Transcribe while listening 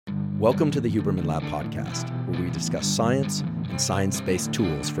Welcome to the Huberman Lab podcast, where we discuss science and science-based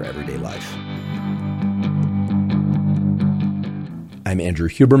tools for everyday life. I'm Andrew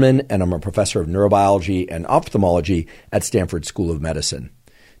Huberman, and I'm a professor of neurobiology and ophthalmology at Stanford School of Medicine.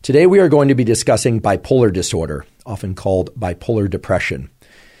 Today we are going to be discussing bipolar disorder, often called bipolar depression.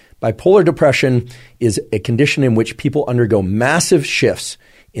 Bipolar depression is a condition in which people undergo massive shifts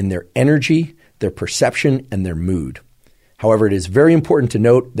in their energy, their perception, and their mood. However, it is very important to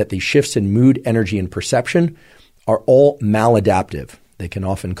note that these shifts in mood, energy, and perception are all maladaptive. They can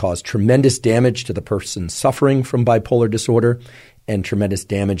often cause tremendous damage to the person suffering from bipolar disorder and tremendous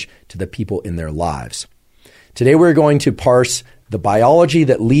damage to the people in their lives. Today, we're going to parse the biology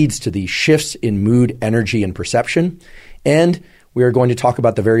that leads to these shifts in mood, energy, and perception, and we are going to talk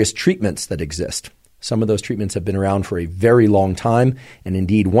about the various treatments that exist. Some of those treatments have been around for a very long time, and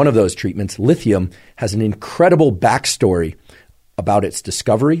indeed one of those treatments, lithium, has an incredible backstory about its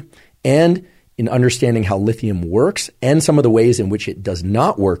discovery and in understanding how lithium works and some of the ways in which it does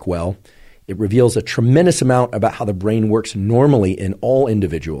not work well. It reveals a tremendous amount about how the brain works normally in all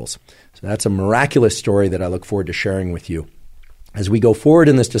individuals. So that's a miraculous story that I look forward to sharing with you. As we go forward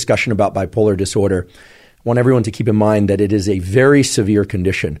in this discussion about bipolar disorder, I want everyone to keep in mind that it is a very severe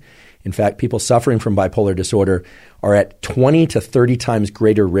condition. In fact, people suffering from bipolar disorder are at 20 to 30 times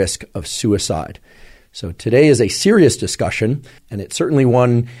greater risk of suicide. So today is a serious discussion, and it's certainly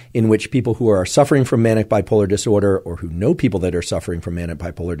one in which people who are suffering from manic bipolar disorder or who know people that are suffering from manic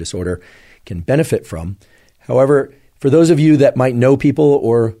bipolar disorder can benefit from. However, for those of you that might know people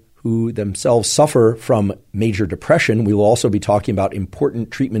or who themselves suffer from major depression, we will also be talking about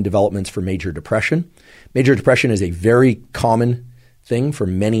important treatment developments for major depression. Major depression is a very common thing for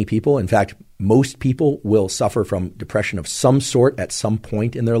many people. In fact, most people will suffer from depression of some sort at some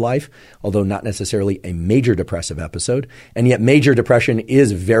point in their life, although not necessarily a major depressive episode. And yet major depression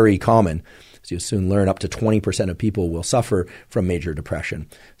is very common. As you'll soon learn, up to 20% of people will suffer from major depression.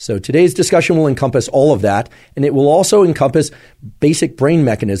 So today's discussion will encompass all of that, and it will also encompass basic brain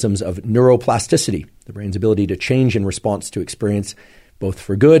mechanisms of neuroplasticity, the brain's ability to change in response to experience, both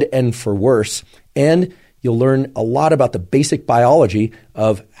for good and for worse. And you'll learn a lot about the basic biology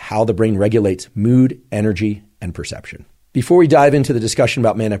of how the brain regulates mood, energy, and perception. Before we dive into the discussion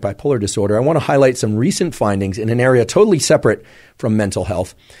about manic bipolar disorder, I want to highlight some recent findings in an area totally separate from mental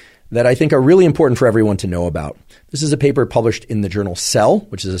health that I think are really important for everyone to know about. This is a paper published in the journal Cell,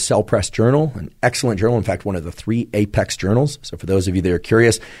 which is a Cell Press journal, an excellent journal, in fact, one of the 3 apex journals. So for those of you that are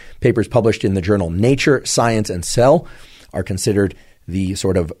curious, papers published in the journal Nature, Science, and Cell are considered the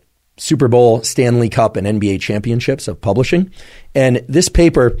sort of Super Bowl, Stanley Cup, and NBA championships of publishing. And this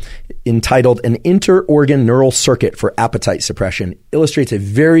paper, entitled An Inter-Organ Neural Circuit for Appetite Suppression, illustrates a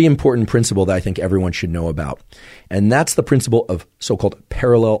very important principle that I think everyone should know about. And that's the principle of so-called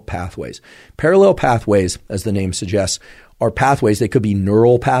parallel pathways. Parallel pathways, as the name suggests, are pathways. They could be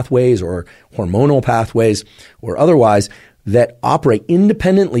neural pathways or hormonal pathways or otherwise that operate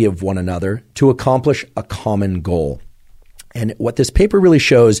independently of one another to accomplish a common goal. And what this paper really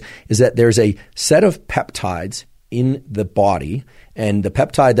shows is that there's a set of peptides in the body, and the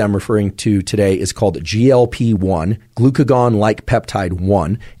peptide that I'm referring to today is called GLP-1, glucagon-like peptide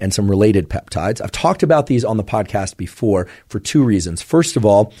 1, and some related peptides. I've talked about these on the podcast before for 2 reasons. First of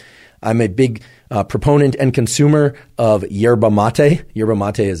all, I'm a big proponent and consumer of yerba mate. Yerba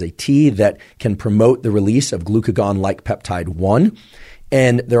mate is a tea that can promote the release of glucagon-like peptide 1.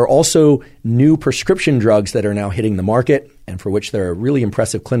 And there are also new prescription drugs that are now hitting the market and for which there are really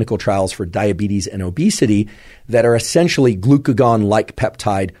impressive clinical trials for diabetes and obesity that are essentially glucagon-like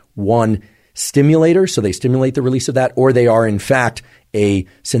peptide 1 stimulators. So they stimulate the release of that, or they are in fact a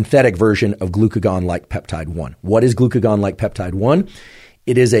synthetic version of glucagon-like peptide 1. What is glucagon-like peptide 1?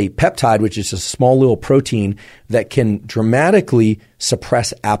 It is a peptide, which is a small little protein that can dramatically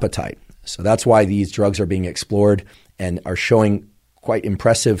suppress appetite. So that's why these drugs are being explored and are showing quite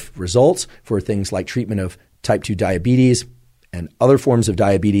impressive results for things like treatment of type 2 diabetes and other forms of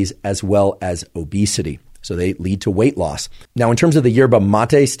diabetes, as well as obesity. So they lead to weight loss. Now, in terms of the yerba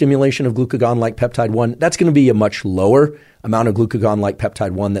mate stimulation of glucagon-like peptide 1, that's going to be a much lower amount of glucagon-like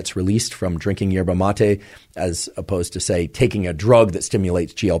peptide 1 that's released from drinking yerba mate, as opposed to, say, taking a drug that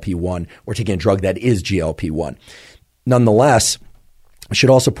stimulates GLP-1 or taking a drug that is GLP-1. Nonetheless, I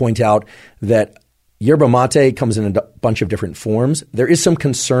should also point out that yerba mate comes in a bunch of different forms. There is some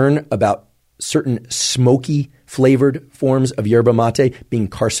concern about certain smoky flavored forms of yerba mate being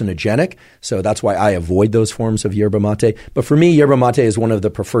carcinogenic. So that's why I avoid those forms of yerba mate. But for me, yerba mate is one of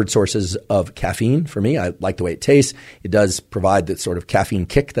the preferred sources of caffeine for me. I like the way it tastes. It does provide that sort of caffeine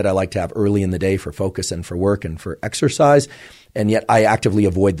kick that I like to have early in the day for focus and for work and for exercise. And yet I actively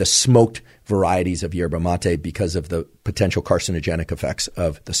avoid the smoked varieties of yerba mate because of the potential carcinogenic effects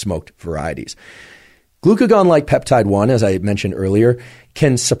of the smoked varieties. Glucagon-like peptide 1, as I mentioned earlier,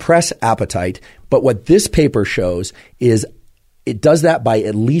 can suppress appetite, but what this paper shows is it does that by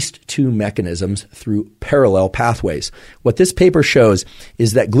at least two mechanisms through parallel pathways. What this paper shows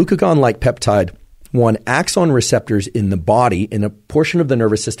is that glucagon-like peptide 1 acts on receptors in the body in a portion of the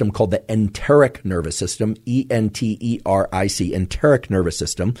nervous system called the enteric nervous system, E-N-T-E-R-I-C, enteric nervous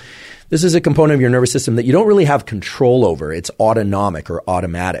system. This is a component of your nervous system that you don't really have control over. It's autonomic or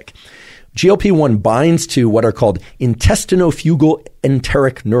automatic. GLP-1 binds to what are called intestinofugal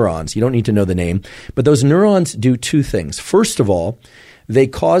enteric neurons. You don't need to know the name, but those neurons do two things. First of all, they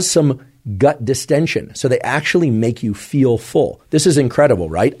cause some gut distension. So they actually make you feel full. This is incredible,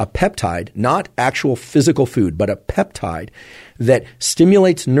 right? A peptide, not actual physical food, but a peptide that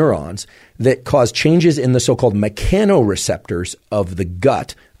stimulates neurons that cause changes in the so-called mechanoreceptors of the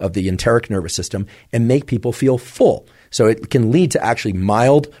gut, of the enteric nervous system, and make people feel full. So it can lead to actually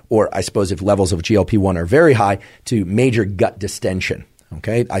mild, or I suppose if levels of GLP-1 are very high, to major gut distension.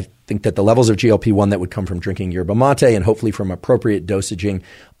 Okay, I think that the levels of GLP-1 that would come from drinking yerba mate and hopefully from appropriate dosaging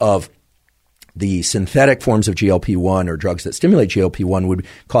of the synthetic forms of GLP-1 or drugs that stimulate GLP-1 would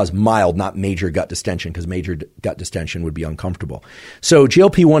cause mild, not major gut distension, because major gut distension would be uncomfortable. So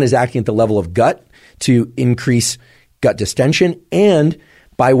GLP-1 is acting at the level of gut to increase gut distension, and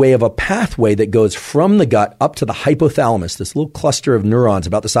by way of a pathway that goes from the gut up to the hypothalamus, this little cluster of neurons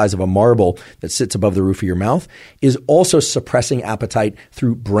about the size of a marble that sits above the roof of your mouth, is also suppressing appetite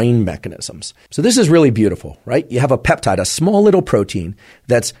through brain mechanisms. So this is really beautiful, right? You have a peptide, a small little protein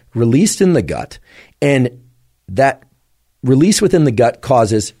that's released in the gut, and that release within the gut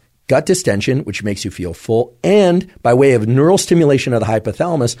causes gut distension, which makes you feel full, and by way of neural stimulation of the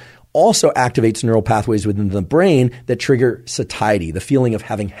hypothalamus, also activates neural pathways within the brain that trigger satiety, the feeling of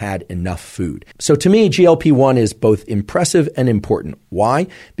having had enough food. So to me, GLP-1 is both impressive and important. Why?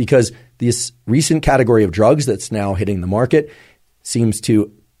 Because this recent category of drugs that's now hitting the market seems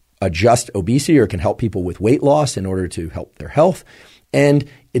to adjust obesity or can help people with weight loss in order to help their health. And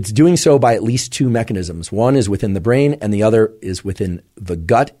it's doing so by at least two mechanisms. One is within the brain and the other is within the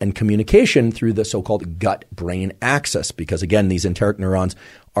gut and communication through the so-called gut-brain axis. Because again, these enteric neurons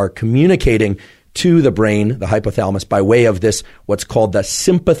are communicating to the brain, the hypothalamus, by way of this, what's called the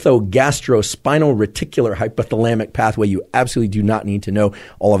sympathogastrospinal reticular hypothalamic pathway. You absolutely do not need to know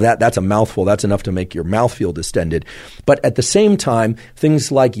all of that. That's a mouthful. That's enough to make your mouth feel distended. But at the same time,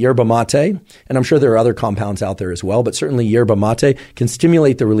 things like yerba mate, and I'm sure there are other compounds out there as well, but certainly yerba mate can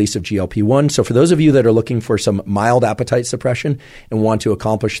stimulate the release of GLP-1. So for those of you that are looking for some mild appetite suppression and want to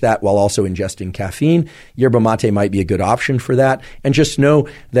accomplish that while also ingesting caffeine, yerba mate might be a good option for that. And just know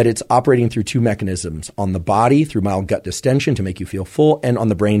that it's operating through two mechanisms: on the body through mild gut distension to make you feel full, and on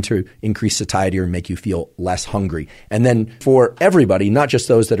the brain to increase satiety or make you feel less hungry. And then for everybody, not just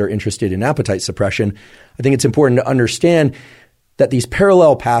those that are interested in appetite suppression, I think it's important to understand that these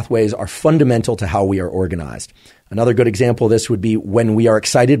parallel pathways are fundamental to how we are organized. Another good example of this would be when we are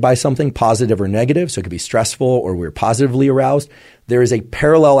excited by something, positive or negative, so it could be stressful or we're positively aroused, there is a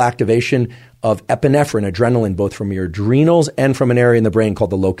parallel activation of epinephrine, adrenaline, both from your adrenals and from an area in the brain called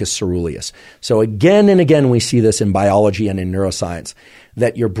the locus ceruleus. So again and again, we see this in biology and in neuroscience,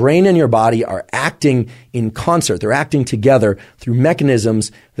 that your brain and your body are acting in concert. They're acting together through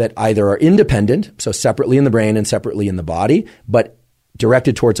mechanisms that either are independent, so separately in the brain and separately in the body, but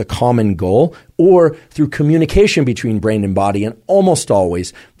directed towards a common goal, or through communication between brain and body. And almost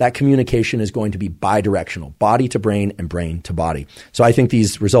always that communication is going to be bidirectional, body to brain and brain to body. So I think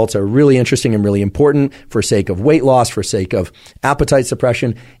these results are really interesting and really important for sake of weight loss, for sake of appetite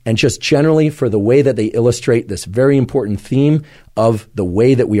suppression, and just generally for the way that they illustrate this very important theme of the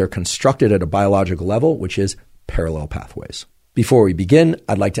way that we are constructed at a biological level, which is parallel pathways. Before we begin,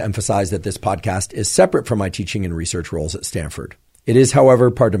 I'd like to emphasize that this podcast is separate from my teaching and research roles at Stanford. It is,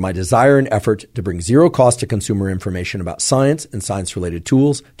 however, part of my desire and effort to bring zero cost to consumer information about science and science-related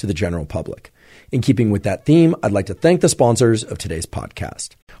tools to the general public. In keeping with that theme, I'd like to thank the sponsors of today's podcast.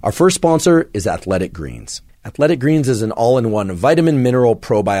 Our first sponsor is Athletic Greens. Athletic Greens is an all-in-one vitamin mineral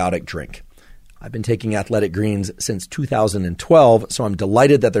probiotic drink. I've been taking Athletic Greens since 2012, so I'm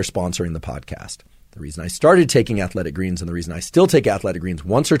delighted that they're sponsoring the podcast. The reason I started taking Athletic Greens and the reason I still take Athletic Greens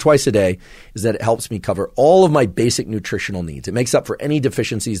once or twice a day is that it helps me cover all of my basic nutritional needs. It makes up for any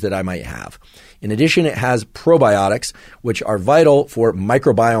deficiencies that I might have. In addition, it has probiotics, which are vital for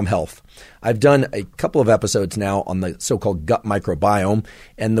microbiome health. I've done a couple of episodes now on the so-called gut microbiome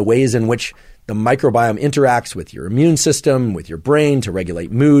and the ways in which the microbiome interacts with your immune system, with your brain to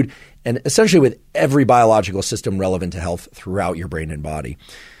regulate mood. and essentially with every biological system relevant to health throughout your brain and body.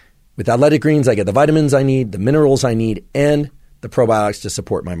 With Athletic Greens, I get the vitamins I need, the minerals I need, and the probiotics to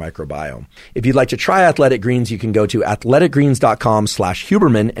support my microbiome. If you'd like to try Athletic Greens, you can go to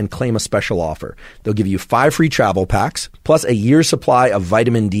athleticgreens.com/Huberman and claim a special offer. They'll give you 5 free travel packs, plus a year's supply of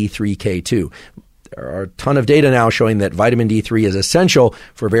vitamin D3 K2. There are a ton of data now showing that vitamin D3 is essential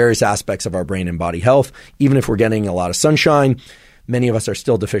for various aspects of our brain and body health. Even if we're getting a lot of sunshine, many of us are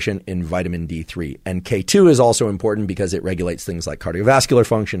still deficient in vitamin D3. And K2 is also important because it regulates things like cardiovascular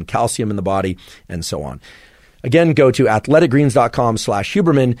function, calcium in the body, and so on. Again, go to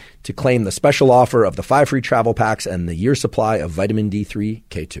athleticgreens.com/Huberman to claim the special offer of the 5 free travel packs and the year supply of vitamin D3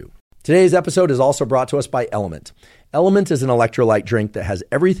 K2. Today's episode is also brought to us by Element. Element is an electrolyte drink that has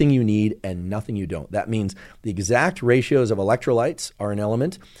everything you need and nothing you don't. That means the exact ratios of electrolytes are in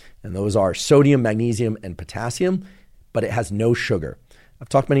Element, and those are sodium, magnesium, and potassium, but it has no sugar. I've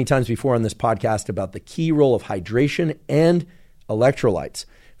talked many times before on this podcast about the key role of hydration and electrolytes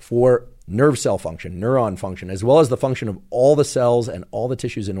for nerve cell function, neuron function, as well as the function of all the cells and all the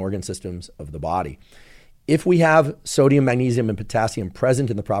tissues and organ systems of the body. If we have sodium, magnesium, and potassium present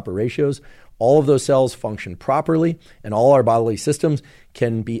in the proper ratios, all of those cells function properly and all our bodily systems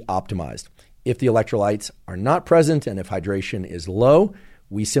can be optimized. If the electrolytes are not present and if hydration is low,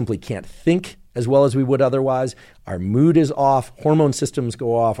 we simply can't think as well as we would otherwise. Our mood is off, hormone systems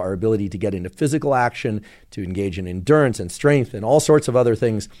go off, our ability to get into physical action, to engage in endurance and strength and all sorts of other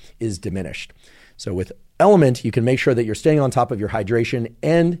things is diminished. So with Element, you can make sure that you're staying on top of your hydration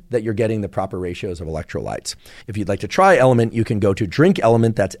and that you're getting the proper ratios of electrolytes. If you'd like to try Element, you can go to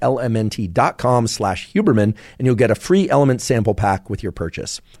DrinkElement, that's LMNT.com/Huberman, and you'll get a free Element sample pack with your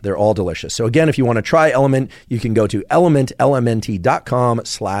purchase. They're all delicious. So again, if you want to try Element, you can go to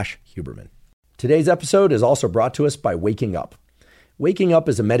LMNT.com/Huberman. Today's episode is also brought to us by Waking Up. Waking Up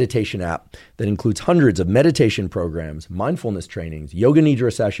is a meditation app that includes hundreds of meditation programs, mindfulness trainings, yoga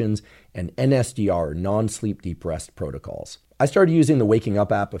nidra sessions, and NSDR, non-sleep deep rest protocols. I started using the Waking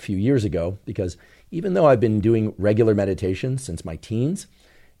Up app a few years ago because even though I've been doing regular meditation since my teens,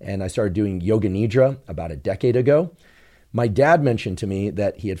 and I started doing yoga nidra about a decade ago, my dad mentioned to me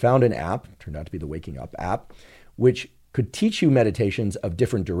that he had found an app, turned out to be the Waking Up app, which could teach you meditations of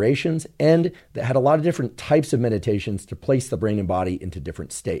different durations and that had a lot of different types of meditations to place the brain and body into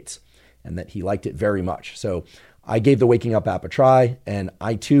different states, and that he liked it very much. So I gave the Waking Up app a try, and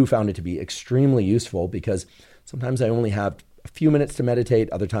I too found it to be extremely useful because sometimes I only have a few minutes to meditate,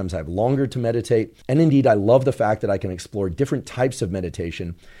 other times I have longer to meditate. And indeed, I love the fact that I can explore different types of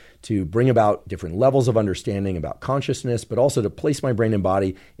meditation to bring about different levels of understanding about consciousness, but also to place my brain and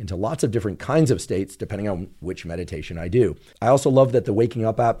body into lots of different kinds of states depending on which meditation I do. I also love that the Waking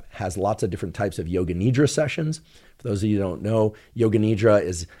Up app has lots of different types of yoga nidra sessions. For those of you who don't know, yoga nidra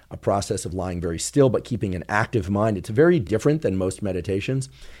is a process of lying very still but keeping an active mind. It's very different than most meditations,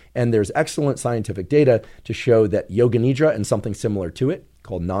 and there's excellent scientific data to show that yoga nidra and something similar to it,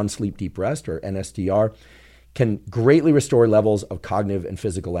 called non-sleep deep rest or NSDR, can greatly restore levels of cognitive and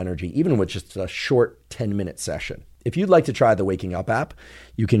physical energy, even with just a short 10-minute session. If you'd like to try the Waking Up app,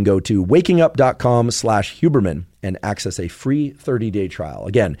 you can go to wakingup.com/Huberman and access a free 30-day trial.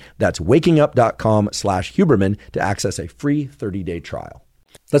 Again, that's wakingup.com/Huberman to access a free 30-day trial.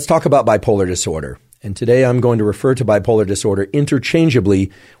 Let's talk about bipolar disorder. And today I'm going to refer to bipolar disorder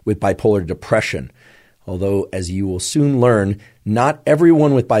interchangeably with bipolar depression. Although, as you will soon learn, not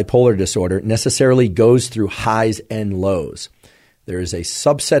everyone with bipolar disorder necessarily goes through highs and lows. There is a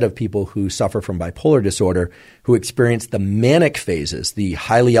subset of people who suffer from bipolar disorder who experience the manic phases, the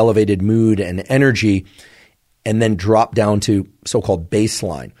highly elevated mood and energy, and then drop down to so-called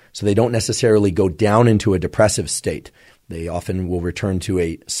baseline. So they don't necessarily go down into a depressive state. They often will return to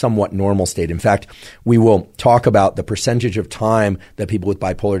a somewhat normal state. In fact, we will talk about the percentage of time that people with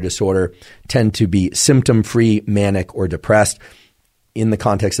bipolar disorder tend to be symptom-free, manic, or depressed in the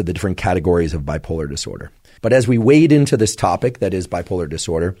context of the different categories of bipolar disorder. But as we wade into this topic that is bipolar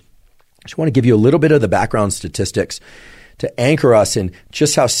disorder, I just want to give you a little bit of the background statistics to anchor us in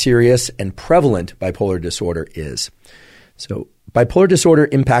just how serious and prevalent bipolar disorder is. So bipolar disorder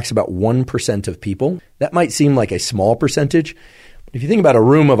impacts about 1% of people. That might seem like a small percentage, but if you think about a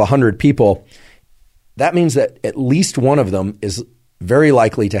room of 100 people, that means that at least one of them is very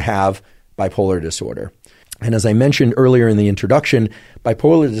likely to have bipolar disorder. And as I mentioned earlier in the introduction,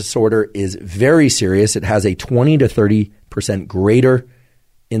 bipolar disorder is very serious. It has a 20 to 30% greater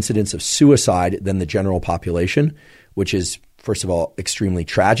incidence of suicide than the general population, which is, first of all, extremely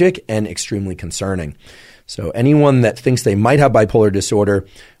tragic and extremely concerning. So anyone that thinks they might have bipolar disorder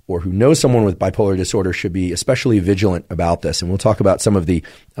or who knows someone with bipolar disorder should be especially vigilant about this. And we'll talk about some of the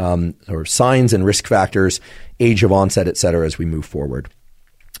signs and risk factors, age of onset, et cetera, as we move forward.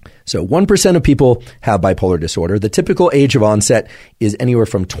 So 1% of people have bipolar disorder. The typical age of onset is anywhere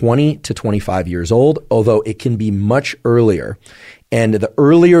from 20 to 25 years old, although it can be much earlier. And the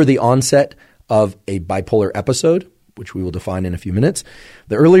earlier the onset of a bipolar episode, which we will define in a few minutes,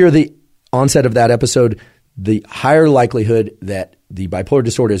 the earlier the onset of that episode, the higher likelihood that the bipolar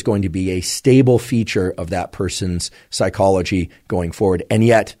disorder is going to be a stable feature of that person's psychology going forward. And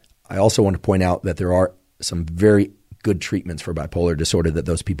yet, I also want to point out that there are some very good treatments for bipolar disorder that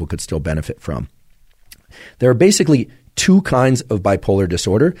those people could still benefit from. There are basically two kinds of bipolar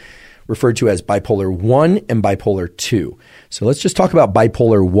disorder, referred to as bipolar 1 and bipolar 2. So let's just talk about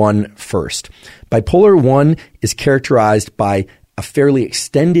bipolar 1 first. Bipolar 1 is characterized by a fairly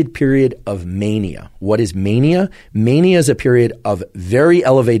extended period of mania. What is mania? Mania is a period of very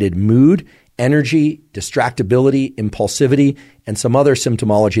elevated mood, energy, distractibility, impulsivity, and some other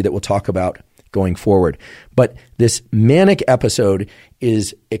symptomology that we'll talk about going forward. But this manic episode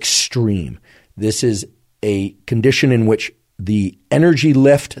is extreme. This is a condition in which the energy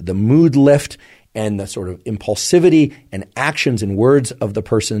lift, the mood lift, and the sort of impulsivity and actions and words of the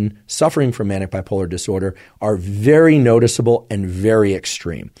person suffering from manic bipolar disorder are very noticeable and very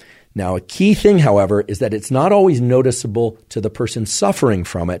extreme. Now, a key thing, however, is that it's not always noticeable to the person suffering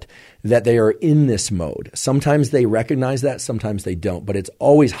from it that they are in this mode. Sometimes they recognize that, sometimes they don't, but it's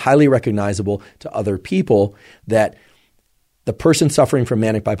always highly recognizable to other people that the person suffering from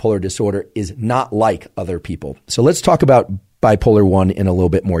manic bipolar disorder is not like other people. So let's talk about bipolar 1 in a little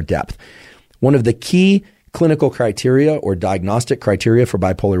bit more depth. One of the key clinical criteria or diagnostic criteria for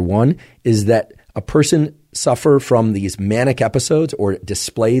bipolar 1 is that a person suffer from these manic episodes or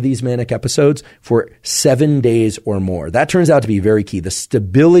display these manic episodes for 7 days or more. That turns out to be very key. The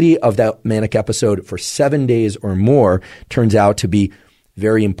stability of that manic episode for 7 days or more turns out to be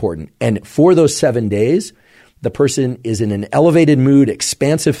very important. And for those 7 days, the person is in an elevated mood,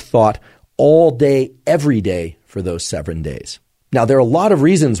 expansive thought all day, every day for those 7 days. Now, there are a lot of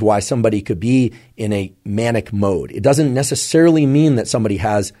reasons why somebody could be in a manic mode. It doesn't necessarily mean that somebody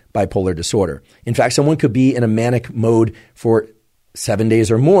has bipolar disorder. In fact, someone could be in a manic mode for 7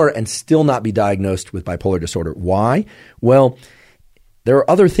 days or more and still not be diagnosed with bipolar disorder. Why? Well, there are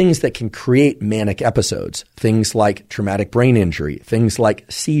other things that can create manic episodes, things like traumatic brain injury, things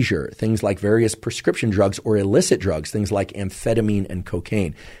like seizure, things like various prescription drugs or illicit drugs, things like amphetamine and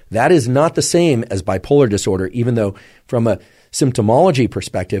cocaine. That is not the same as bipolar disorder, even though from a symptomology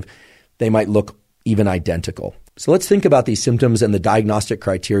perspective, they might look even identical. So let's think about these symptoms and the diagnostic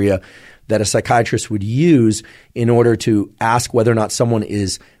criteria that a psychiatrist would use in order to ask whether or not someone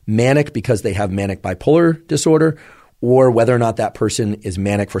is manic because they have manic bipolar disorder or whether or not that person is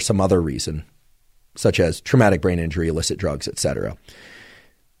manic for some other reason, such as traumatic brain injury, illicit drugs, etc.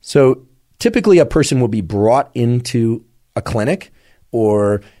 So typically a person will be brought into a clinic,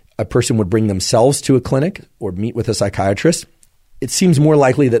 or a person would bring themselves to a clinic or meet with a psychiatrist. It seems more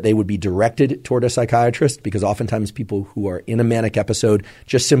likely that they would be directed toward a psychiatrist because oftentimes people who are in a manic episode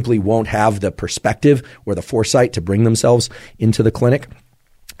just simply won't have the perspective or the foresight to bring themselves into the clinic.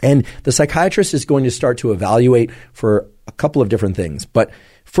 And the psychiatrist is going to start to evaluate for a couple of different things. But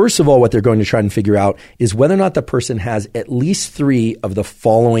first of all, what they're going to try and figure out is whether or not the person has at least 3 of the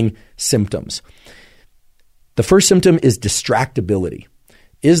following symptoms. The first symptom is distractibility.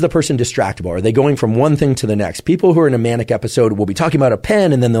 Is the person distractible? Are they going from one thing to the next? People who are in a manic episode will be talking about a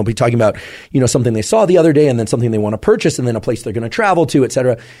pen, and then they'll be talking about, something they saw the other day, and then something they want to purchase, and then a place they're going to travel to, et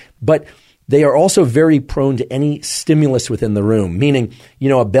cetera. But they are also very prone to any stimulus within the room, meaning,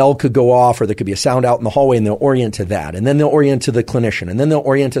 a bell could go off or there could be a sound out in the hallway and they'll orient to that. And then they'll orient to the clinician and then they'll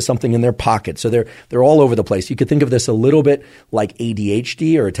orient to something in their pocket. So they're all over the place. You could think of this a little bit like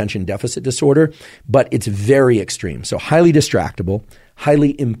ADHD or attention deficit disorder, but it's very extreme. So highly distractible,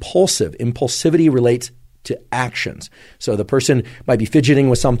 highly impulsive. Impulsivity relates to actions. So the person might be fidgeting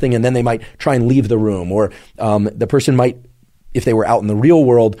with something and then they might try and leave the room, or the person might, if they were out in the real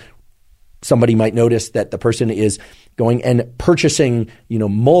world, somebody might notice that the person is going and purchasing,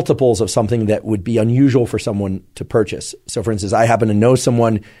 multiples of something that would be unusual for someone to purchase. So for instance, I happen to know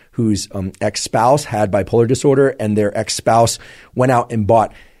someone whose ex-spouse had bipolar disorder, and their ex-spouse went out and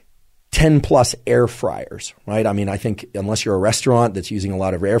bought 10 plus air fryers, right? I mean, I think unless you're a restaurant that's using a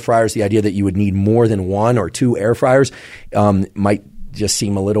lot of air fryers, the idea that you would need more than 1 or 2 air fryers might just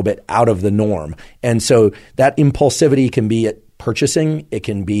seem a little bit out of the norm. And so that impulsivity can be at purchasing. It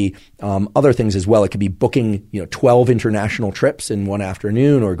can be other things as well. It could be booking 12 international trips in one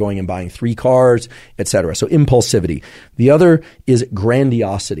afternoon, or going and buying 3 cars, etc. So impulsivity. The other is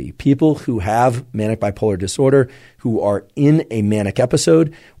grandiosity. People who have manic bipolar disorder, who are in a manic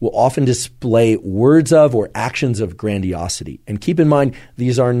episode, will often display words of or actions of grandiosity. And keep in mind,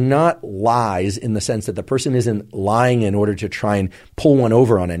 these are not lies in the sense that the person isn't lying in order to try and pull one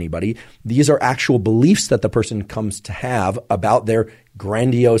over on anybody. These are actual beliefs that the person comes to have about their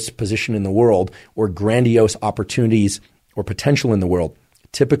grandiose position in the world, or grandiose opportunities or potential in the world.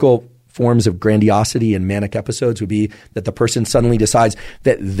 Typical forms of grandiosity in manic episodes would be that the person suddenly decides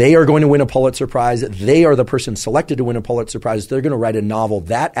that they are going to win a Pulitzer Prize. They are the person selected to win a Pulitzer Prize. They're going to write a novel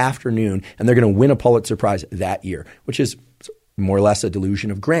that afternoon, and they're going to win a Pulitzer Prize that year, which is more or less a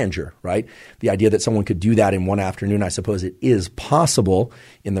delusion of grandeur, right? The idea that someone could do that in one afternoon, I suppose it is possible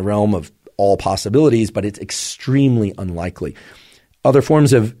in the realm of all possibilities, but it's extremely unlikely. Other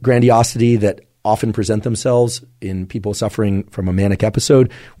forms of grandiosity that often present themselves in people suffering from a manic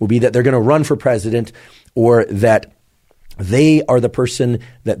episode will be that they're going to run for president, or that they are the person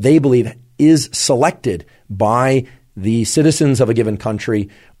that they believe is selected by the citizens of a given country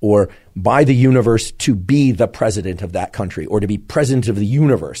or by the universe to be the president of that country, or to be president of the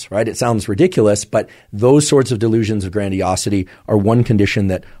universe, right? It sounds ridiculous, but those sorts of delusions of grandiosity are one condition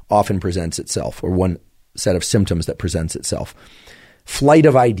that often presents itself, or one set of symptoms that presents itself. Flight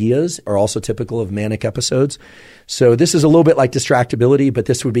of ideas are also typical of manic episodes. So this is a little bit like distractibility, but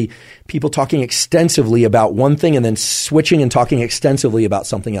this would be people talking extensively about one thing and then switching and talking extensively about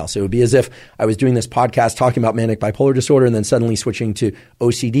something else. It would be as if I was doing this podcast talking about manic bipolar disorder and then suddenly switching to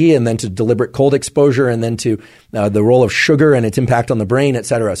OCD, and then to deliberate cold exposure, and then to the role of sugar and its impact on the brain, et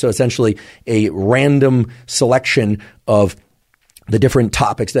cetera. So essentially a random selection of the different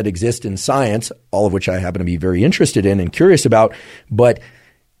topics that exist in science, all of which I happen to be very interested in and curious about. But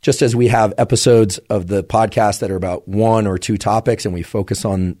just as we have episodes of the podcast that are about 1 or 2 topics, and we focus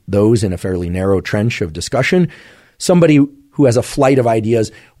on those in a fairly narrow trench of discussion, somebody who has a flight of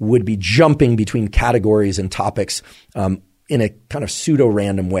ideas would be jumping between categories and topics in a kind of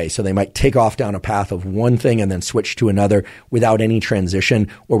pseudo-random way. So they might take off down a path of one thing and then switch to another without any transition,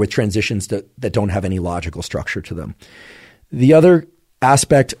 or with transitions that don't have any logical structure to them. The other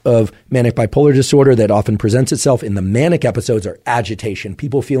aspect of manic bipolar disorder that often presents itself in the manic episodes are agitation.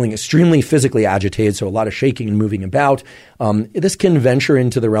 People feeling extremely physically agitated, so a lot of shaking and moving about. This can venture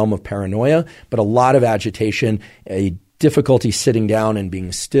into the realm of paranoia, but a lot of agitation, a difficulty sitting down and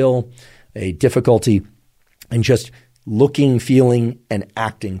being still, a difficulty in just looking, feeling, and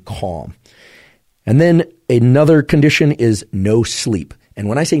acting calm. And then another condition is no sleep. And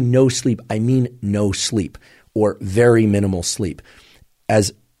when I say no sleep, I mean no sleep, or very minimal sleep.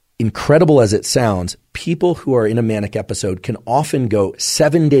 As incredible as it sounds, people who are in a manic episode can often go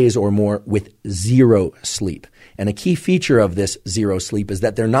 7 days or more with zero sleep. And a key feature of this zero sleep is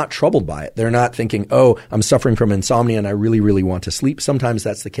that they're not troubled by it. They're not thinking, oh, I'm suffering from insomnia and I really, really want to sleep. Sometimes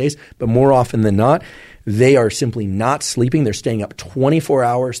that's the case, but more often than not, they are simply not sleeping. They're staying up 24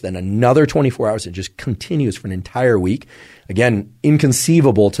 hours, then another 24 hours. It just continues for an entire week. Again,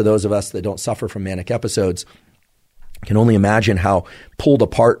 inconceivable to those of us that don't suffer from manic episodes. I can only imagine how pulled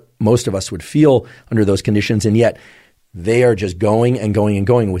apart most of us would feel under those conditions. And yet they are just going and going and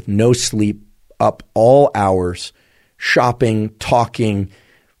going with no sleep, up all hours, shopping, talking,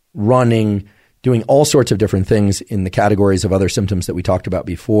 running, doing all sorts of different things in the categories of other symptoms that we talked about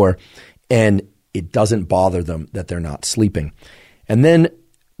before. And it doesn't bother them that they're not sleeping. And then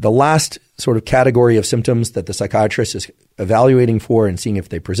the last sort of category of symptoms that the psychiatrist is evaluating for and seeing if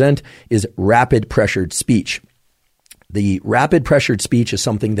they present is rapid pressured speech. The rapid pressured speech is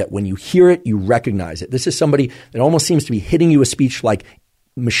something that when you hear it, you recognize it. This is somebody that almost seems to be hitting you a speech like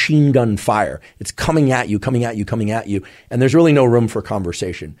machine gun fire. It's coming at you, coming at you, coming at you. And there's really no room for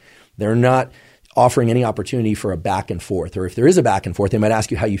conversation. They're not offering any opportunity for a back and forth. Or if there is a back and forth, they might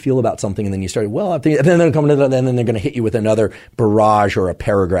ask you how you feel about something. And then you start, well, and then they're going to hit you with another barrage or a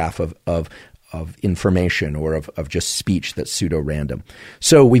paragraph of information or of just speech that's pseudo-random.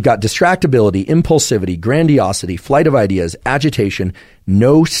 So we've got distractibility, impulsivity, grandiosity, flight of ideas, agitation,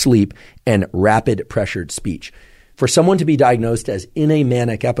 no sleep, and rapid pressured speech. For someone to be diagnosed as in a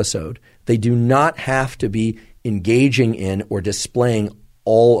manic episode, they do not have to be engaging in or displaying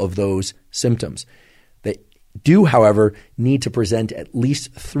all of those symptoms. They do, however, need to present at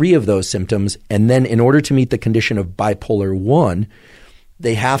least 3 of those symptoms, and then in order to meet the condition of bipolar 1,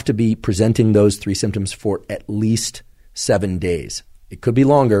 they have to be presenting those 3 symptoms for at least 7 days. It could be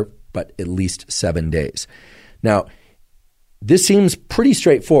longer, but at least 7 days. Now, this seems pretty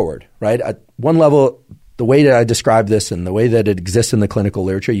straightforward, right? At one level, the way that I describe this and the way that it exists in the clinical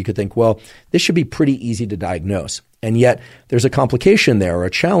literature, you could think, well, this should be pretty easy to diagnose. And yet there's a complication there or a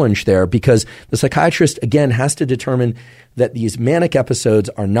challenge there because the psychiatrist, again, has to determine that these manic episodes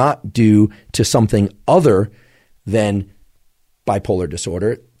are not due to something other than bipolar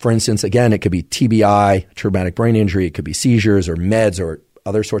disorder. For instance, again, it could be TBI, traumatic brain injury. It could be seizures or meds or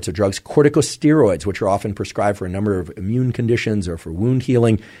other sorts of drugs. Corticosteroids, which are often prescribed for a number of immune conditions or for wound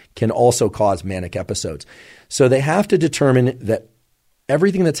healing, can also cause manic episodes. So they have to determine that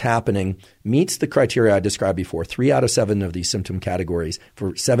everything that's happening meets the criteria I described before, 3 out of 7 of these symptom categories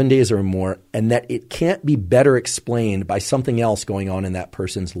for 7 days or more, and that it can't be better explained by something else going on in that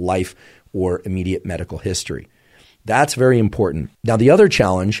person's life or immediate medical history. That's very important. Now, the other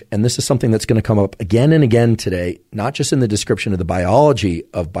challenge, and this is something that's going to come up again and again today, not just in the description of the biology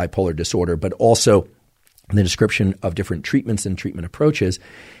of bipolar disorder, but also in the description of different treatments and treatment approaches,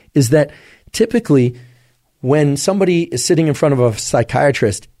 is that typically when somebody is sitting in front of a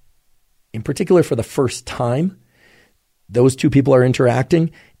psychiatrist, in particular for the first time, those two people are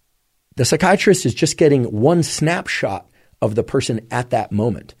interacting, the psychiatrist is just getting one snapshot of the person at that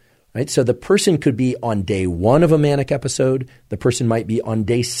moment. Right? So the person could be on day 1 of a manic episode. The person might be on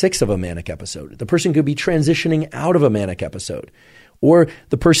day 6 of a manic episode. The person could be transitioning out of a manic episode. Or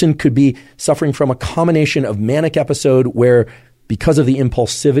the person could be suffering from a combination of manic episode where because of the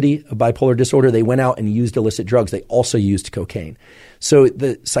impulsivity of bipolar disorder, they went out and used illicit drugs. They also used cocaine. So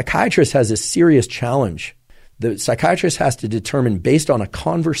the psychiatrist has a serious challenge. The psychiatrist has to determine based on a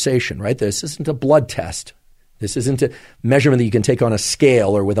conversation, right? This isn't a blood test. This isn't a measurement that you can take on a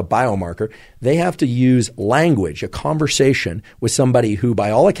scale or with a biomarker. They have to use language, a conversation with somebody who, by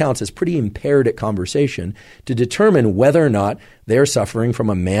all accounts, is pretty impaired at conversation to determine whether or not they're suffering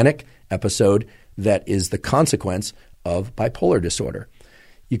from a manic episode that is the consequence of bipolar disorder.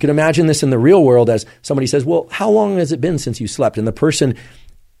 You can imagine this in the real world as somebody says, well, how long has it been since you slept? And the person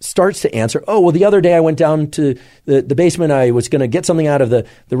starts to answer, oh, well, the other day I went down to the basement. I was going to get something out of the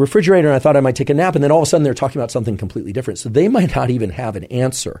refrigerator and I thought I might take a nap. And then all of a sudden they're talking about something completely different. So they might not even have an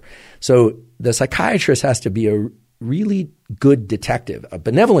answer. So the psychiatrist has to be a really good detective, a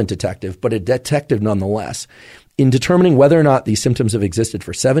benevolent detective, but a detective nonetheless, in determining whether or not these symptoms have existed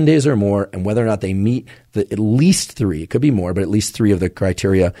for 7 days or more and whether or not they meet at least 3, it could be more, but at least 3 of the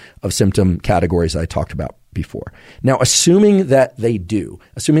criteria of symptom categories I talked about before. Now, assuming that they do,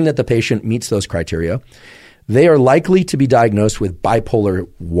 assuming that the patient meets those criteria, they are likely to be diagnosed with bipolar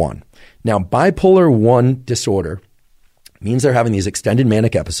 1. Now, bipolar 1 disorder means they're having these extended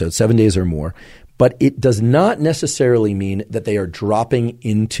manic episodes, 7 days or more, but it does not necessarily mean that they are dropping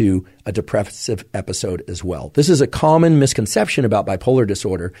into a depressive episode as well. This is a common misconception about bipolar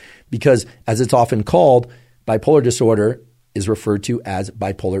disorder because, as it's often called, bipolar disorder is referred to as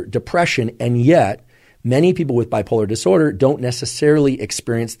bipolar depression, and yet many people with bipolar disorder don't necessarily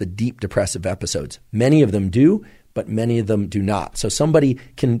experience the deep depressive episodes. Many of them do, but many of them do not. So somebody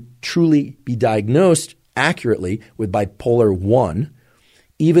can truly be diagnosed accurately with bipolar 1,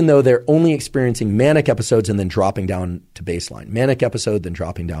 even though they're only experiencing manic episodes and then dropping down to baseline. Manic episode, then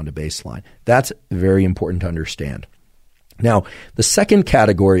dropping down to baseline. That's very important to understand. Now, the second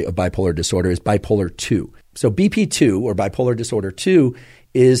category of bipolar disorder is bipolar 2. So BP2, or bipolar disorder 2,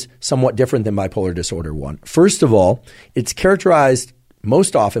 is somewhat different than bipolar disorder 1. First of all, it's characterized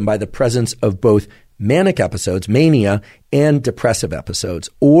most often by the presence of both manic episodes, mania, and depressive episodes,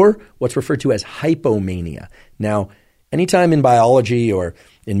 or what's referred to as hypomania. Now, anytime in biology or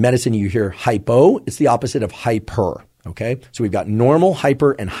in medicine you hear hypo, it's the opposite of hyper. Okay, so we've got normal,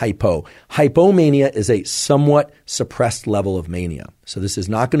 hyper, and hypo. Hypomania is a somewhat suppressed level of mania. So this is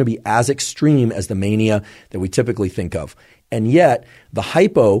not going to be as extreme as the mania that we typically think of. And yet, the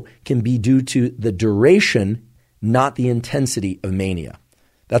hypo can be due to the duration, not the intensity of mania.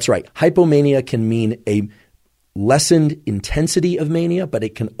 That's right. Hypomania can mean a lessened intensity of mania, but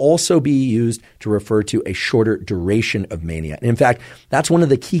it can also be used to refer to a shorter duration of mania. And in fact, that's one of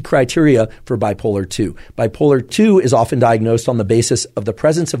the key criteria for bipolar 2. Bipolar 2 is often diagnosed on the basis of the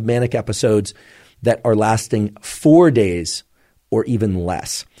presence of manic episodes that are lasting 4 days or even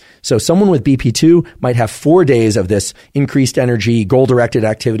less. So someone with BP2 might have 4 days of this increased energy, goal-directed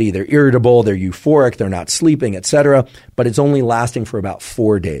activity. They're irritable, they're euphoric, they're not sleeping, etc., but it's only lasting for about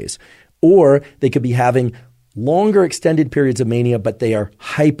 4 days. Or they could be having longer extended periods of mania, but they are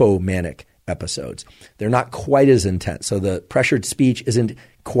hypomanic episodes. They're not quite as intense. So the pressured speech isn't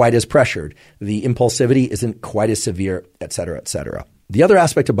quite as pressured. The impulsivity isn't quite as severe, et cetera, et cetera. The other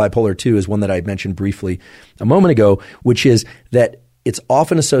aspect of bipolar 2 is one that I mentioned briefly a moment ago, which is that it's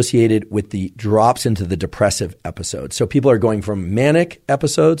often associated with the drops into the depressive episodes. So people are going from manic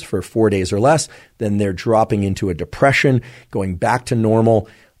episodes for 4 days or less, then they're dropping into a depression, going back to normal,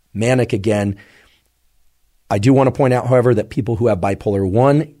 manic again. I do want to point out, however, that people who have bipolar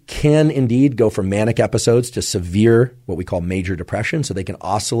 1 can indeed go from manic episodes to severe, what we call major depression. So they can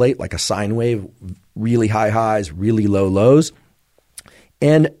oscillate like a sine wave, really high highs, really low lows.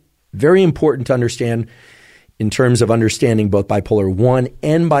 And very important to understand in terms of understanding both bipolar 1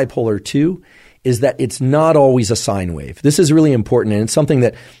 and bipolar 2 is that it's not always a sine wave. This is really important, and it's something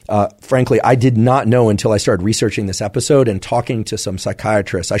that, frankly, I did not know until I started researching this episode and talking to some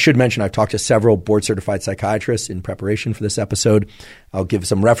psychiatrists. I should mention I've talked to several board-certified psychiatrists in preparation for this episode. I'll give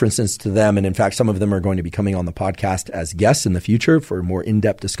some references to them, and in fact, some of them are going to be coming on the podcast as guests in the future for a more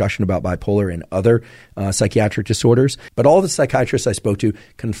in-depth discussion about bipolar and other psychiatric disorders. But all the psychiatrists I spoke to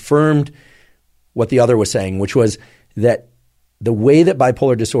confirmed what the other was saying, which was that the way that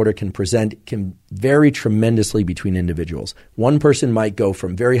bipolar disorder can present can vary tremendously between individuals. One person might go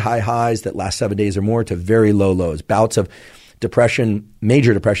from very high highs that last 7 days or more to very low lows, bouts of depression,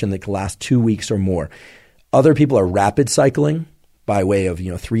 major depression that can last 2 weeks or more. Other people are rapid cycling by way of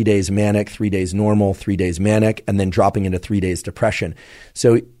 3 days manic, 3 days normal, 3 days manic, and then dropping into 3 days depression.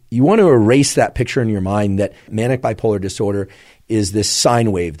 So you want to erase that picture in your mind that manic bipolar disorder is this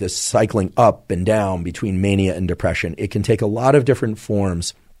sine wave, this cycling up and down between mania and depression. It can take a lot of different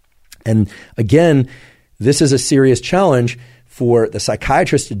forms. And again, this is a serious challenge for the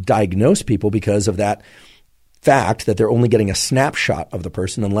psychiatrist to diagnose people because of that fact that they're only getting a snapshot of the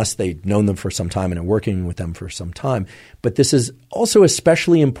person unless they've known them for some time and are working with them for some time. But this is also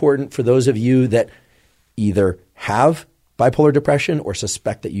especially important for those of you that either have bipolar depression or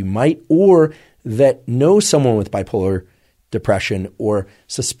suspect that you might, or that know someone with bipolar depression or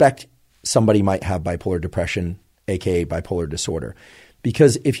suspect somebody might have bipolar depression, aka bipolar disorder.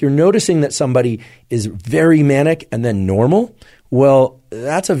 Because if you're noticing that somebody is very manic and then normal, well,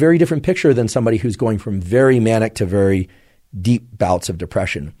 that's a very different picture than somebody who's going from very manic to very deep bouts of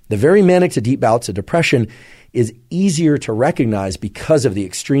depression. The very manic to deep bouts of depression is easier to recognize because of the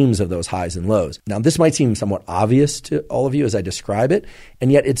extremes of those highs and lows. Now, this might seem somewhat obvious to all of you as I describe it,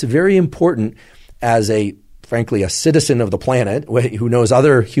 and yet it's very important as frankly, a citizen of the planet who knows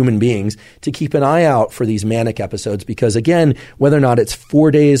other human beings to keep an eye out for these manic episodes because, again, whether or not it's 4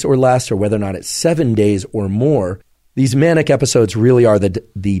 days or less or whether or not it's 7 days or more, these manic episodes really are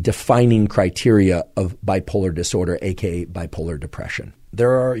the defining criteria of bipolar disorder, aka bipolar depression.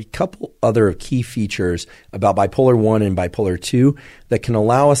 There are a couple other key features about bipolar 1 and bipolar 2 that can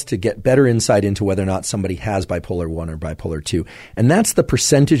allow us to get better insight into whether or not somebody has bipolar 1 or bipolar 2. And that's the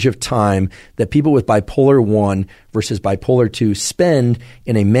percentage of time that people with bipolar 1 versus bipolar 2 spend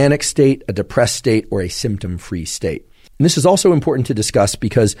in a manic state, a depressed state, or a symptom-free state. And this is also important to discuss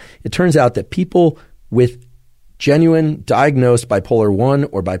because it turns out that people with genuine diagnosed bipolar 1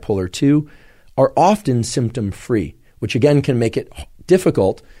 or bipolar 2 are often symptom-free, which again can make it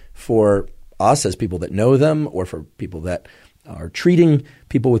difficult for us as people that know them or for people that are treating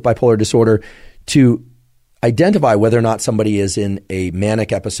people with bipolar disorder to identify whether or not somebody is in a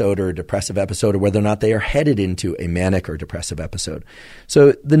manic episode or a depressive episode or whether or not they are headed into a manic or depressive episode.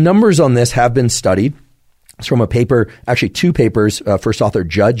 So the numbers on this have been studied. It's from a paper, actually 2 papers, first author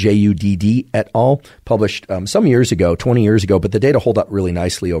Judd, J-U-D-D et al., published some years ago, 20 years ago, but the data hold up really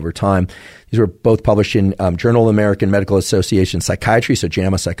nicely over time. These were both published in Journal of the American Medical Association Psychiatry, so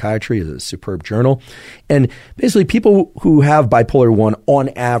JAMA Psychiatry is a superb journal. And basically people who have bipolar 1 on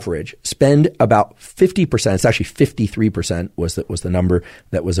average spend about 50%, it's actually 53% was the number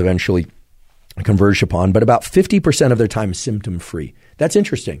that was eventually converged upon, but about 50% of their time is symptom-free. That's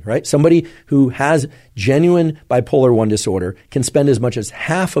interesting, right? Somebody who has genuine bipolar 1 disorder can spend as much as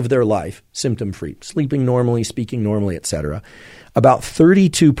half of their life symptom-free, sleeping normally, speaking normally, etc. About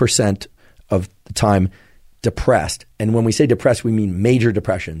 32% of the time depressed. And when we say depressed, we mean major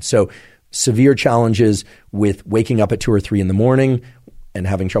depression. So severe challenges with waking up at 2 or 3 in the morning and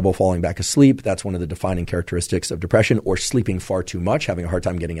having trouble falling back asleep. That's one of the defining characteristics of depression, or sleeping far too much, having a hard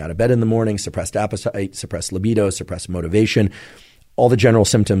time getting out of bed in the morning, suppressed appetite, suppressed libido, suppressed motivation, all the general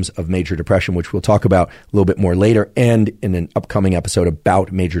symptoms of major depression, which we'll talk about a little bit more later and in an upcoming episode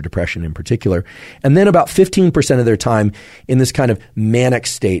about major depression in particular. And then about 15% of their time in this kind of manic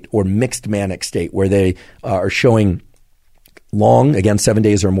state or mixed manic state where they are showing long, again, 7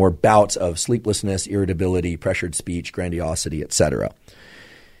 days or more, bouts of sleeplessness, irritability, pressured speech, grandiosity, etc.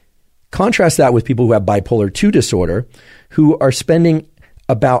 Contrast that with people who have bipolar 2 disorder, who are spending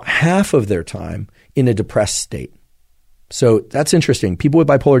about half of their time in a depressed state. So that's interesting. People with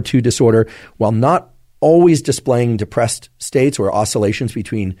bipolar 2 disorder, while not always displaying depressed states or oscillations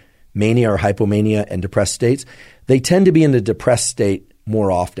between mania or hypomania and depressed states, they tend to be in the depressed state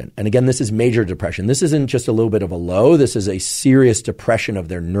more often. And again, this is major depression. This isn't just a little bit of a low. This is a serious depression of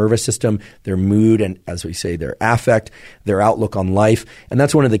their nervous system, their mood, and as we say, their affect, their outlook on life. And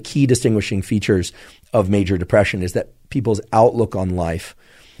that's one of the key distinguishing features of major depression is that people's outlook on life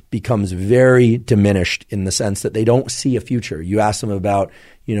becomes very diminished in the sense that they don't see a future. You ask them about,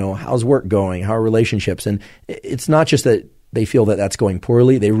 how's work going? How are relationships? And it's not just that they feel that that's going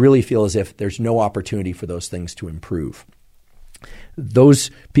poorly. They really feel as if there's no opportunity for those things to improve. Those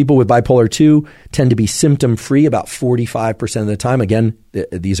people with bipolar 2 tend to be symptom-free about 45% of the time. Again,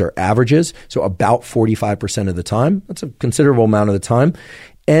 these are averages, so about 45% of the time. That's a considerable amount of the time.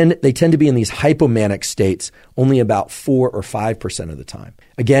 And they tend to be in these hypomanic states only about 4 or 5% of the time.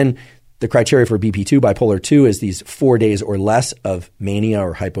 Again, the criteria for BP2, bipolar 2, is these 4 days or less of mania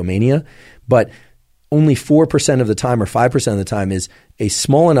or hypomania. But only 4% of the time or 5% of the time is a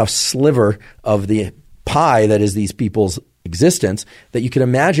small enough sliver of the pie that is these people's existence that you can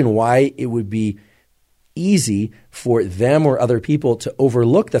imagine why it would be easy for them or other people to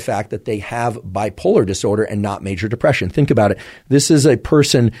overlook the fact that they have bipolar disorder and not major depression. Think about it. This is a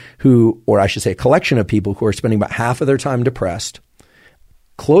person who, or I should say a collection of people who are spending about half of their time depressed,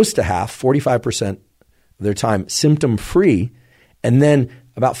 close to half, 45% of their time symptom-free, and then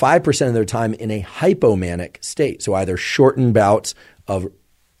about 5% of their time in a hypomanic state. So either shortened bouts of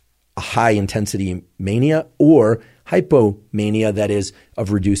a high-intensity mania or hypomania that is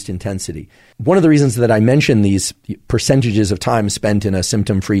of reduced intensity. One of the reasons that I mention these percentages of time spent in a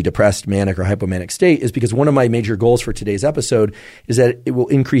symptom-free, depressed, manic, or hypomanic state is because one of my major goals for today's episode is that it will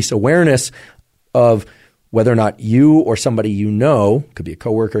increase awareness of whether or not you or somebody you know, could be a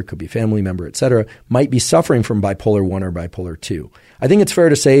coworker, could be a family member, et cetera, might be suffering from bipolar 1 or bipolar 2. I think it's fair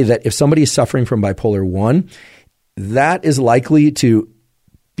to say that if somebody is suffering from bipolar 1, that is likely to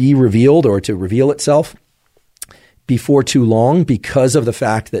be revealed or to reveal itself before too long because of the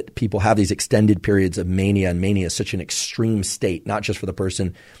fact that people have these extended periods of mania, and mania is such an extreme state, not just for the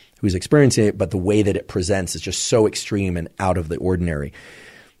person who's experiencing it, but the way that it presents is just so extreme and out of the ordinary.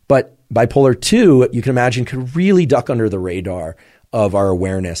 But bipolar 2, you can imagine, could really duck under the radar of our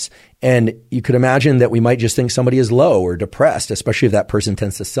awareness. And you could imagine that we might just think somebody is low or depressed, especially if that person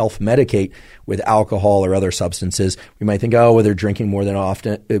tends to self-medicate with alcohol or other substances. We might think, well, they're drinking more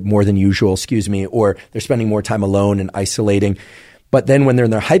than usual, or they're spending more time alone and isolating. But then when they're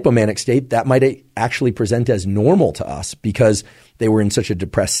in their hypomanic state, that might actually present as normal to us because they were in such a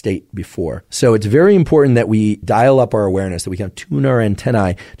depressed state before. So it's very important that we dial up our awareness, that we can tune our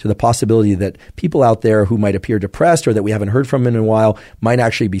antennae to the possibility that people out there who might appear depressed or that we haven't heard from in a while might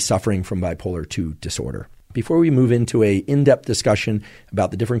actually be suffering from bipolar 2 disorder. Before we move into an in-depth discussion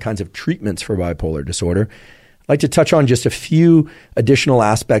about the different kinds of treatments for bipolar disorder, I'd like to touch on just a few additional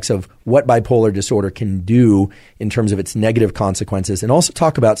aspects of what bipolar disorder can do in terms of its negative consequences, and also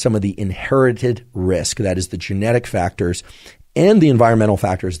talk about some of the inherited risk, that is the genetic factors and the environmental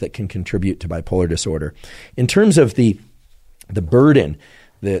factors that can contribute to bipolar disorder. In terms of the burden,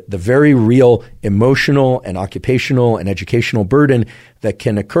 the very real emotional and occupational and educational burden that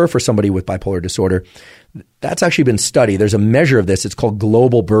can occur for somebody with bipolar disorder, that's actually been studied. There's a measure of this. It's called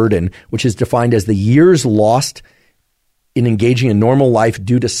global burden, which is defined as the years lost in engaging in normal life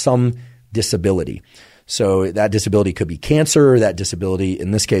due to some disability. So that disability could be cancer. That disability,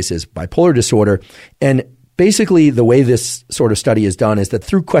 in this case, is bipolar disorder. And basically, the way this sort of study is done is that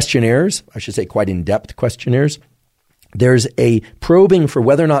through questionnaires, I should say quite in-depth questionnaires, there's a probing for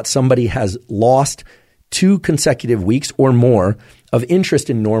whether or not somebody has lost 2 consecutive weeks or more of interest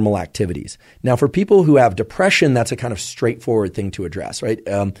in normal activities. Now, for people who have depression, that's a kind of straightforward thing to address, right?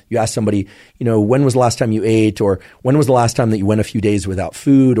 You ask somebody, when was the last time you ate, or when was the last time that you went a few days without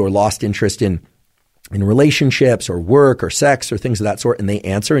food, or lost interest in relationships or work or sex or things of that sort, and they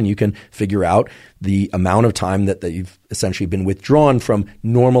answer, and you can figure out the amount of time that you've essentially been withdrawn from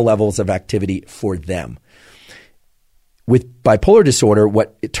normal levels of activity for them. With bipolar disorder,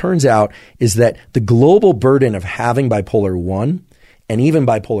 what it turns out is that the global burden of having bipolar 1 and even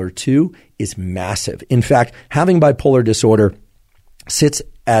bipolar 2 is massive. In fact, having bipolar disorder sits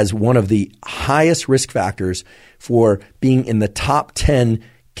as one of the highest risk factors for being in the top 10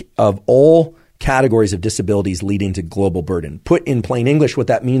 of all categories of disabilities leading to global burden. Put in plain English, what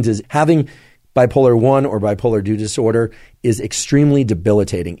that means is having bipolar 1 or bipolar 2 disorder is extremely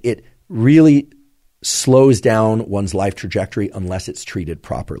debilitating. It really slows down one's life trajectory unless it's treated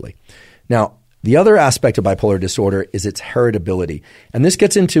properly. Now, the other aspect of bipolar disorder is its heritability. And this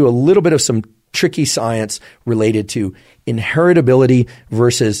gets into a little bit of some tricky science related to inheritability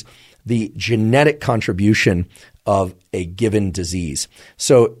versus the genetic contribution of a given disease.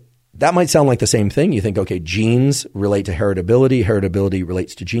 So that might sound like the same thing. You think, okay, genes relate to heritability, heritability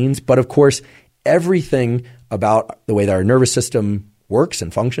relates to genes. But of course, everything about the way that our nervous system works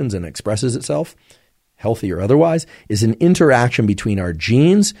and functions and expresses itself, healthy or otherwise, is an interaction between our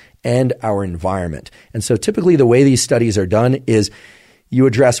genes and our environment. And so typically the way these studies are done is you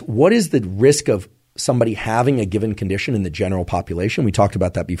address what is the risk of somebody having a given condition in the general population. We talked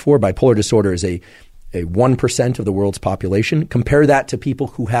about that before. Bipolar disorder is a 1% of the world's population. Compare that to people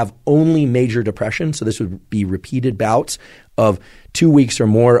who have only major depression. So this would be repeated bouts of 2 weeks or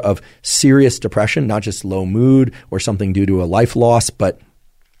more of serious depression, not just low mood or something due to a life loss, but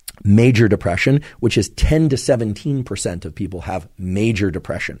major depression, which is 10 to 17% of people have major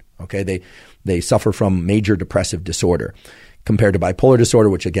depression. Okay, they suffer from major depressive disorder compared to bipolar disorder,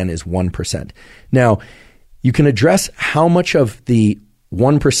 which again is 1%. Now, you can address how much of the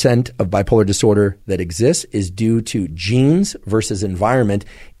 1% of bipolar disorder that exists is due to genes versus environment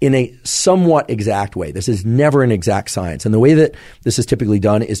in a somewhat exact way. This is never an exact science. And the way that this is typically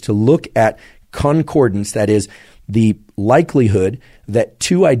done is to look at concordance, that is, the likelihood that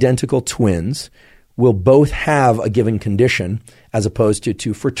two identical twins will both have a given condition as opposed to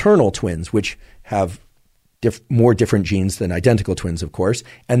two fraternal twins, which have more different genes than identical twins, of course,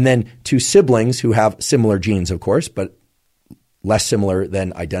 and then two siblings who have similar genes, of course, but less similar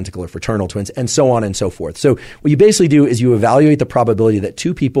than identical or fraternal twins, and so on and so forth. So what you basically do is you evaluate the probability that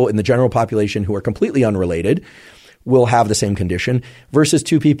two people in the general population who are completely unrelated will have the same condition versus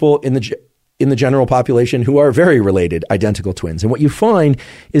two people in the general population who are very related, identical twins. And what you find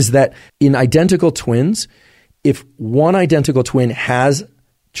is that in identical twins, if one identical twin has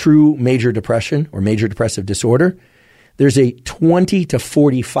true major depression or major depressive disorder, there's a 20 to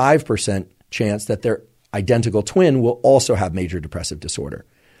 45% chance that their identical twin will also have major depressive disorder.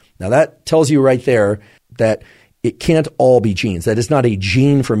 Now that tells you right there that it can't all be genes. That is not a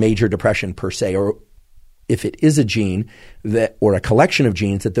gene for major depression per se, or if it is a gene that, or a collection of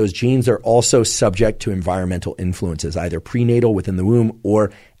genes, that those genes are also subject to environmental influences, either prenatal within the womb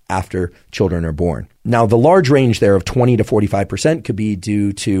or after children are born. Now, the large range there of 20 to 45% could be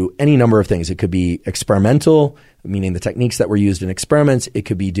due to any number of things. It could be experimental, meaning the techniques that were used in experiments. It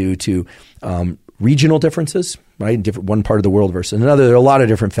could be due to regional differences, right? In one part of the world versus another. There are a lot of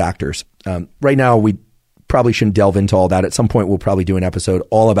different factors. Right now, we probably shouldn't delve into all that. At some point, we'll probably do an episode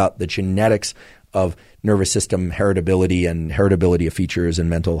all about the genetics of nervous system heritability and heritability of features and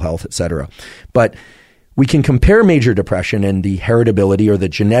mental health, et cetera. But we can compare major depression and the heritability or the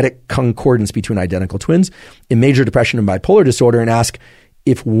genetic concordance between identical twins in major depression and bipolar disorder and ask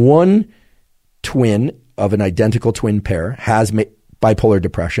if one twin of an identical twin pair has bipolar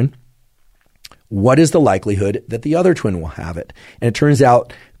depression, what is the likelihood that the other twin will have it? And it turns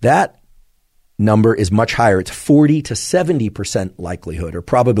out that number is much higher. It's 40 to 70% likelihood or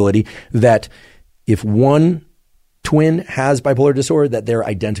probability that if one twin has bipolar disorder, that their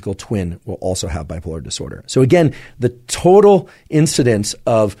identical twin will also have bipolar disorder. So again, the total incidence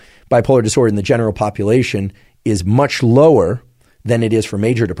of bipolar disorder in the general population is much lower than it is for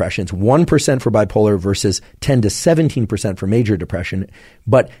major depression. It's 1% for bipolar versus 10 to 17% for major depression.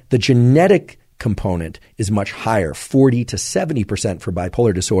 But the genetic component is much higher, 40 to 70% for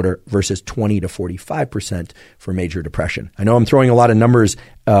bipolar disorder versus 20 to 45% for major depression. I know I'm throwing a lot of numbers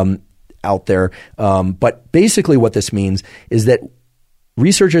out there, but basically what this means is that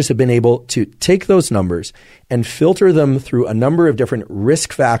researchers have been able to take those numbers and filter them through a number of different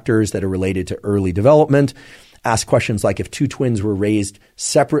risk factors that are related to early development, ask questions like if two twins were raised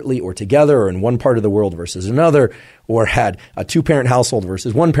separately or together or in one part of the world versus another, or had a two-parent household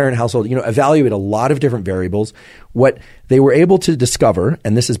versus one-parent household, evaluate a lot of different variables. What they were able to discover,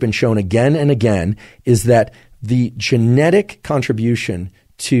 and this has been shown again and again, is that the genetic contribution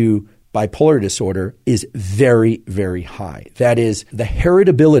to bipolar disorder is very, very high. That is, the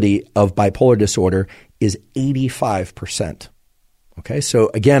heritability of bipolar disorder is 85%. Okay, so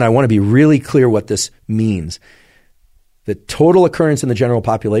again, I want to be really clear what this means. The total occurrence in the general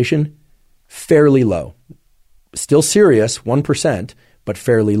population, fairly low. Still serious, 1%, but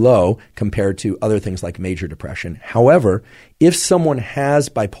fairly low compared to other things like major depression. However, if someone has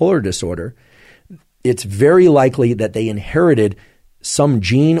bipolar disorder, it's very likely that they inherited some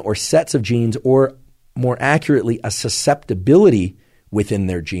gene or sets of genes, or more accurately, a susceptibility within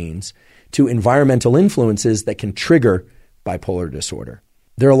their genes to environmental influences that can trigger bipolar disorder.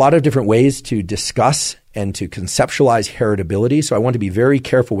 There are a lot of different ways to discuss and to conceptualize heritability, so I want to be very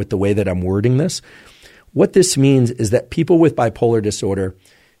careful with the way that I'm wording this. What this means is that people with bipolar disorder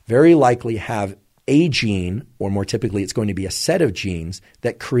very likely have a gene, or more typically, it's going to be a set of genes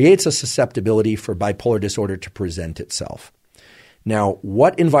that creates a susceptibility for bipolar disorder to present itself. Now,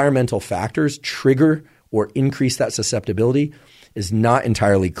 what environmental factors trigger or increase that susceptibility is not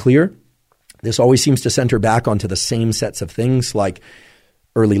entirely clear. This always seems to center back onto the same sets of things like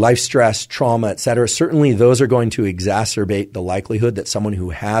early life stress, trauma, et cetera. Certainly, those are going to exacerbate the likelihood that someone who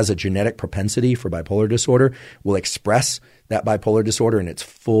has a genetic propensity for bipolar disorder will express that bipolar disorder in its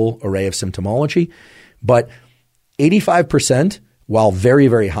full array of symptomology. But 85%, while very,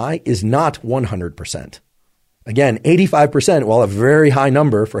 very high, is not 100%. Again, 85%, while a very high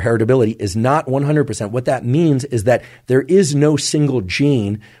number for heritability, is not 100%. What that means is that there is no single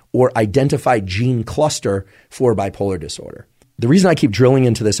gene or identified gene cluster for bipolar disorder. The reason I keep drilling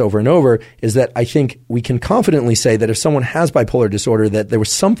into this over and over is that I think we can confidently say that if someone has bipolar disorder, that there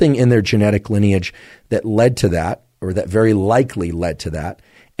was something in their genetic lineage that led to that, or that very likely led to that.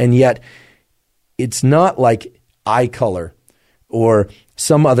 And yet it's not like eye color or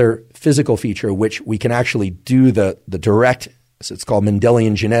some other physical feature which we can actually do the direct, so it's called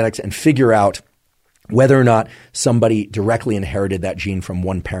Mendelian genetics, and figure out whether or not somebody directly inherited that gene from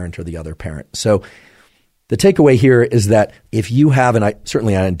one parent or the other parent. So the takeaway here is that if you have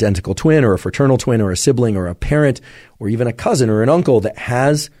certainly an identical twin or a fraternal twin or a sibling or a parent or even a cousin or an uncle that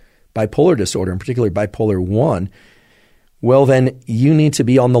has bipolar disorder, in particular bipolar 1, well, then you need to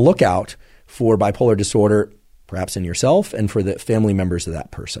be on the lookout for bipolar disorder, perhaps in yourself and for the family members of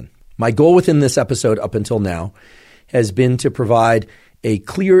that person. My goal within this episode up until now has been to provide a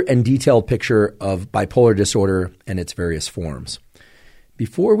clear and detailed picture of bipolar disorder and its various forms.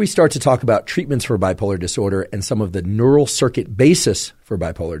 Before we start to talk about treatments for bipolar disorder and some of the neural circuit basis for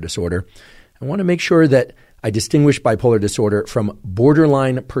bipolar disorder, I want to make sure that I distinguish bipolar disorder from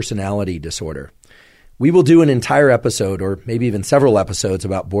borderline personality disorder. We will do an entire episode, or maybe even several episodes,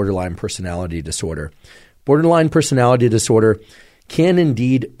 about borderline personality disorder. Borderline personality disorder can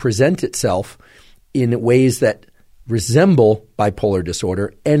indeed present itself in ways that resemble bipolar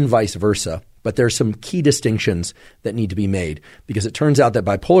disorder and vice versa. But there are some key distinctions that need to be made, because it turns out that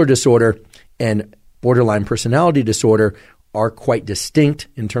bipolar disorder and borderline personality disorder are quite distinct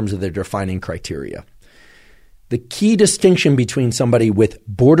in terms of their defining criteria. The key distinction between somebody with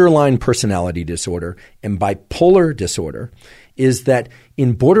borderline personality disorder and bipolar disorder is that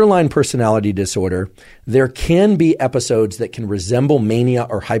in borderline personality disorder, there can be episodes that can resemble mania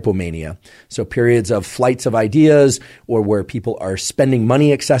or hypomania. So periods of flights of ideas, or where people are spending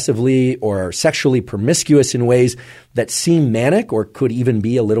money excessively or are sexually promiscuous in ways that seem manic or could even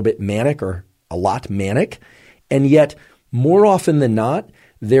be a little bit manic or a lot manic. And yet, more often than not,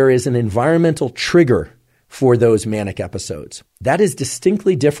 there is an environmental trigger for those manic episodes. That is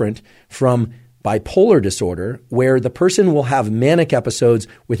distinctly different from bipolar disorder, where the person will have manic episodes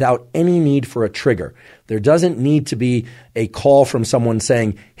without any need for a trigger. There doesn't need to be a call from someone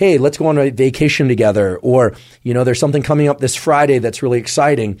saying, hey, let's go on a vacation together, or, there's something coming up this Friday that's really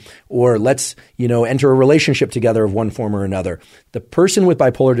exciting, or let's, enter a relationship together of one form or another. The person with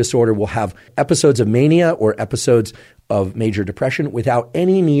bipolar disorder will have episodes of mania or episodes of major depression without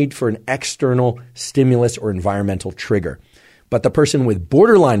any need for an external stimulus or environmental trigger. But the person with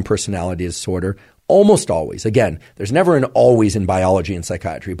borderline personality disorder almost always, again, there's never an always in biology and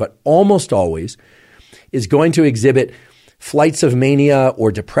psychiatry, but almost always is going to exhibit flights of mania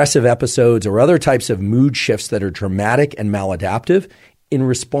or depressive episodes or other types of mood shifts that are dramatic and maladaptive in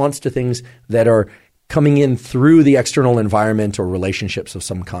response to things that are coming in through the external environment or relationships of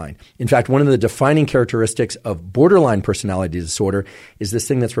some kind. In fact, one of the defining characteristics of borderline personality disorder is this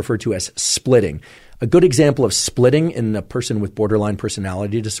thing that's referred to as splitting. A good example of splitting in a person with borderline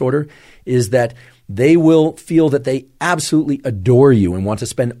personality disorder is that they will feel that they absolutely adore you and want to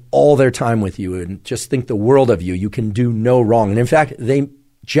spend all their time with you and just think the world of you. You can do no wrong. And in fact, they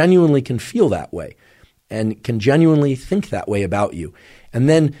genuinely can feel that way and can genuinely think that way about you. And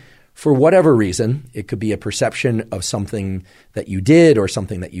then for whatever reason, it could be a perception of something that you did or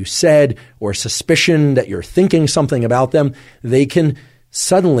something that you said or suspicion that you're thinking something about them, they can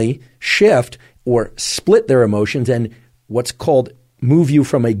suddenly shift or split their emotions and what's called move you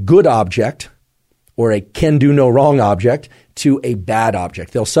from a good object or a can do no wrong object to a bad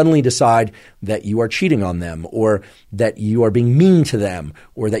object. They'll suddenly decide that you are cheating on them, or that you are being mean to them,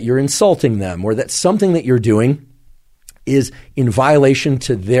 or that you're insulting them, or that something that you're doing is in violation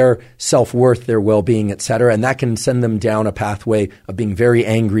to their self-worth, their well-being, et cetera. And that can send them down a pathway of being very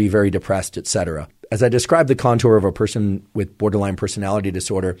angry, very depressed, et cetera. As I described the contour of a person with borderline personality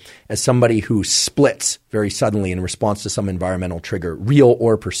disorder as somebody who splits very suddenly in response to some environmental trigger, real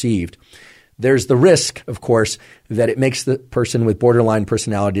or perceived, there's the risk, of course, that it makes the person with borderline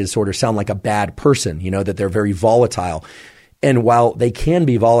personality disorder sound like a bad person, that they're very volatile. And while they can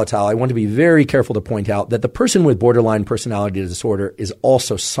be volatile, I want to be very careful to point out that the person with borderline personality disorder is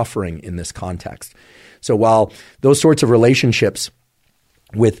also suffering in this context. So while those sorts of relationships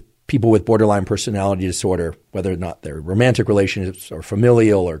with people with borderline personality disorder, whether or not they're romantic relationships or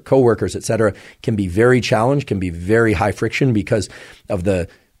familial or coworkers, et cetera, can be very challenged, can be very high friction because of the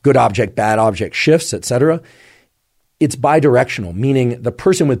good object, bad object shifts, et cetera. It's bidirectional, meaning the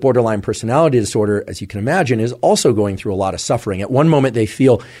person with borderline personality disorder, as you can imagine, is also going through a lot of suffering. At one moment, they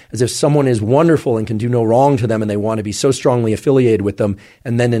feel as if someone is wonderful and can do no wrong to them, and they want to be so strongly affiliated with them.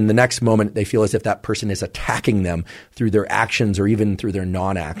 And then in the next moment, they feel as if that person is attacking them through their actions or even through their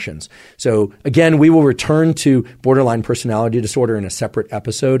non-actions. So again, we will return to borderline personality disorder in a separate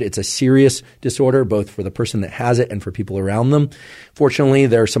episode. It's a serious disorder, both for the person that has it and for people around them. Fortunately,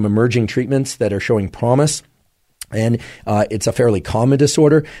 there are some emerging treatments that are showing promise. And it's a fairly common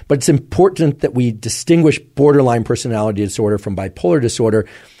disorder, but it's important that we distinguish borderline personality disorder from bipolar disorder,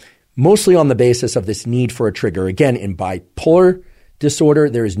 mostly on the basis of this need for a trigger. Again, in bipolar disorder,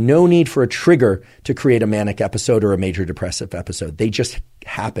 there is no need for a trigger to create a manic episode or a major depressive episode. They just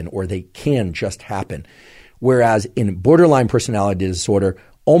happen, or they can just happen. Whereas in borderline personality disorder,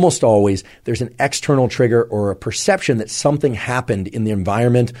 almost always there's an external trigger or a perception that something happened in the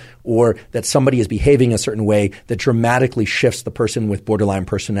environment or that somebody is behaving a certain way that dramatically shifts the person with borderline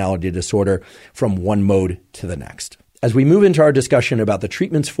personality disorder from one mode to the next. As we move into our discussion about the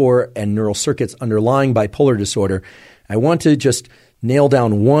treatments for and neural circuits underlying bipolar disorder, I want to just nail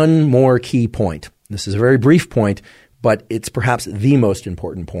down one more key point. This is a very brief point, but it's perhaps the most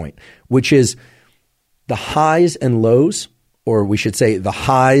important point, which is the highs and lows, or we should say the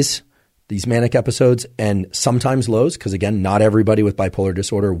highs, these manic episodes, and sometimes lows, because again, not everybody with bipolar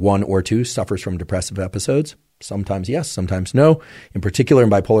disorder 1 or 2 suffers from depressive episodes. Sometimes yes, sometimes no. In particular,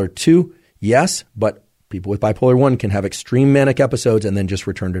 in bipolar 2, yes, but people with bipolar 1 can have extreme manic episodes and then just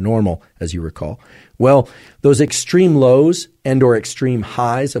return to normal, as you recall. Well, those extreme lows and or extreme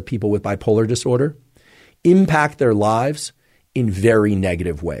highs of people with bipolar disorder impact their lives in very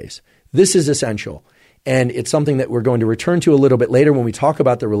negative ways. This is essential. And it's something that we're going to return to a little bit later when we talk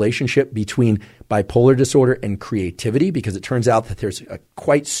about the relationship between bipolar disorder and creativity, because it turns out that there's a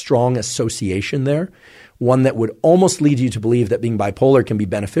quite strong association there, one that would almost lead you to believe that being bipolar can be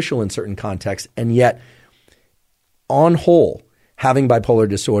beneficial in certain contexts. And yet, on whole, having bipolar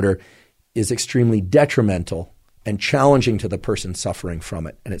disorder is extremely detrimental and challenging to the person suffering from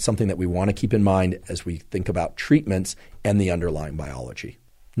it. And it's something that we want to keep in mind as we think about treatments and the underlying biology.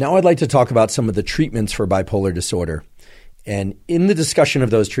 Now I'd like to talk about some of the treatments for bipolar disorder. And in the discussion of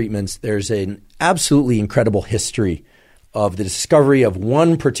those treatments, there's an absolutely incredible history of the discovery of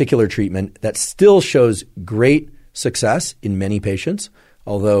one particular treatment that still shows great success in many patients,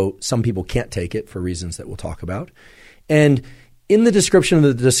 although some people can't take it for reasons that we'll talk about. And in the description of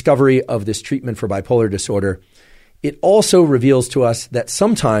the discovery of this treatment for bipolar disorder, it also reveals to us that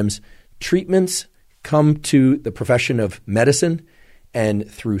sometimes treatments come to the profession of medicine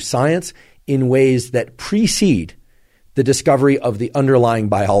and through science in ways that precede the discovery of the underlying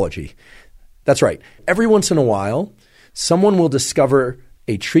biology. That's right. Every once in a while, someone will discover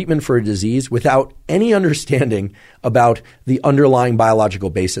a treatment for a disease without any understanding about the underlying biological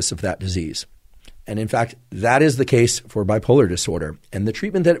basis of that disease. And in fact, that is the case for bipolar disorder. And the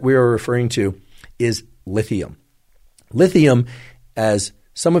treatment that we are referring to is lithium. Lithium, as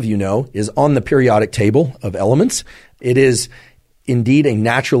some of you know, is on the periodic table of elements. It is indeed a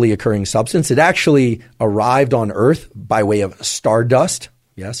naturally occurring substance. It actually arrived on Earth by way of stardust.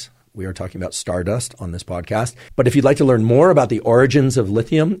 Yes, we are talking about stardust on this podcast. But if you'd like to learn more about the origins of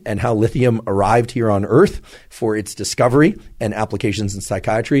lithium and how lithium arrived here on Earth for its discovery and applications in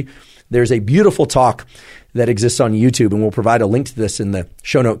psychiatry, there's a beautiful talk that exists on YouTube, and we'll provide a link to this in the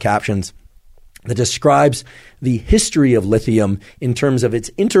show note captions, that describes the history of lithium in terms of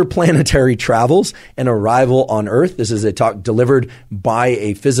its interplanetary travels and arrival on Earth. This is a talk delivered by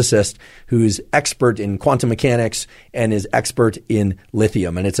a physicist who's expert in quantum mechanics and is expert in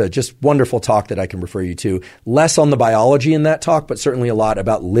lithium. And it's a just wonderful talk that I can refer you to. Less on the biology in that talk, but certainly a lot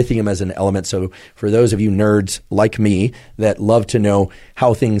about lithium as an element. So for those of you nerds like me that love to know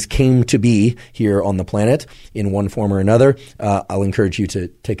how things came to be here on the planet in one form or another, I'll encourage you to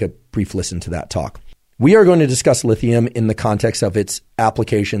take a brief listen to that talk. We are going to discuss lithium in the context of its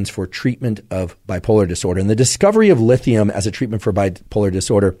applications for treatment of bipolar disorder. And the discovery of lithium as a treatment for bipolar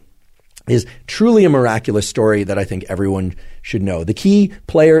disorder is truly a miraculous story that I think everyone should know. The key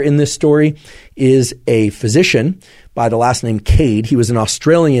player in this story is a physician by the last name Cade. He was an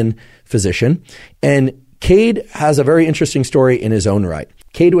Australian physician, and Cade has a very interesting story in his own right.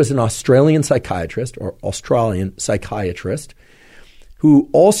 Cade was an Australian psychiatrist who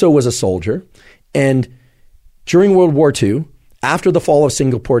also was a soldier, and during World War II, after the fall of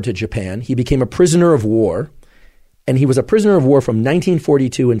Singapore to Japan, he became a prisoner of war. And he was a prisoner of war from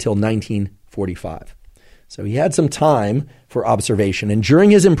 1942 until 1945. So he had some time for observation. And during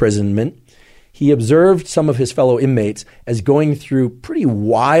his imprisonment, he observed some of his fellow inmates as going through pretty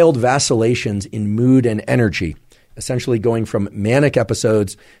wild vacillations in mood and energy, essentially going from manic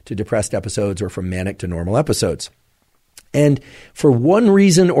episodes to depressed episodes or from manic to normal episodes. And for one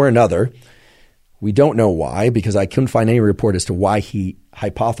reason or another, we don't know why, because I couldn't find any report as to why he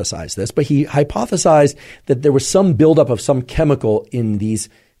hypothesized this, but he hypothesized that there was some buildup of some chemical in these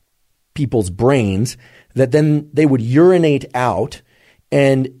people's brains that then they would urinate out,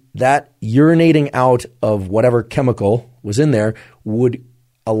 and that urinating out of whatever chemical was in there would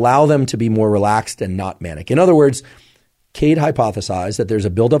allow them to be more relaxed and not manic. In other words, Cade hypothesized that there's a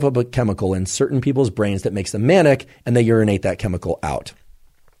buildup of a chemical in certain people's brains that makes them manic, and they urinate that chemical out.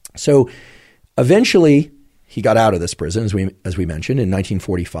 So eventually, he got out of this prison, as we mentioned, in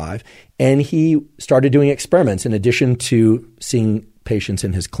 1945, and he started doing experiments in addition to seeing patients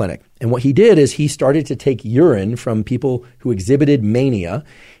in his clinic. And what he did is he started to take urine from people who exhibited mania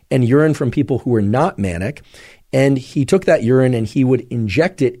and urine from people who were not manic, and he took that urine and he would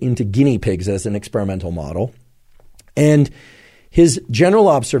inject it into guinea pigs as an experimental model. And his general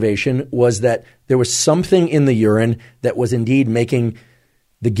observation was that there was something in the urine that was indeed making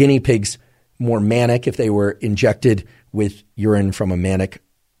the guinea pigs more manic if they were injected with urine from a manic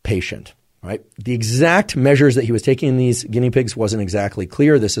patient, right? The exact measures that he was taking in these guinea pigs wasn't exactly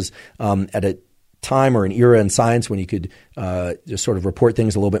clear. This is at a time or an era in science when you could just sort of report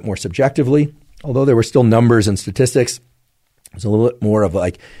things a little bit more subjectively, although there were still numbers and statistics. It was a little bit more of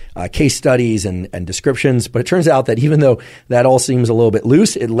like case studies and descriptions. But it turns out that even though that all seems a little bit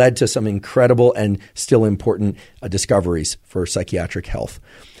loose, it led to some incredible and still important discoveries for psychiatric health.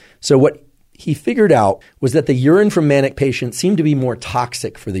 So what he figured out was that the urine from manic patients seemed to be more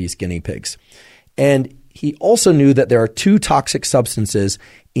toxic for these guinea pigs. And he also knew that there are two toxic substances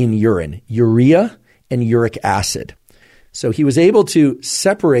in urine, urea and uric acid. So he was able to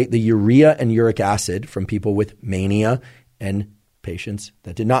separate the urea and uric acid from people with mania and patients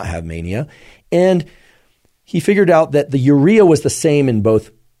that did not have mania. And he figured out that the urea was the same in both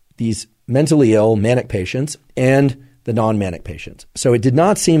these mentally ill manic patients and the non-manic patients. So it did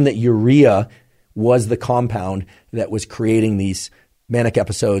not seem that urea was the compound that was creating these manic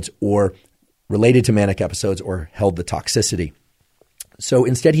episodes or related to manic episodes or held the toxicity. So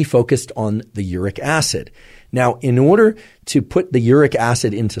instead he focused on the uric acid. Now, in order to put the uric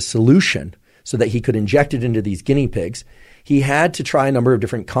acid into solution so that he could inject it into these guinea pigs, he had to try a number of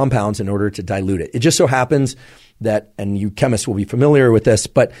different compounds in order to dilute it. It just so happens that, and you chemists will be familiar with this,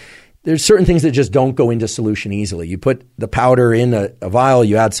 but there's certain things that just don't go into solution easily. You put the powder in a vial,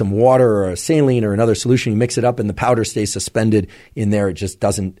 you add some water or a saline or another solution, you mix it up, and the powder stays suspended in there. It just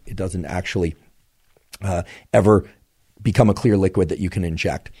doesn't actually ever become a clear liquid that you can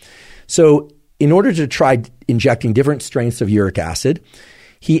inject. So in order to try injecting different strengths of uric acid,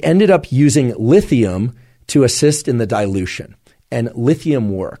 he ended up using lithium to assist in the dilution. And lithium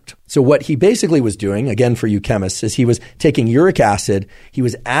worked. So what he basically was doing, again for you chemists, is he was taking uric acid, he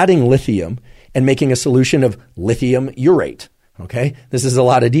was adding lithium and making a solution of lithium urate. Okay? This is a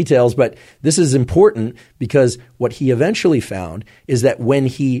lot of details, but this is important because what he eventually found is that when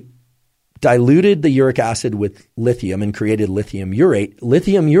he diluted the uric acid with lithium and created lithium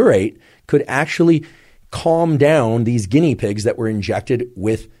urate could actually calm down these guinea pigs that were injected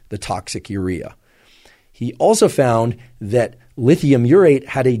with the toxic urea. He also found that lithium urate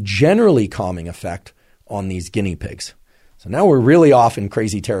had a generally calming effect on these guinea pigs. So now we're really off in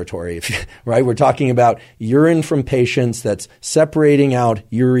crazy territory, right? We're talking about urine from patients that's separating out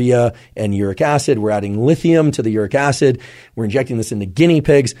urea and uric acid. We're adding lithium to the uric acid. We're injecting this into guinea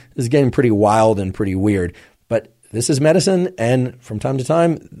pigs. This is getting pretty wild and pretty weird. But this is medicine, and from time to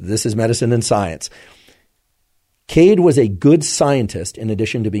time, this is medicine and science. Cade was a good scientist in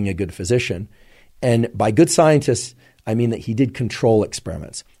addition to being a good physician. And by good scientist, I mean that he did control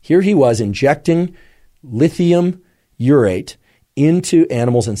experiments. Here he was injecting lithium urate into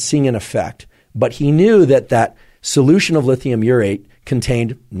animals and seeing an effect. But he knew that that solution of lithium urate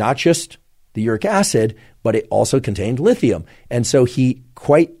contained not just the uric acid, but it also contained lithium. And so he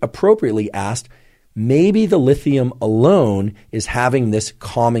quite appropriately asked, maybe the lithium alone is having this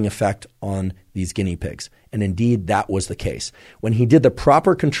calming effect on these guinea pigs. And indeed, that was the case. When he did the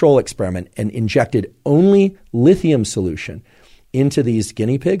proper control experiment and injected only lithium solution into these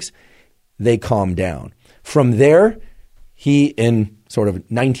guinea pigs, they calmed down. From there, he, in sort of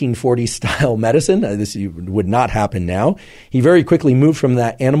 1940s style medicine, this would not happen now, he very quickly moved from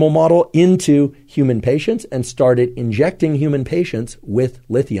that animal model into human patients and started injecting human patients with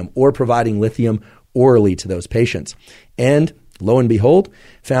lithium or providing lithium orally to those patients. And lo and behold,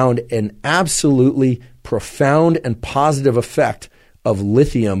 found an absolutely profound and positive effect of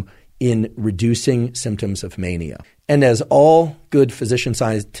lithium in reducing symptoms of mania. And as all good physician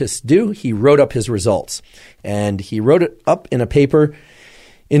scientists do, he wrote up his results. And he wrote it up in a paper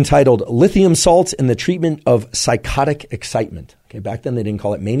entitled Lithium Salts in the Treatment of Psychotic Excitement. Okay, back then they didn't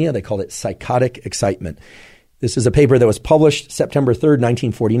call it mania, they called it psychotic excitement. This is a paper that was published September 3rd,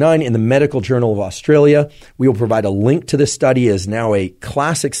 1949 in the Medical Journal of Australia. We will provide a link to this study as now a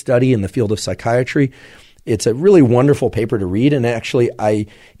classic study in the field of psychiatry. It's a really wonderful paper to read, and actually I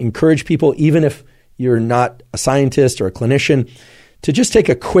encourage people, even if you're not a scientist or a clinician, to just take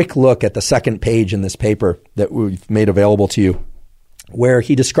a quick look at the second page in this paper that we've made available to you, where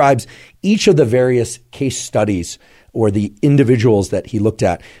he describes each of the various case studies or the individuals that he looked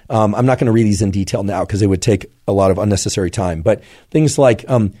at. I'm not going to read these in detail now because it would take a lot of unnecessary time, but things like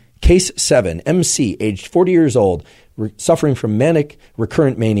Case 7, MC, aged 40 years old, suffering from manic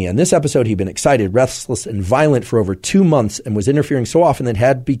recurrent mania. In this episode, he'd been excited, restless, and violent for over 2 months and was interfering so often that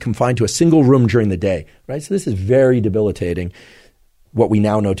had to be confined to a single room during the day. Right? So this is very debilitating, what we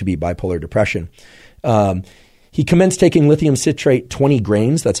now know to be bipolar depression. He commenced taking lithium citrate 20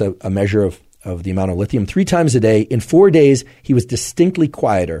 grains. That's a measure of the amount of lithium 3 times a day. In 4 days, he was distinctly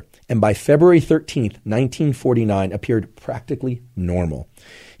quieter, and by February 13th, 1949, appeared practically normal.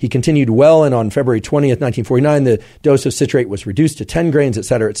 He continued well, and on February 20th, 1949, the dose of citrate was reduced to 10 grains, et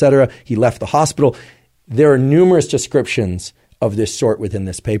cetera, et cetera. He left the hospital. There are numerous descriptions of this sort within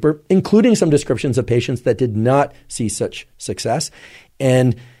this paper, including some descriptions of patients that did not see such success,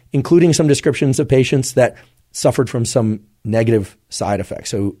 and including some descriptions of patients that suffered from some negative side effects.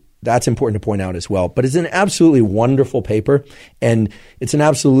 So that's important to point out as well. But it's an absolutely wonderful paper, and it's an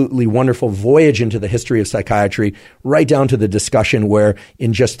absolutely wonderful voyage into the history of psychiatry, right down to the discussion where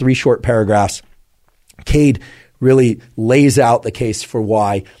in just 3 short paragraphs, Cade really lays out the case for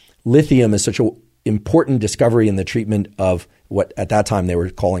why lithium is such an important discovery in the treatment of what at that time they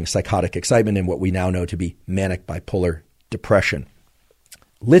were calling psychotic excitement and what we now know to be manic bipolar depression.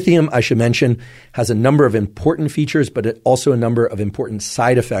 Lithium, I should mention, has a number of important features, but also a number of important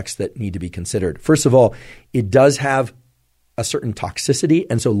side effects that need to be considered. First of all, it does have a certain toxicity,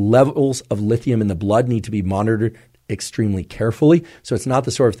 and so levels of lithium in the blood need to be monitored extremely carefully. So it's not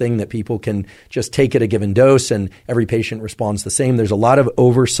the sort of thing that people can just take at a given dose and every patient responds the same. There's a lot of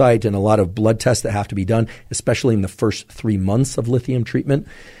oversight and a lot of blood tests that have to be done, especially in the first 3 months of lithium treatment.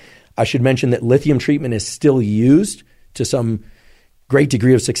 I should mention that lithium treatment is still used to some great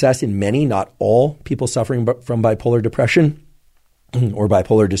degree of success in many, not all, people suffering from bipolar depression or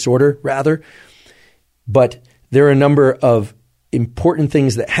bipolar disorder, rather. But there are a number of important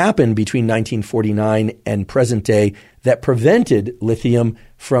things that happened between 1949 and present day that prevented lithium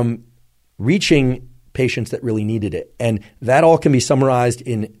from reaching patients that really needed it. And that all can be summarized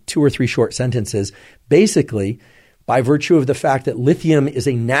in 2 or 3 short sentences. Basically, by virtue of the fact that lithium is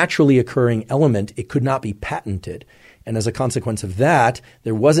a naturally occurring element, it could not be patented. And as a consequence of that,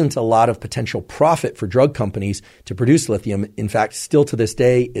 there wasn't a lot of potential profit for drug companies to produce lithium. In fact, still to this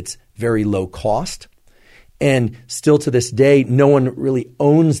day, it's very low cost. And still to this day, no one really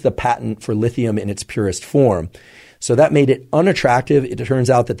owns the patent for lithium in its purest form. So that made it unattractive. It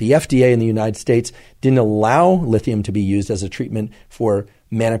turns out that the FDA in the United States didn't allow lithium to be used as a treatment for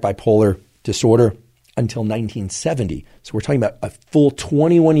manic bipolar disorder until 1970. So we're talking about a full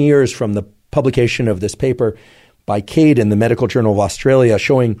 21 years from the publication of this paper by Cade in the Medical Journal of Australia,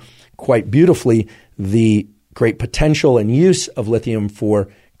 showing quite beautifully the great potential and use of lithium for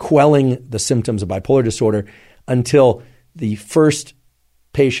quelling the symptoms of bipolar disorder until the first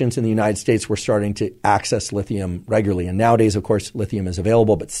patients in the United States were starting to access lithium regularly. And nowadays, of course, lithium is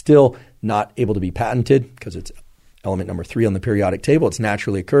available, but still not able to be patented because it's element number 3 on the periodic table. It's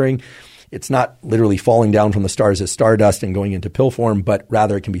naturally occurring. It's not literally falling down from the stars as stardust and going into pill form, but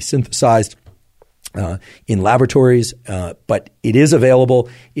rather it can be synthesized in laboratories, but it is available.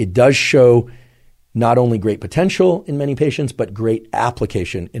 It does show not only great potential in many patients, but great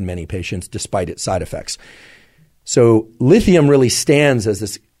application in many patients despite its side effects. So lithium really stands as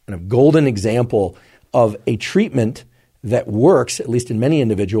this kind of golden example of a treatment that works, at least in many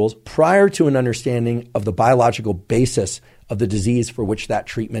individuals, prior to an understanding of the biological basis of the disease for which that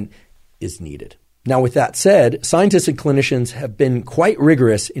treatment is needed. Now, with that said, scientists and clinicians have been quite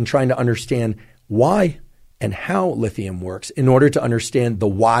rigorous in trying to understand why and how lithium works in order to understand the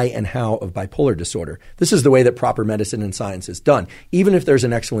why and how of bipolar disorder. This is the way that proper medicine and science is done. Even if there's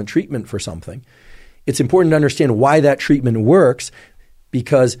an excellent treatment for something, it's important to understand why that treatment works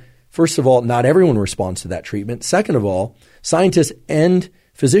because, first of all, not everyone responds to that treatment. Second of all, scientists and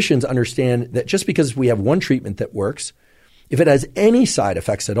physicians understand that just because we have one treatment that works, if it has any side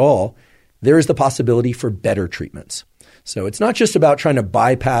effects at all, there is the possibility for better treatments. So it's not just about trying to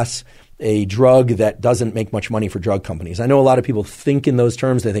bypass a drug that doesn't make much money for drug companies. I know a lot of people think in those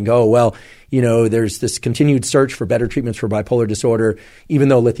terms. They think, oh, well, there's this continued search for better treatments for bipolar disorder, even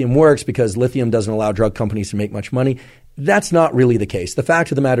though lithium works because lithium doesn't allow drug companies to make much money. That's not really the case. The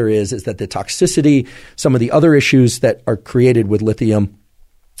fact of the matter is that the toxicity, some of the other issues that are created with lithium,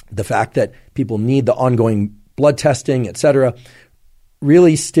 the fact that people need the ongoing blood testing, et cetera,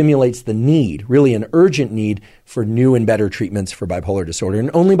 really stimulates the need, really an urgent need for new and better treatments for bipolar disorder. And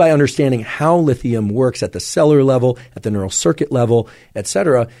only by understanding how lithium works at the cellular level, at the neural circuit level, et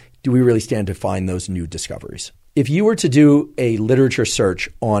cetera, do we really stand to find those new discoveries. If you were to do a literature search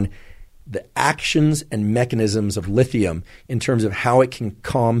on the actions and mechanisms of lithium in terms of how it can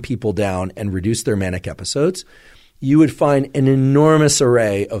calm people down and reduce their manic episodes, you would find an enormous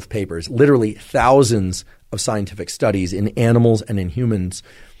array of papers, literally thousands of scientific studies in animals and in humans,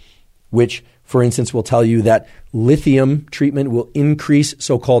 which, for instance, will tell you that lithium treatment will increase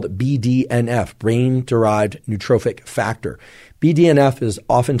so-called BDNF, brain-derived neurotrophic factor. BDNF is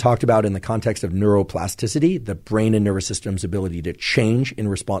often talked about in the context of neuroplasticity, the brain and nervous system's ability to change in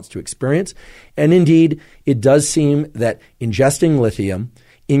response to experience. And indeed, it does seem that ingesting lithium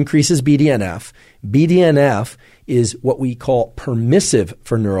increases BDNF. BDNF is what we call permissive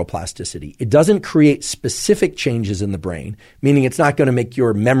for neuroplasticity. It doesn't create specific changes in the brain, meaning it's not going to make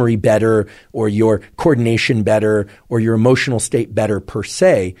your memory better or your coordination better or your emotional state better per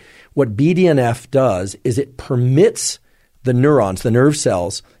se. What BDNF does is it permits the neurons, the nerve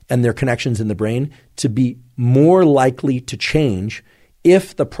cells, and their connections in the brain to be more likely to change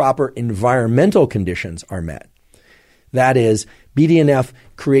if the proper environmental conditions are met. That is, BDNF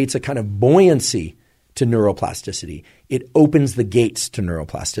creates a kind of buoyancy to neuroplasticity. It opens the gates to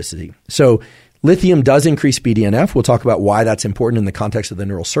neuroplasticity. So lithium does increase BDNF. We'll talk about why that's important in the context of the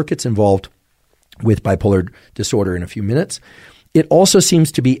neural circuits involved with bipolar disorder in a few minutes. It also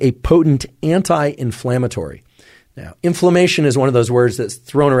seems to be a potent anti-inflammatory. Now, inflammation is one of those words that's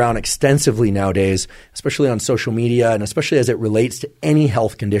thrown around extensively nowadays, especially on social media and especially as it relates to any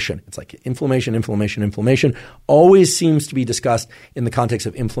health condition. It's like inflammation always seems to be discussed in the context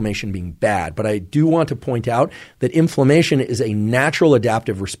of inflammation being bad. But I do want to point out that inflammation is a natural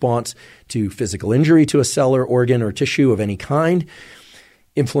adaptive response to physical injury to a cell or organ or tissue of any kind.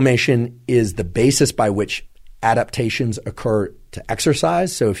 Inflammation is the basis by which adaptations occur to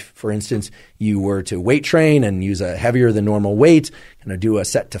exercise. So if, for instance, you were to weight train and use a heavier than normal weight, do a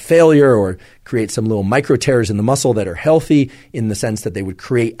set to failure or create some little micro tears in the muscle that are healthy in the sense that they would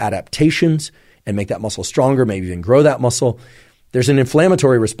create adaptations and make that muscle stronger, maybe even grow that muscle. There's an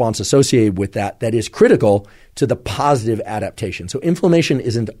inflammatory response associated with that is critical to the positive adaptation. So inflammation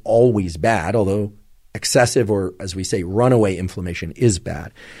isn't always bad, although excessive or, as we say, runaway inflammation is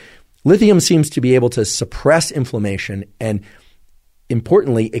bad. Lithium seems to be able to suppress inflammation, and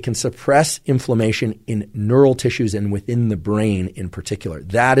importantly, it can suppress inflammation in neural tissues and within the brain in particular.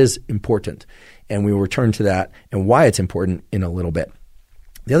 That is important, and we will return to that and why it's important in a little bit.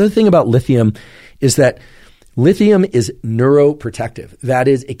 The other thing about lithium is that lithium is neuroprotective. That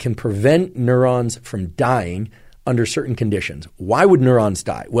is, it can prevent neurons from dying under certain conditions. Why would neurons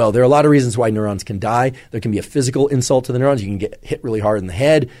die? Well, there are a lot of reasons why neurons can die. There can be a physical insult to the neurons. You can get hit really hard in the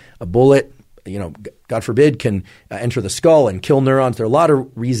head. A bullet, God forbid, can enter the skull and kill neurons. There are a lot of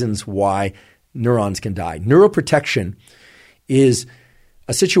reasons why neurons can die. Neuroprotection is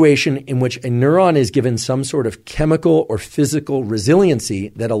a situation in which a neuron is given some sort of chemical or physical resiliency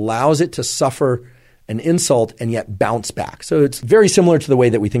that allows it to suffer an insult and yet bounce back. So it's very similar to the way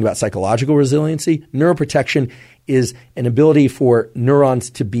that we think about psychological resiliency. Neuroprotection is an ability for neurons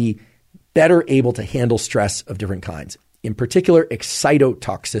to be better able to handle stress of different kinds, in particular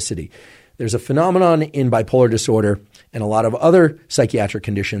excitotoxicity. There's a phenomenon in bipolar disorder and a lot of other psychiatric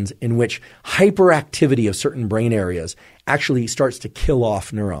conditions in which hyperactivity of certain brain areas actually starts to kill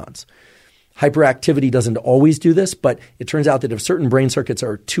off neurons. Hyperactivity doesn't always do this, but it turns out that if certain brain circuits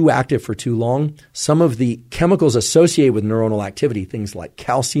are too active for too long, some of the chemicals associated with neuronal activity, things like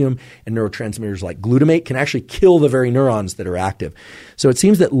calcium and neurotransmitters like glutamate, can actually kill the very neurons that are active. So it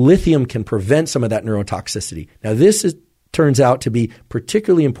seems that lithium can prevent some of that neurotoxicity. Now, turns out to be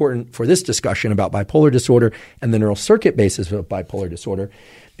particularly important for this discussion about bipolar disorder and the neural circuit basis of bipolar disorder,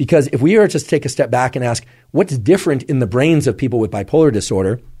 because if we are to take a step back and ask what's different in the brains of people with bipolar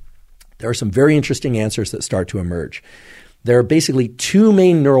disorder, there are some very interesting answers that start to emerge. There are basically two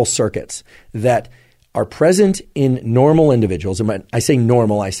main neural circuits that are present in normal individuals. And when I say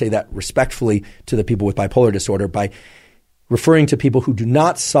normal, I say that respectfully to the people with bipolar disorder by referring to people who do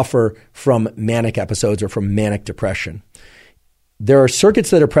not suffer from manic episodes or from manic depression. There are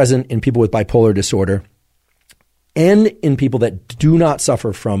circuits that are present in people with bipolar disorder and in people that do not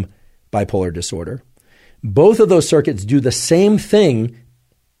suffer from bipolar disorder. Both of those circuits do the same thing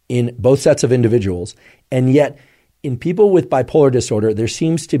in both sets of individuals, and yet in people with bipolar disorder, there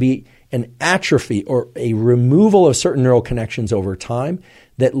seems to be an atrophy or a removal of certain neural connections over time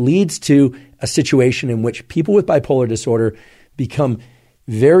that leads to a situation in which people with bipolar disorder become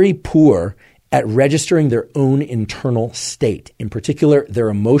very poor at registering their own internal state, in particular their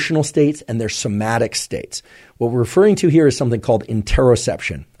emotional states and their somatic states. What we're referring to here is something called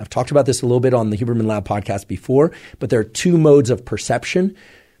interoception. I've talked about this a little bit on the Huberman Lab podcast before, but there are two modes of perception.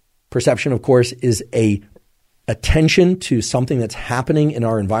 Perception, of course, is a attention to something that's happening in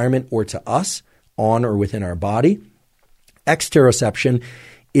our environment or to us on or within our body. Exteroception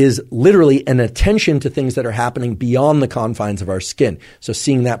is literally an attention to things that are happening beyond the confines of our skin. So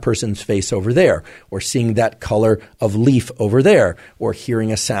seeing that person's face over there, or seeing that color of leaf over there, or hearing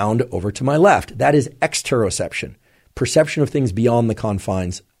a sound over to my left. That is exteroception, perception of things beyond the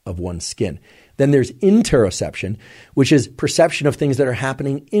confines of one's skin. Then there's interoception, which is perception of things that are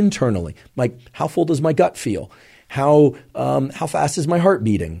happening internally, like how full does my gut feel? How fast is my heart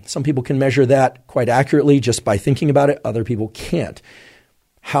beating? Some people can measure that quite accurately just by thinking about it. Other people can't.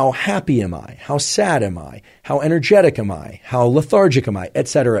 How happy am I? How sad am I? How energetic am I? How lethargic am I? Et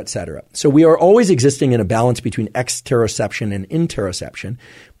cetera, et cetera. So we are always existing in a balance between exteroception and interoception.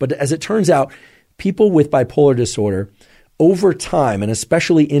 But as it turns out, people with bipolar disorder over time, and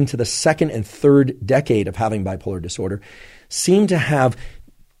especially into the second and third decade of having bipolar disorder, seem to have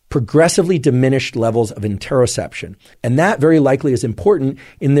progressively diminished levels of interoception. And that very likely is important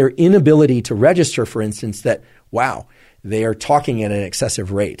in their inability to register, for instance, that, wow, they are talking at an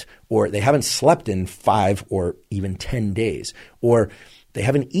excessive rate, or they haven't slept in 5 or even 10 days, or they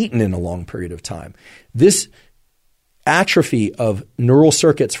haven't eaten in a long period of time. This atrophy of neural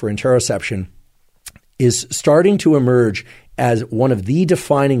circuits for interoception is starting to emerge as one of the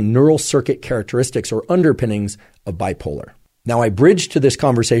defining neural circuit characteristics or underpinnings of bipolar. Now, I bridged to this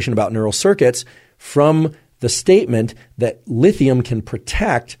conversation about neural circuits from the statement that lithium can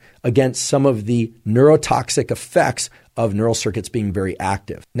protect against some of the neurotoxic effects of neural circuits being very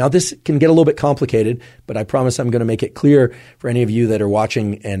active. Now, this can get a little bit complicated, but I promise I'm going to make it clear for any of you that are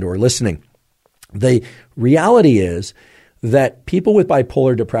watching and or listening. The reality is that people with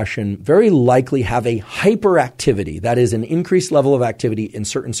bipolar depression very likely have a hyperactivity, that is an increased level of activity in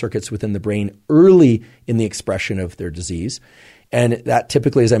certain circuits within the brain early in the expression of their disease. And that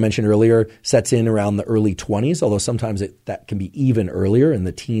typically, as I mentioned earlier, sets in around the early 20s, although sometimes that can be even earlier in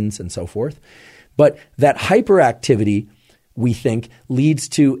the teens and so forth. But that hyperactivity, we think, leads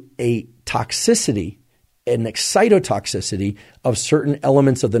to a toxicity, an excitotoxicity of certain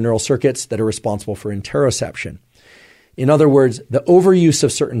elements of the neural circuits that are responsible for interoception. In other words, the overuse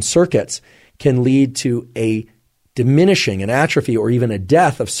of certain circuits can lead to a diminishing, an atrophy, or even a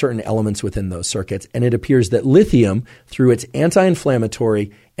death of certain elements within those circuits. And it appears that lithium, through its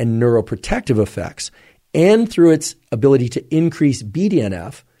anti-inflammatory and neuroprotective effects, and through its ability to increase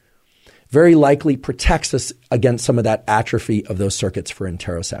BDNF, very likely protects us against some of that atrophy of those circuits for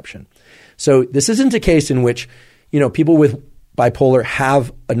interoception. So this isn't a case in which, people with bipolar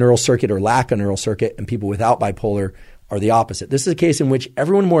have a neural circuit or lack a neural circuit, and people without bipolar are the opposite. This is a case in which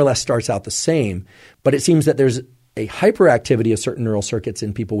everyone more or less starts out the same, but it seems that there's a hyperactivity of certain neural circuits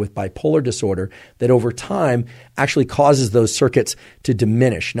in people with bipolar disorder that over time actually causes those circuits to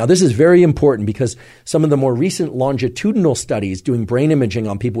diminish. Now, this is very important because some of the more recent longitudinal studies doing brain imaging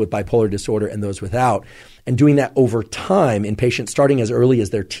on people with bipolar disorder and those without, and doing that over time in patients starting as early as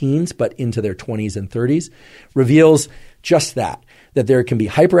their teens but into their 20s and 30s, reveals just that there can be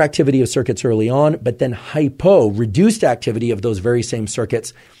hyperactivity of circuits early on, but then reduced activity of those very same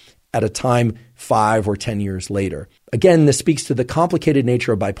circuits at a time 5 or 10 years later. Again, this speaks to the complicated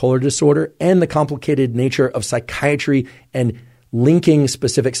nature of bipolar disorder and the complicated nature of psychiatry and linking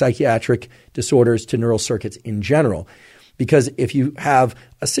specific psychiatric disorders to neural circuits in general. Because if you have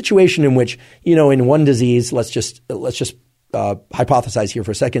a situation in which, in one disease, let's just hypothesize here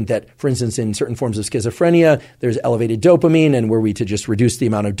for a second that, for instance, in certain forms of schizophrenia, there's elevated dopamine, and were we to just reduce the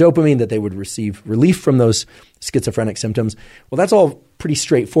amount of dopamine, that they would receive relief from those schizophrenic symptoms. Well, that's all pretty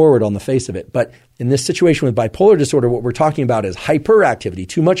straightforward on the face of it. But in this situation with bipolar disorder, what we're talking about is hyperactivity,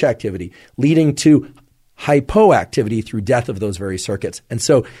 too much activity, leading to hypoactivity through death of those very circuits. And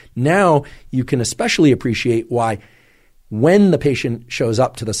so now you can especially appreciate why when the patient shows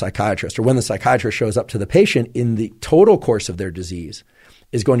up to the psychiatrist, or when the psychiatrist shows up to the patient in the total course of their disease,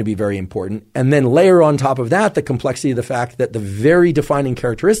 is going to be very important. And then layer on top of that the complexity of the fact that the very defining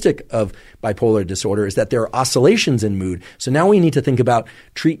characteristic of bipolar disorder is that there are oscillations in mood. So now we need to think about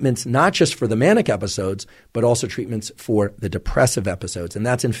treatments not just for the manic episodes, but also treatments for the depressive episodes. And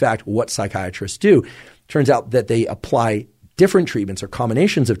that's in fact what psychiatrists do. Turns out that they apply different treatments or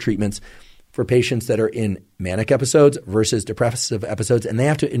combinations of treatments for patients that are in manic episodes versus depressive episodes. And they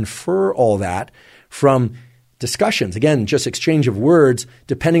have to infer all that from discussions. Again, just exchange of words,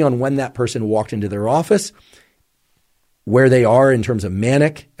 depending on when that person walked into their office, where they are in terms of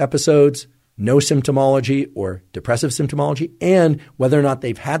manic episodes, no symptomology, or depressive symptomology, and whether or not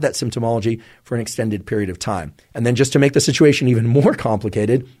they've had that symptomology for an extended period of time. And then just to make the situation even more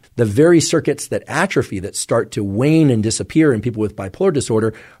complicated, the very circuits that atrophy, that start to wane and disappear in people with bipolar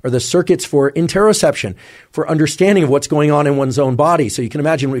disorder, are the circuits for interoception, for understanding of what's going on in one's own body. So you can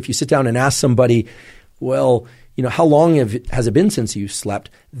imagine if you sit down and ask somebody, well, how long has it been since you slept?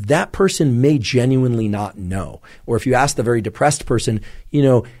 That person may genuinely not know. Or if you ask the very depressed person,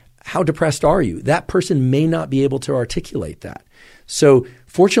 how depressed are you? That person may not be able to articulate that. So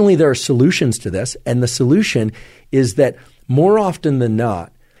fortunately, there are solutions to this. And the solution is that more often than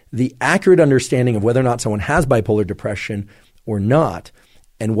not, the accurate understanding of whether or not someone has bipolar depression or not,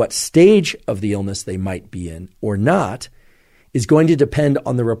 and what stage of the illness they might be in or not, is going to depend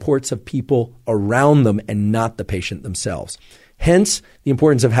on the reports of people around them and not the patient themselves. Hence, the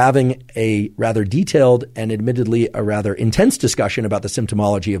importance of having a rather detailed and admittedly a rather intense discussion about the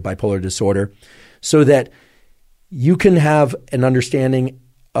symptomology of bipolar disorder, so that you can have an understanding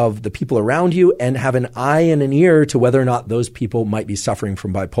of the people around you and have an eye and an ear to whether or not those people might be suffering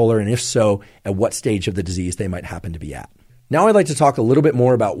from bipolar, and if so, at what stage of the disease they might happen to be at. Now I'd like to talk a little bit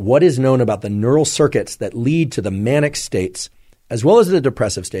more about what is known about the neural circuits that lead to the manic states, as well as the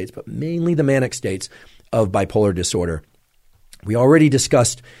depressive states, but mainly the manic states of bipolar disorder. We already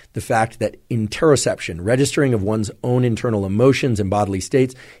discussed the fact that interoception, registering of one's own internal emotions and bodily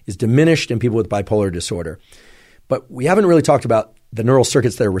states, is diminished in people with bipolar disorder. But we haven't really talked about the neural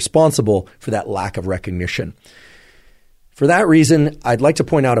circuits that are responsible for that lack of recognition. For that reason, I'd like to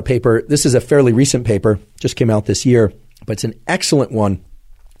point out a paper. This is a fairly recent paper, just came out this year, but it's an excellent one,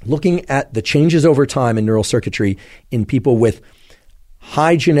 looking at the changes over time in neural circuitry in people with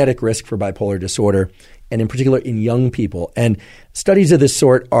high genetic risk for bipolar disorder, and in particular in young people. And studies of this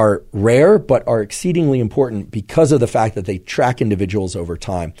sort are rare, but are exceedingly important because of the fact that they track individuals over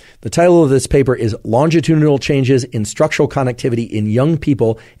time. The title of this paper is Longitudinal Changes in Structural Connectivity in Young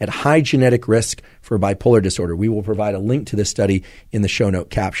People at High Genetic Risk for Bipolar Disorder. We will provide a link to this study in the show note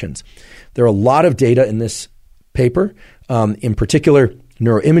captions. There are a lot of data in this paper, in particular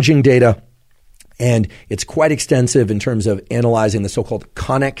neuroimaging data, and it's quite extensive in terms of analyzing the so-called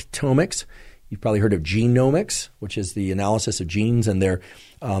connectomics. You've probably heard of genomics, which is the analysis of genes and their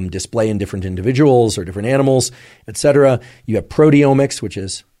display in different individuals or different animals, et cetera. You have proteomics, which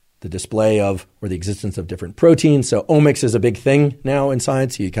is the display of or the existence of different proteins. So omics is a big thing now in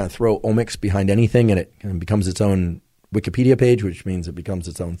science. You kind of throw omics behind anything and it kind of becomes its own Wikipedia page, which means it becomes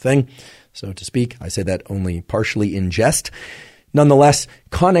its own thing, so to speak. I say that only partially in jest. Nonetheless,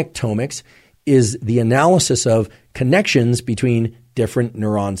 connectomics is the analysis of connections between different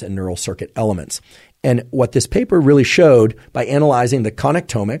neurons and neural circuit elements. And what this paper really showed by analyzing the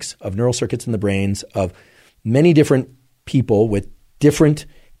connectomics of neural circuits in the brains of many different people with different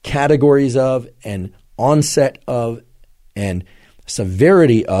categories of and onset of and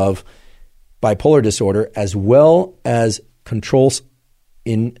severity of bipolar disorder, as well as controls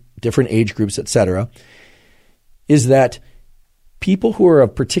in different age groups, et cetera, is that people who are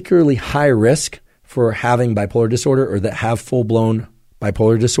of particularly high risk for having bipolar disorder or that have full-blown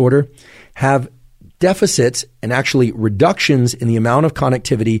bipolar disorder have deficits and actually reductions in the amount of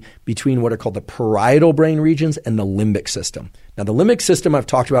connectivity between what are called the parietal brain regions and the limbic system. Now, the limbic system I've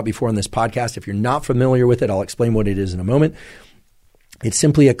talked about before on this podcast. If you're not familiar with it, I'll explain what it is in a moment. It's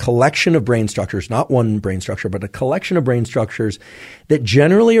simply a collection of brain structures, not one brain structure, but a collection of brain structures that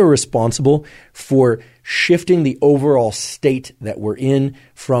generally are responsible for shifting the overall state that we're in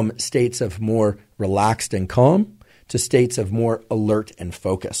from states of more relaxed and calm to states of more alert and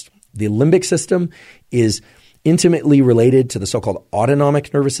focused. The limbic system is intimately related to the so-called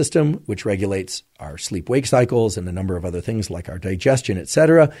autonomic nervous system, which regulates our sleep-wake cycles and a number of other things like our digestion,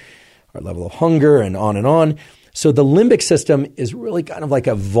 etc., our level of hunger, and on and on. So the limbic system is really kind of like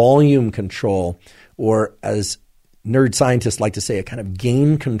a volume control, or as nerd scientists like to say, a kind of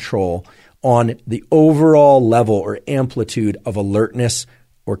gain control on the overall level or amplitude of alertness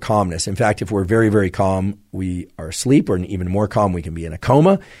or calmness. In fact, if we're very, very calm, we are asleep, or even more calm, we can be in a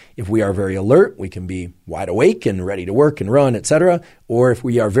coma. If we are very alert, we can be wide awake and ready to work and run, etc. Or if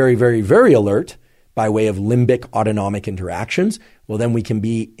we are very, very, very alert by way of limbic autonomic interactions, well, then we can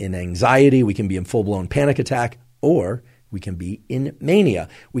be in anxiety, we can be in full-blown panic attack, or we can be in mania.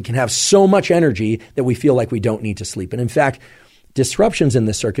 We can have so much energy that we feel like we don't need to sleep. And in fact, disruptions in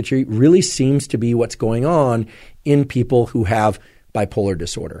this circuitry really seems to be what's going on in people who have bipolar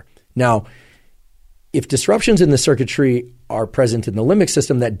disorder. Now, if disruptions in the circuitry are present in the limbic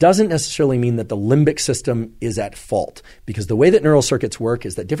system, that doesn't necessarily mean that the limbic system is at fault, because the way that neural circuits work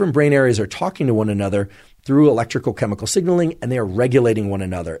is that different brain areas are talking to one another through electrical chemical signaling, and they are regulating one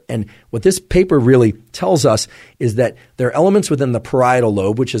another. And what this paper really tells us is that there are elements within the parietal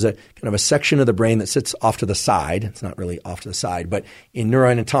lobe, which is a kind of a section of the brain that sits off to the side. It's not really off to the side, but in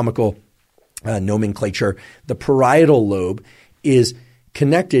neuroanatomical nomenclature, the parietal lobe is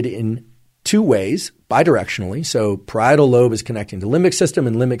connected in two ways, bidirectionally. So parietal lobe is connecting to limbic system,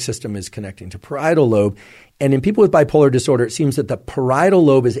 and limbic system is connecting to parietal lobe. And in people with bipolar disorder, it seems that the parietal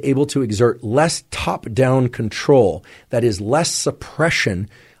lobe is able to exert less top-down control, that is, less suppression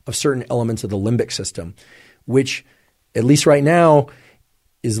of certain elements of the limbic system, which, at least right now,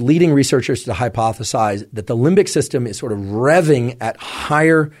 is leading researchers to hypothesize that the limbic system is sort of revving at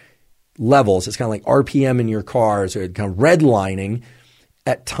higher levels. It's kind of like RPM in your cars, or kind of redlining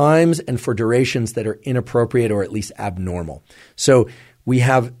at times and for durations that are inappropriate or at least abnormal. So we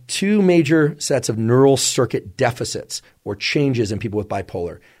have two major sets of neural circuit deficits or changes in people with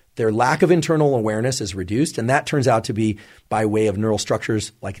bipolar. Their lack of internal awareness is reduced, and that turns out to be by way of neural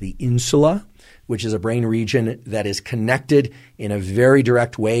structures like the insula, which is a brain region that is connected in a very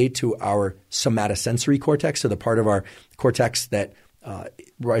direct way to our somatosensory cortex, so the part of our cortex that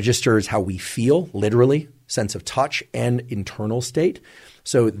registers how we feel, literally, sense of touch and internal state.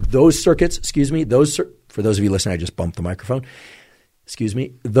 So those circuits, for those of you listening, I just bumped the microphone.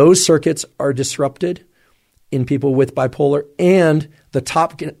 Those circuits are disrupted in people with bipolar, and the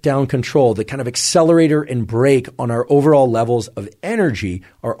top-down control, the kind of accelerator and brake on our overall levels of energy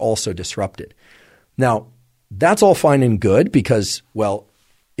are also disrupted. Now, that's all fine and good because, well,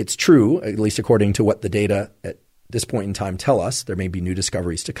 it's true, at least according to what the data at this point in time tell us. There may be new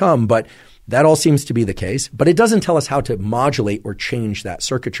discoveries to come, but that all seems to be the case. But it doesn't tell us how to modulate or change that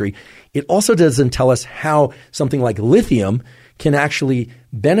circuitry. It also doesn't tell us how something like lithium can actually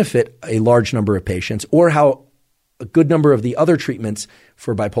benefit a large number of patients, or how a good number of the other treatments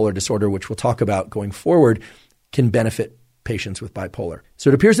for bipolar disorder, which we'll talk about going forward, can benefit patients with bipolar. So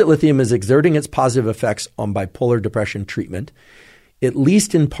it appears that lithium is exerting its positive effects on bipolar depression treatment, at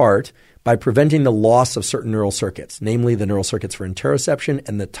least in part by preventing the loss of certain neural circuits, namely the neural circuits for interoception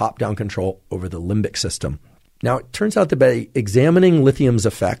and the top-down control over the limbic system. Now, it turns out that by examining lithium's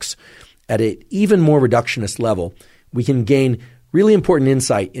effects at an even more reductionist level, we can gain really important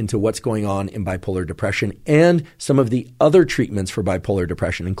insight into what's going on in bipolar depression and some of the other treatments for bipolar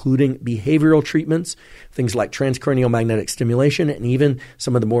depression, including behavioral treatments, things like transcranial magnetic stimulation, and even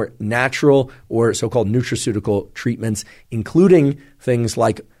some of the more natural or so-called nutraceutical treatments, including things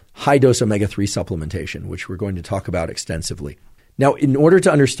like high-dose omega-3 supplementation, which we're going to talk about extensively. Now, in order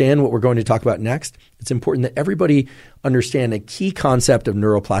to understand what we're going to talk about next, it's important that everybody understand a key concept of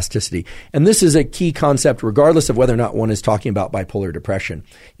neuroplasticity. And this is a key concept regardless of whether or not one is talking about bipolar depression.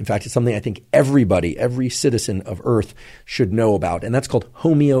 In fact, it's something I think everybody, every citizen of Earth should know about, and that's called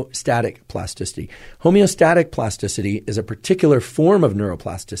homeostatic plasticity. Homeostatic plasticity is a particular form of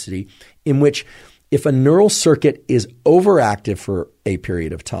neuroplasticity in which if a neural circuit is overactive for a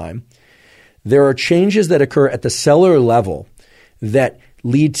period of time, there are changes that occur at the cellular level that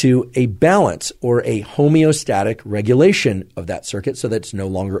lead to a balance or a homeostatic regulation of that circuit so that it's no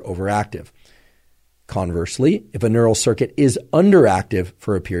longer overactive. Conversely, if a neural circuit is underactive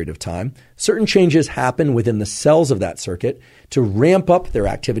for a period of time, certain changes happen within the cells of that circuit to ramp up their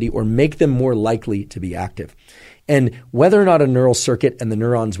activity or make them more likely to be active. And whether or not a neural circuit and the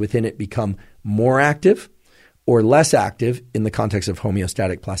neurons within it become more active or less active in the context of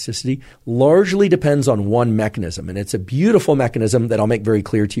homeostatic plasticity largely depends on one mechanism. And it's a beautiful mechanism that I'll make very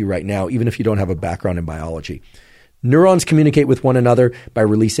clear to you right now, even if you don't have a background in biology. Neurons communicate with one another by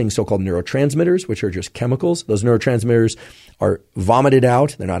releasing so-called neurotransmitters, which are just chemicals. Those neurotransmitters are vomited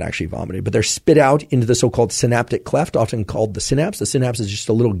out. They're not actually vomited, but they're spit out into the so-called synaptic cleft, often called the synapse. The synapse is just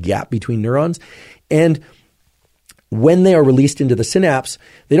a little gap between neurons. And when they are released into the synapse,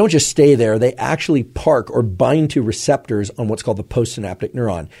 they don't just stay there. They actually park or bind to receptors on what's called the postsynaptic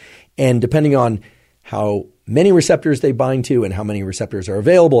neuron. And depending on how many receptors they bind to and how many receptors are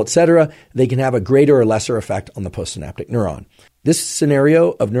available, et cetera, they can have a greater or lesser effect on the postsynaptic neuron. This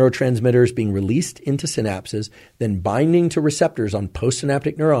scenario of neurotransmitters being released into synapses, then binding to receptors on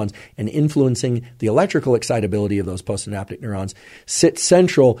postsynaptic neurons and influencing the electrical excitability of those postsynaptic neurons sits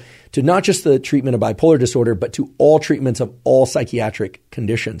central to not just the treatment of bipolar disorder, but to all treatments of all psychiatric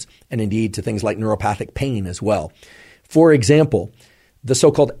conditions, and indeed to things like neuropathic pain as well. For example, the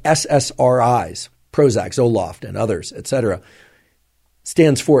so-called SSRIs, Prozac, Zoloft, and others, etc.,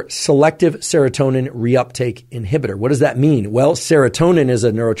 stands for selective serotonin reuptake inhibitor. What does that mean? Well, serotonin is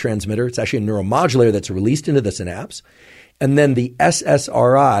a neurotransmitter. It's actually a neuromodulator that's released into the synapse. And then the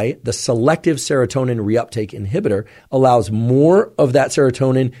SSRI, the selective serotonin reuptake inhibitor, allows more of that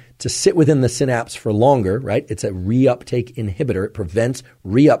serotonin to sit within the synapse for longer, right? It's a reuptake inhibitor. It prevents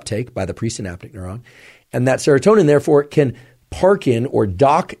reuptake by the presynaptic neuron. And that serotonin, therefore, can park in or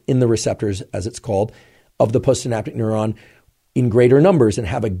dock in the receptors, as it's called, of the postsynaptic neuron in greater numbers and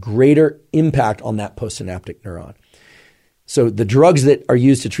have a greater impact on that postsynaptic neuron. So the drugs that are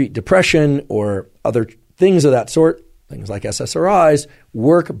used to treat depression or other things of that sort, things like SSRIs,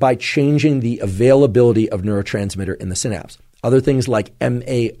 work by changing the availability of neurotransmitter in the synapse. Other things like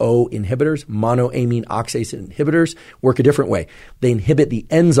MAO inhibitors, monoamine oxidase inhibitors, work a different way. They inhibit the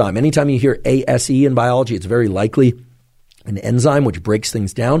enzyme. Anytime you hear ASE in biology, it's very likely an enzyme which breaks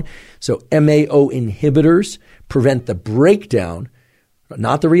things down. So MAO inhibitors prevent the breakdown,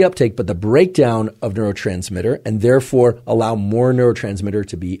 not the reuptake, but the breakdown of neurotransmitter, and therefore allow more neurotransmitter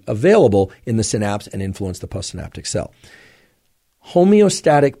to be available in the synapse and influence the postsynaptic cell.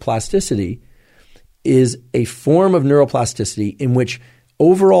 Homeostatic plasticity is a form of neuroplasticity in which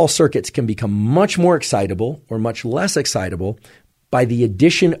overall circuits can become much more excitable or much less excitable by the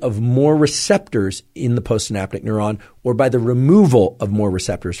addition of more receptors in the postsynaptic neuron or by the removal of more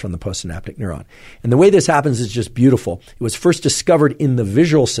receptors from the postsynaptic neuron. And the way this happens is just beautiful. It was first discovered in the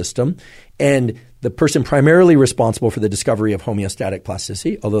visual system, and the person primarily responsible for the discovery of homeostatic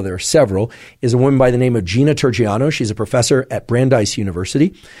plasticity, although there are several, is a woman by the name of Gina Turgiano. She's a professor at Brandeis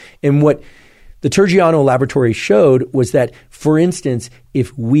University. And what the Turgiano laboratory showed was that, for instance,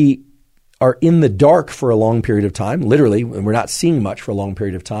 if we are in the dark for a long period of time, literally, and we're not seeing much for a long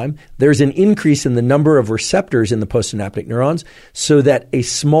period of time, there's an increase in the number of receptors in the postsynaptic neurons so that a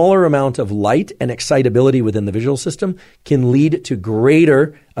smaller amount of light and excitability within the visual system can lead to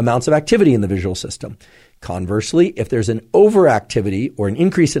greater amounts of activity in the visual system. Conversely, if there's an overactivity or an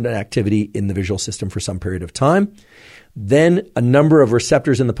increase in activity in the visual system for some period of time, then a number of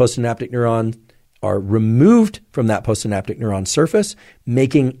receptors in the postsynaptic neuron are removed from that postsynaptic neuron surface,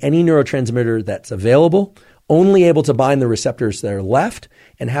 making any neurotransmitter that's available only able to bind the receptors that are left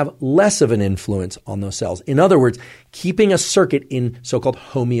and have less of an influence on those cells. In other words, keeping a circuit in so-called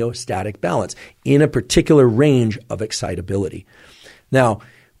homeostatic balance in a particular range of excitability. Now,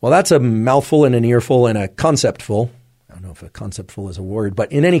 well, that's a mouthful and an earful and a conceptful. I don't know if a conceptful is a word,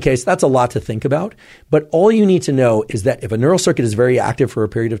 but in any case, that's a lot to think about. But all you need to know is that if a neural circuit is very active for a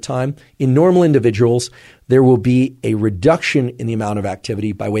period of time, in normal individuals, there will be a reduction in the amount of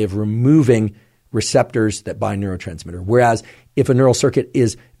activity by way of removing receptors that bind neurotransmitter. Whereas if a neural circuit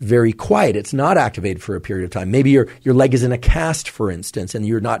is very quiet, it's not activated for a period of time. Maybe your leg is in a cast, for instance, and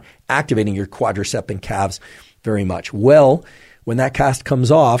you're not activating your quadricep and calves very much. Well, when that cast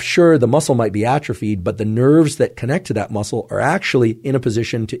comes off, sure, the muscle might be atrophied, but the nerves that connect to that muscle are actually in a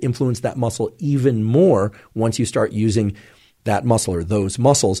position to influence that muscle even more once you start using that muscle or those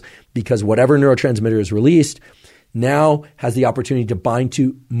muscles, because whatever neurotransmitter is released now has the opportunity to bind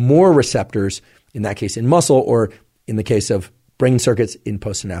to more receptors, in that case in muscle, or in the case of brain circuits in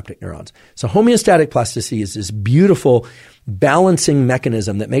postsynaptic neurons. So homeostatic plasticity is this beautiful balancing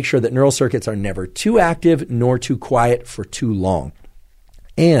mechanism that makes sure that neural circuits are never too active nor too quiet for too long.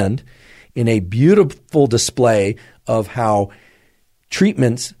 And in a beautiful display of how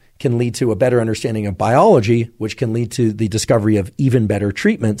treatments can lead to a better understanding of biology, which can lead to the discovery of even better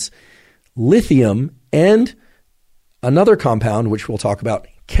treatments, lithium and another compound, which we'll talk about,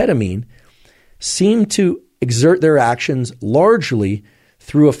 ketamine, seem to exert their actions largely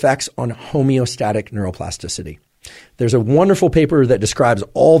through effects on homeostatic neuroplasticity. There's a wonderful paper that describes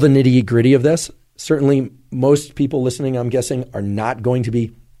all the nitty-gritty of this. Certainly, most people listening, I'm guessing, are not going to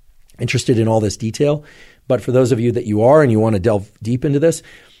be interested in all this detail. But for those of you that you are and you want to delve deep into this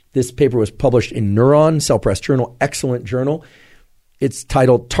paper was published in Neuron, Cell Press Journal, excellent journal. It's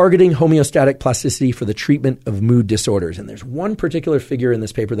titled Targeting Homeostatic Plasticity for the Treatment of Mood Disorders. And there's one particular figure in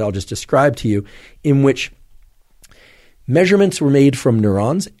this paper that I'll just describe to you in which measurements were made from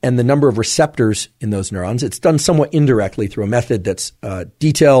neurons and the number of receptors in those neurons. It's done somewhat indirectly through a method that's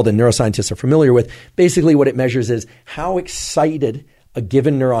detailed and neuroscientists are familiar with. Basically, what it measures is how excited a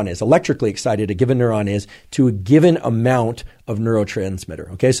given neuron is, electrically excited a given neuron is to a given amount of neurotransmitter.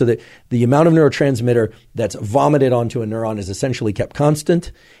 Okay, so the amount of neurotransmitter that's vomited onto a neuron is essentially kept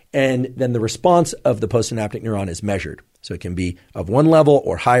constant, and then the response of the postsynaptic neuron is measured. So it can be of one level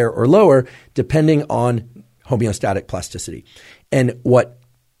or higher or lower, depending on homeostatic plasticity. And what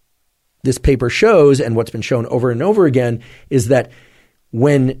this paper shows, and what's been shown over and over again, is that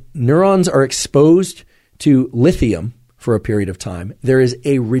when neurons are exposed to lithium for a period of time, there is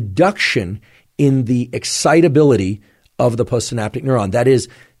a reduction in the excitability of the postsynaptic neuron. That is,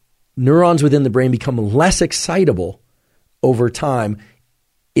 neurons within the brain become less excitable over time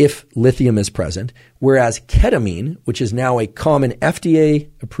if lithium is present, whereas ketamine, which is now a common FDA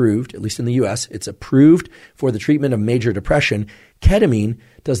approved, at least in the US, it's approved for the treatment of major depression. Ketamine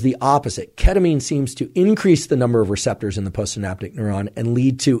does the opposite. Ketamine seems to increase the number of receptors in the postsynaptic neuron and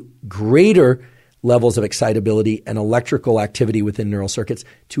lead to greater levels of excitability and electrical activity within neural circuits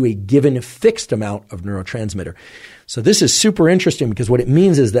to a given fixed amount of neurotransmitter. So this is super interesting because what it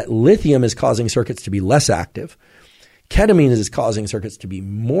means is that lithium is causing circuits to be less active. Ketamine is causing circuits to be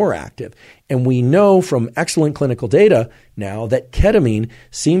more active. And we know from excellent clinical data now that ketamine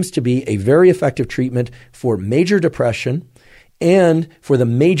seems to be a very effective treatment for major depression and for the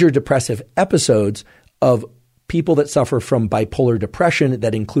major depressive episodes of people that suffer from bipolar depression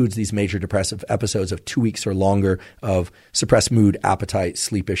that includes these major depressive episodes of 2 weeks or longer of suppressed mood, appetite,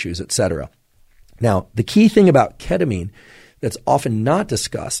 sleep issues, etc. Now, the key thing about ketamine that's often not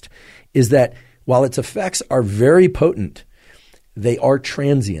discussed is that while its effects are very potent, they are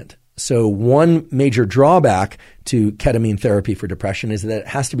transient. So one major drawback to ketamine therapy for depression is that it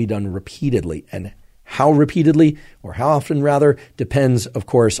has to be done repeatedly. And how repeatedly, or how often rather, depends, of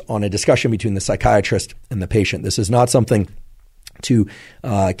course, on a discussion between the psychiatrist and the patient. This is not something to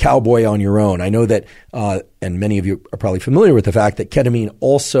cowboy on your own. I know that, and many of you are probably familiar with the fact that ketamine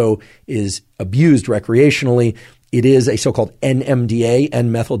also is abused recreationally. It is a so-called NMDA,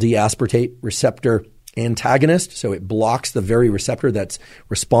 N-methyl D-aspartate receptor antagonist. So it blocks the very receptor that's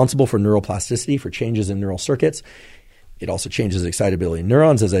responsible for neuroplasticity, for changes in neural circuits. It also changes excitability in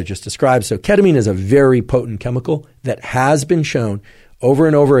neurons, as I just described. So ketamine is a very potent chemical that has been shown over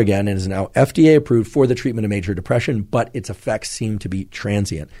and over again and is now FDA approved for the treatment of major depression, but its effects seem to be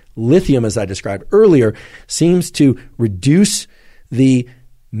transient. Lithium, as I described earlier, seems to reduce the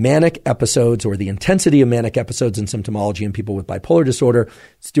manic episodes or the intensity of manic episodes and symptomology in people with bipolar disorder.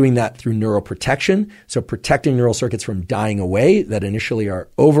 It's doing that through neuroprotection, so protecting neural circuits from dying away that initially are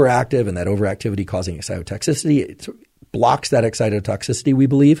overactive and that overactivity causing excitotoxicity. It blocks that excitotoxicity, we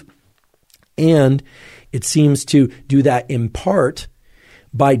believe. And it seems to do that in part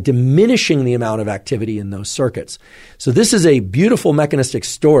by diminishing the amount of activity in those circuits. So this is a beautiful mechanistic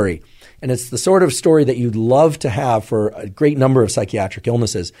story. And it's the sort of story that you'd love to have for a great number of psychiatric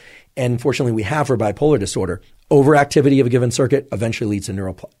illnesses. And fortunately, we have for bipolar disorder. Overactivity of a given circuit eventually leads to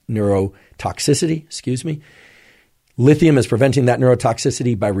neurotoxicity. Lithium is preventing that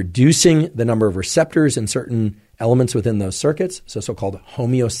neurotoxicity by reducing the number of receptors in certain elements within those circuits, so-called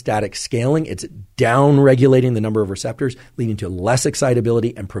homeostatic scaling. It's down-regulating the number of receptors, leading to less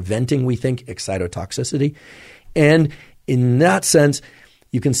excitability and preventing, we think, excitotoxicity. And in that sense,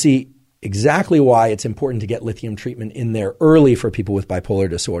 you can see exactly why it's important to get lithium treatment in there early for people with bipolar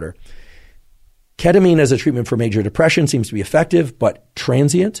disorder. Ketamine as a treatment for major depression seems to be effective, but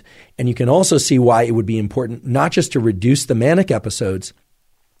transient. And you can also see why it would be important not just to reduce the manic episodes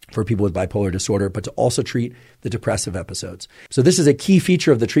for people with bipolar disorder, but to also treat the depressive episodes. So this is a key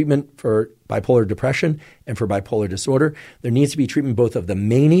feature of the treatment for bipolar depression and for bipolar disorder. There needs to be treatment both of the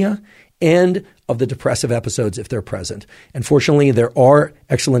mania and of the depressive episodes if they're present. And fortunately, there are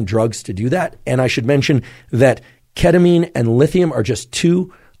excellent drugs to do that. And I should mention that ketamine and lithium are just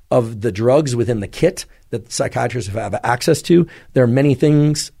two of the drugs within the kit that psychiatrists have access to. There are many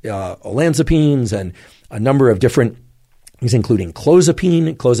things, olanzapines and a number of different things, including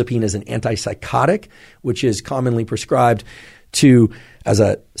clozapine. Clozapine is an antipsychotic, which is commonly prescribed as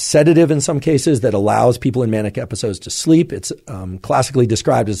a sedative in some cases that allows people in manic episodes to sleep. It's classically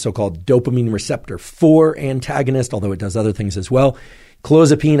described as so-called dopamine receptor 4 antagonist, although it does other things as well.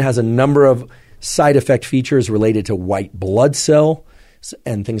 Clozapine has a number of side effect features related to white blood cell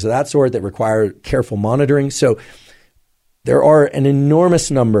and things of that sort that require careful monitoring. So there are an enormous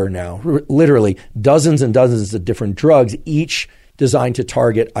number now, literally dozens and dozens of different drugs, each designed to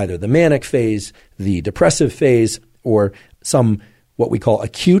target either the manic phase, the depressive phase, or some what we call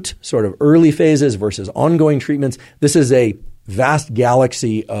acute sort of early phases versus ongoing treatments. This is a vast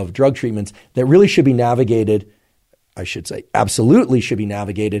galaxy of drug treatments that really should be navigated, I should say absolutely should be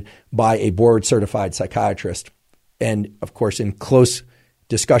navigated by a board certified psychiatrist. And of course, in close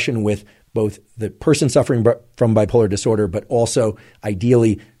discussion with both the person suffering from bipolar disorder, but also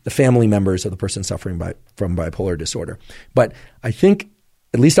ideally the family members of the person suffering from bipolar disorder. But I think,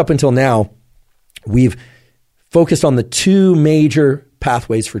 at least up until now, we've focused on the two major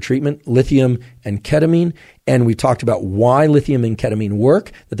pathways for treatment, lithium and ketamine. And we talked about why lithium and ketamine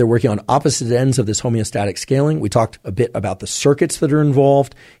work, that they're working on opposite ends of this homeostatic scaling. We talked a bit about the circuits that are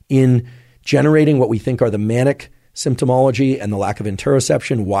involved in generating what we think are the manic symptomology and the lack of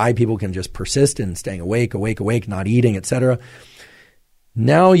interoception, why people can just persist in staying awake, not eating, etc.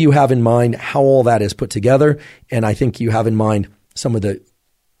 Now you have in mind how all that is put together. And I think you have in mind some of the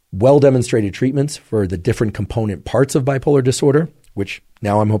well-demonstrated treatments for the different component parts of bipolar disorder, which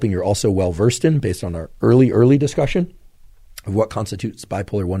now I'm hoping you're also well-versed in based on our early discussion of what constitutes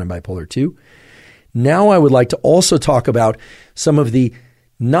bipolar 1 and bipolar 2. Now I would like to also talk about some of the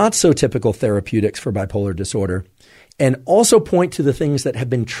not so typical therapeutics for bipolar disorder and also point to the things that have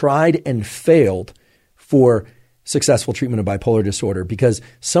been tried and failed for successful treatment of bipolar disorder, because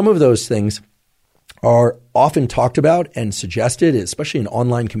some of those things are often talked about and suggested, especially in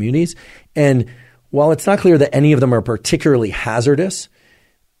online communities. And while it's not clear that any of them are particularly hazardous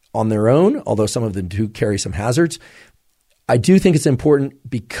on their own, although some of them do carry some hazards, I do think it's important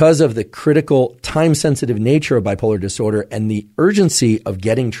because of the critical time-sensitive nature of bipolar disorder and the urgency of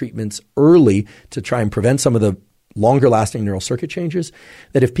getting treatments early to try and prevent some of the longer-lasting neural circuit changes,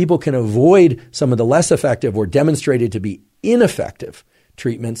 that if people can avoid some of the less effective or demonstrated to be ineffective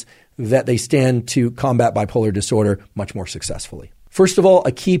treatments, that they stand to combat bipolar disorder much more successfully. First of all,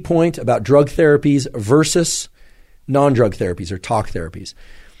 a key point about drug therapies versus non-drug therapies or talk therapies.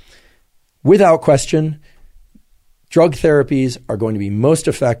 Without question, drug therapies are going to be most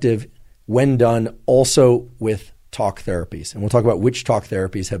effective when done also with talk therapies. And we'll talk about which talk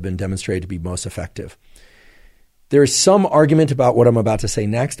therapies have been demonstrated to be most effective. There is some argument about what I'm about to say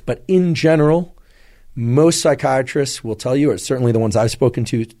next, but in general, most psychiatrists will tell you, or certainly the ones I've spoken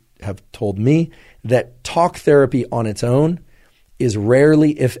to have told me, that talk therapy on its own is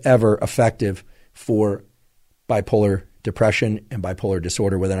rarely, if ever, effective for bipolar depression and bipolar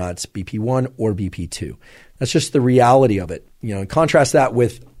disorder, whether or not it's BP1 or BP2. That's just the reality of it. And contrast that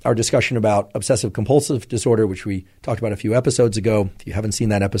with our discussion about obsessive compulsive disorder, which we talked about a few episodes ago. If you haven't seen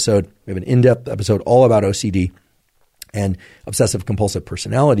that episode, we have an in-depth episode all about OCD and obsessive compulsive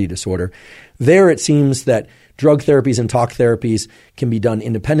personality disorder. There it seems that drug therapies and talk therapies can be done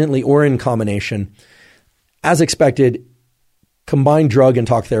independently or in combination. As expected, combined drug and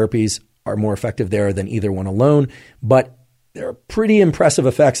talk therapies are more effective there than either one alone, but there are pretty impressive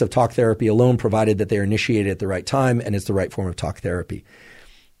effects of talk therapy alone, provided that they are initiated at the right time and it's the right form of talk therapy.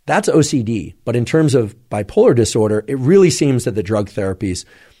 That's OCD, but in terms of bipolar disorder, it really seems that the drug therapies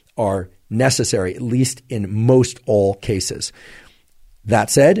are necessary, at least in most all cases. That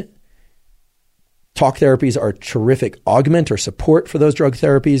said, talk therapies are a terrific augment or support for those drug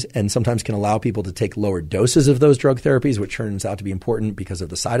therapies and sometimes can allow people to take lower doses of those drug therapies, which turns out to be important because of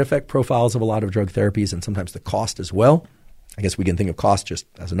the side effect profiles of a lot of drug therapies and sometimes the cost as well. I guess we can think of cost just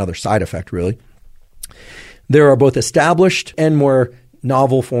as another side effect, really. There are both established and more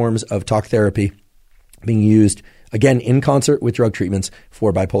novel forms of talk therapy being used, again, in concert with drug treatments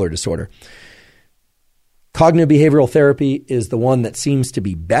for bipolar disorder. Cognitive behavioral therapy is the one that seems to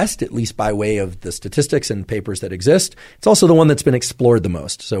be best, at least by way of the statistics and papers that exist. It's also the one that's been explored the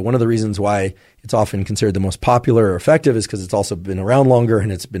most. So one of the reasons why it's often considered the most popular or effective is because it's also been around longer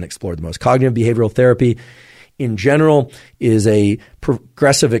and it's been explored the most. Cognitive behavioral therapy in general is a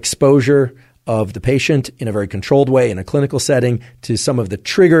progressive exposure of the patient in a very controlled way in a clinical setting to some of the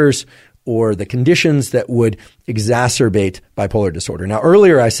triggers or the conditions that would exacerbate bipolar disorder. Now,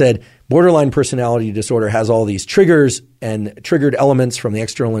 earlier I said borderline personality disorder has all these triggers and triggered elements from the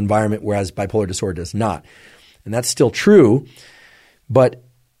external environment, whereas bipolar disorder does not. And that's still true, but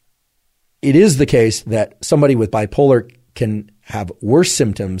it is the case that somebody with bipolar can have worse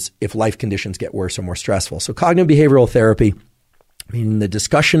symptoms if life conditions get worse or more stressful. So cognitive behavioral therapy I mean, the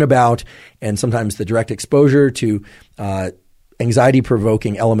discussion about and sometimes the direct exposure to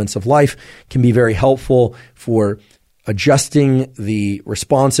anxiety-provoking elements of life can be very helpful for adjusting the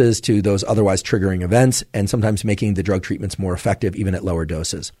responses to those otherwise triggering events and sometimes making the drug treatments more effective even at lower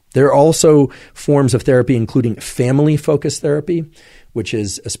doses. There are also forms of therapy, including family-focused therapy, which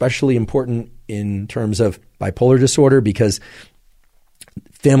is especially important in terms of bipolar disorder because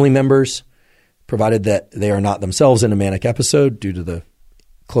family members, provided that they are not themselves in a manic episode due to the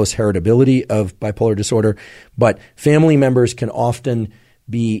close heritability of bipolar disorder, but family members can often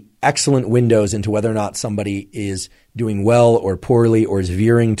be excellent windows into whether or not somebody is doing well or poorly or is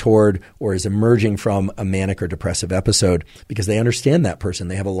veering toward or is emerging from a manic or depressive episode because they understand that person.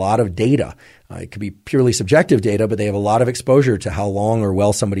 They have a lot of data. It could be purely subjective data, but they have a lot of exposure to how long or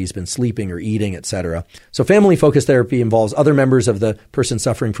well somebody's been sleeping or eating, et cetera. So family-focused therapy involves other members of the person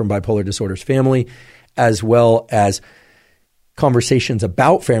suffering from bipolar disorder's family, as well as conversations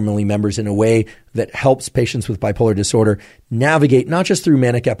about family members in a way that helps patients with bipolar disorder navigate not just through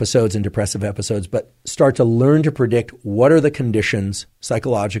manic episodes and depressive episodes, but start to learn to predict what are the conditions,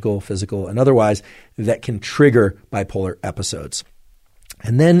 psychological, physical, and otherwise, that can trigger bipolar episodes.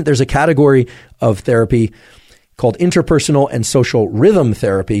 And then there's a category of therapy called interpersonal and social rhythm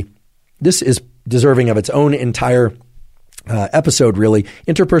therapy. This is deserving of its own entire episode, really.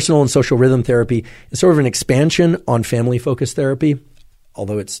 Interpersonal and social rhythm therapy is sort of an expansion on family-focused therapy,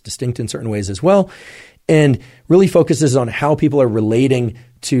 although it's distinct in certain ways as well, and really focuses on how people are relating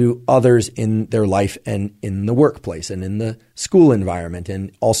to others in their life and in the workplace and in the school environment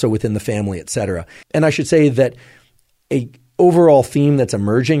and also within the family, et cetera. And I should say that a overall theme that's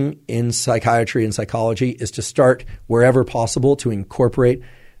emerging in psychiatry and psychology is to start wherever possible to incorporate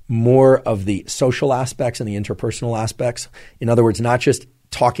more of the social aspects and the interpersonal aspects. In other words, not just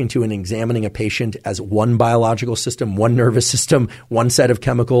talking to and examining a patient as one biological system, one nervous system, one set of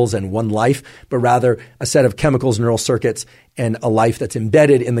chemicals and one life, but rather a set of chemicals, neural circuits, and a life that's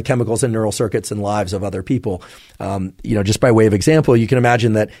embedded in the chemicals and neural circuits and lives of other people. Just by way of example, you can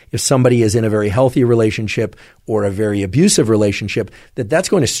imagine that if somebody is in a very healthy relationship or a very abusive relationship, that's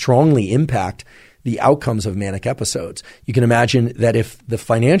going to strongly impact the outcomes of manic episodes. You can imagine that if the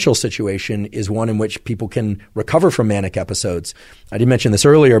financial situation is one in which people can recover from manic episodes, I didn't mention this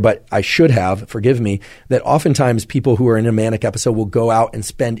earlier, but I should have, forgive me, that oftentimes people who are in a manic episode will go out and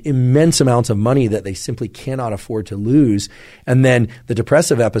spend immense amounts of money that they simply cannot afford to lose. And then the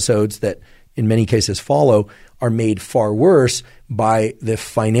depressive episodes that in many cases follow are made far worse by the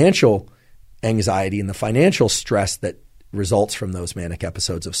financial anxiety and the financial stress that results from those manic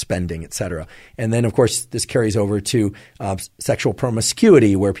episodes of spending, et cetera. And then, of course, this carries over to sexual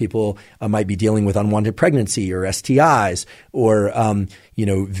promiscuity, where people might be dealing with unwanted pregnancy or STIs or,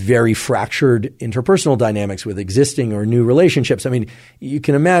 very fractured interpersonal dynamics with existing or new relationships. I mean, you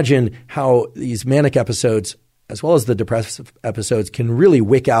can imagine how these manic episodes, as well as the depressive episodes, can really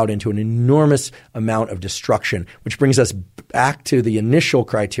wick out into an enormous amount of destruction, which brings us back to the initial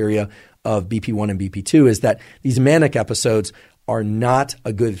criteria of BP1 and BP2 is that these manic episodes are not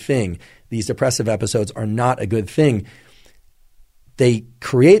a good thing. These depressive episodes are not a good thing. They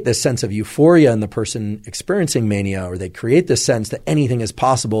create this sense of euphoria in the person experiencing mania, or they create this sense that anything is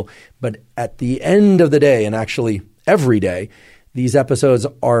possible. But at the end of the day, and actually every day, these episodes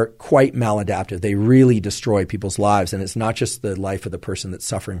are quite maladaptive. They really destroy people's lives. And it's not just the life of the person that's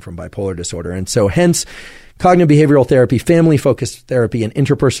suffering from bipolar disorder. And so hence, cognitive behavioral therapy, family-focused therapy, and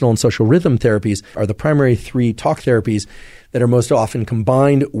interpersonal and social rhythm therapies are the primary three talk therapies that are most often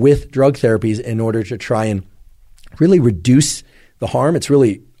combined with drug therapies in order to try and really reduce the harm. It's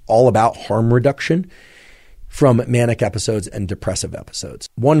really all about harm reduction from manic episodes and depressive episodes.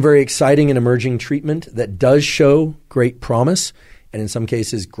 One very exciting and emerging treatment that does show great promise and in some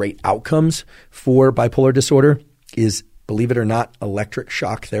cases great outcomes for bipolar disorder is, believe it or not, electric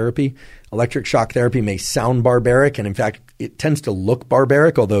shock therapy. Electric shock therapy may sound barbaric, and in fact, it tends to look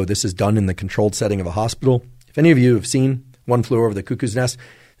barbaric, although this is done in the controlled setting of a hospital. If any of you have seen One Flew Over the Cuckoo's Nest,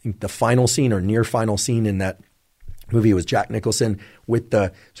 I think the final scene or near final scene in that movie was Jack Nicholson with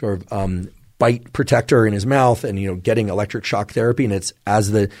the sort of bite protector in his mouth and, getting electric shock therapy. And it's,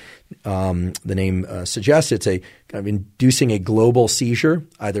 as the name suggests, it's a kind of inducing a global seizure,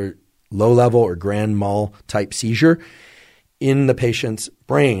 either low level or grand mal type seizure in the patient's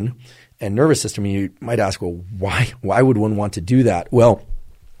brain and nervous system. And you might ask, well, why would one want to do that? Well,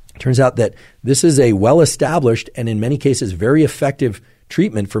 it turns out that this is a well-established and in many cases very effective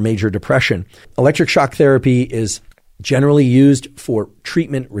treatment for major depression. Electric shock therapy is generally used for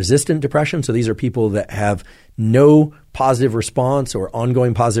treatment-resistant depression. So these are people that have no positive response or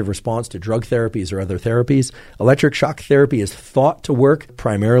ongoing positive response to drug therapies or other therapies. Electric shock therapy is thought to work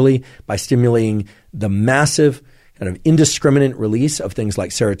primarily by stimulating the massive kind of indiscriminate release of things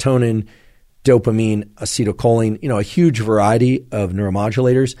like serotonin, dopamine, acetylcholine, a huge variety of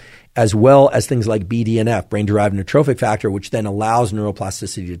neuromodulators, as well as things like BDNF, brain-derived neurotrophic factor, which then allows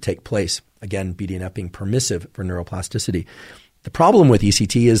neuroplasticity to take place. Again, BDNF being permissive for neuroplasticity. The problem with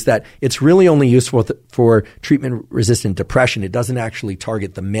ECT is that it's really only useful for treatment-resistant depression. It doesn't actually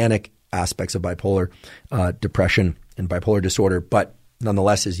target the manic aspects of bipolar depression and bipolar disorder, but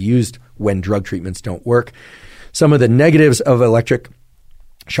nonetheless is used when drug treatments don't work. Some of the negatives of electric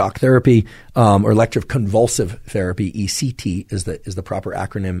shock therapy or electroconvulsive therapy, ECT is the proper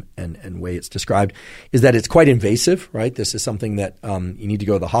acronym and way it's described, is that it's quite invasive, right? This is something that you need to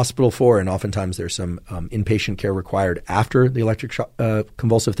go to the hospital for, and oftentimes there's some inpatient care required after the electric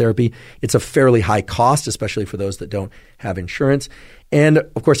convulsive therapy. It's a fairly high cost, especially for those that don't have insurance. And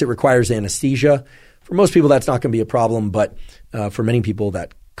of course, it requires anesthesia. For most people, that's not going to be a problem, but for many people,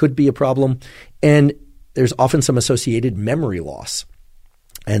 that could be a problem. And there's often some associated memory loss.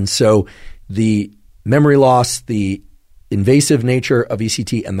 And so the memory loss, the invasive nature of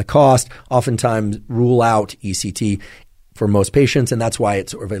ECT, and the cost oftentimes rule out ECT for most patients. And that's why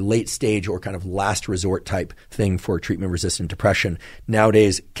it's sort of a late stage or kind of last resort type thing for treatment-resistant depression.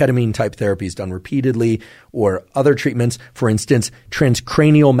 Nowadays, ketamine type therapy is done repeatedly, or other treatments, for instance,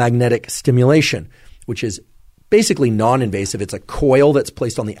 transcranial magnetic stimulation, which is basically non-invasive. It's a coil that's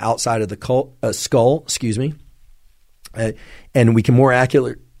placed on the outside of the skull, and we can more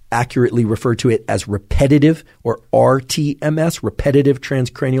accurately refer to it as repetitive, or RTMS, repetitive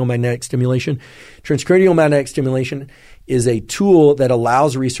transcranial magnetic stimulation. Transcranial magnetic stimulation is a tool that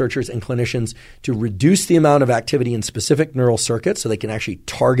allows researchers and clinicians to reduce the amount of activity in specific neural circuits, so they can actually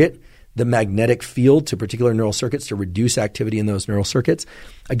target the magnetic field to particular neural circuits to reduce activity in those neural circuits.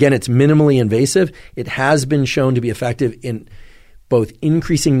 Again, it's minimally invasive. It has been shown to be effective in both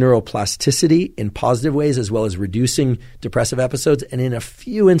increasing neuroplasticity in positive ways as well as reducing depressive episodes, and in a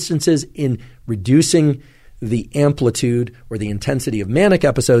few instances in reducing the amplitude or the intensity of manic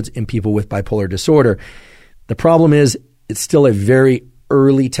episodes in people with bipolar disorder. The problem is it's still a very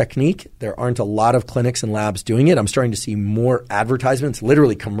early technique. There aren't a lot of clinics and labs doing it. I'm starting to see more advertisements,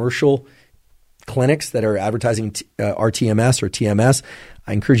 literally commercial clinics that are advertising RTMS or TMS.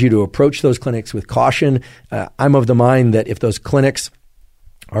 I encourage you to approach those clinics with caution. I'm of the mind that if those clinics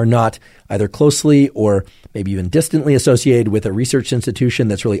are not either closely or maybe even distantly associated with a research institution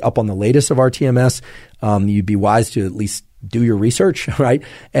that's really up on the latest of RTMS, you'd be wise to at least do your research, right?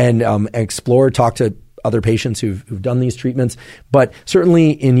 And explore, talk to other patients who've done these treatments. But certainly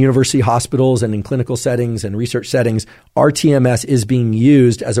in university hospitals and in clinical settings and research settings, RTMS is being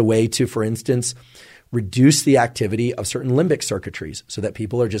used as a way to, for instance, reduce the activity of certain limbic circuitries so that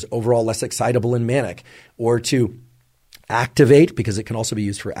people are just overall less excitable and manic, or to activate, because it can also be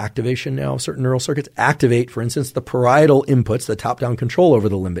used for activation now of certain neural circuits, activate, for instance, the parietal inputs, the top-down control over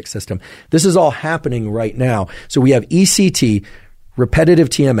the limbic system. This is all happening right now. So we have ECT, repetitive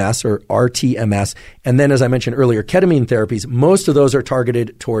TMS or RTMS, and then, as I mentioned earlier, ketamine therapies. Most of those are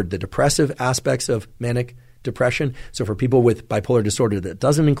targeted toward the depressive aspects of manic depression. So for people with bipolar disorder that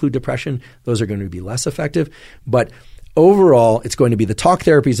doesn't include depression, those are going to be less effective. But overall, it's going to be the talk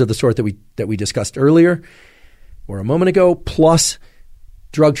therapies of the sort that we discussed earlier or a moment ago, plus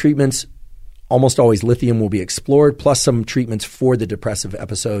drug treatments. Almost always lithium will be explored, plus some treatments for the depressive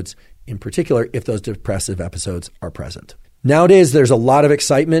episodes, in particular if those depressive episodes are present. Nowadays, there's a lot of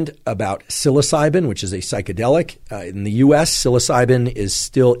excitement about psilocybin, which is a psychedelic. In the U.S., psilocybin is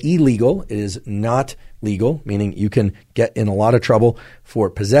still illegal. It is not legal, meaning you can get in a lot of trouble for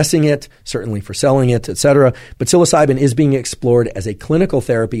possessing it, certainly for selling it, etc. But psilocybin is being explored as a clinical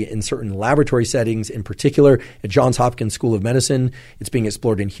therapy in certain laboratory settings, in particular at Johns Hopkins School of Medicine. It's being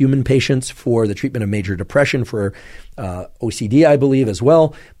explored in human patients for the treatment of major depression, for OCD, I believe, as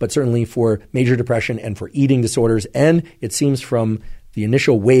well, but certainly for major depression and for eating disorders. And it seems from the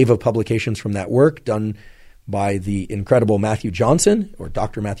initial wave of publications from that work done by the incredible Matthew Johnson, or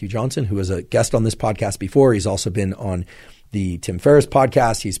Dr. Matthew Johnson, who was a guest on this podcast before. He's also been on the Tim Ferriss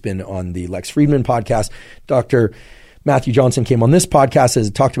podcast. He's been on the Lex Friedman podcast. Dr. Matthew Johnson came on this podcast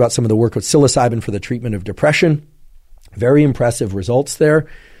and talked about some of the work with psilocybin for the treatment of depression. Very impressive results there.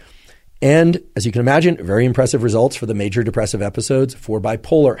 And as you can imagine, very impressive results for the major depressive episodes for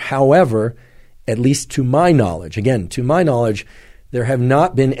bipolar. However, at least to my knowledge, There have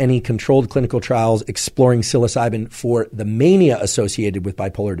not been any controlled clinical trials exploring psilocybin for the mania associated with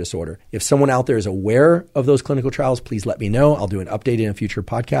bipolar disorder. If someone out there is aware of those clinical trials, please let me know. I'll do an update in a future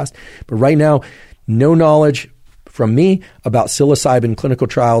podcast. But right now, no knowledge from me about psilocybin clinical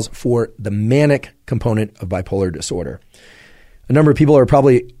trials for the manic component of bipolar disorder. A number of people are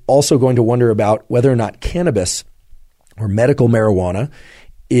probably also going to wonder about whether or not cannabis or medical marijuana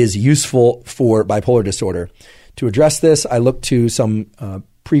is useful for bipolar disorder. To address this, I looked to some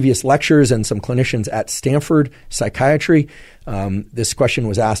previous lectures and some clinicians at Stanford Psychiatry. This question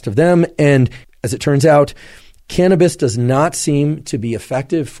was asked of them, and as it turns out, cannabis does not seem to be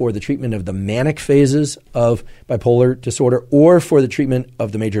effective for the treatment of the manic phases of bipolar disorder or for the treatment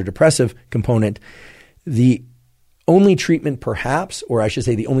of the major depressive component. The only treatment perhaps, or I should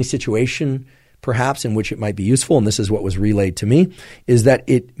say the only situation perhaps in which it might be useful, and this is what was relayed to me, is that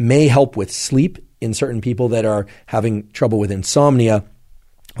it may help with sleep in certain people that are having trouble with insomnia,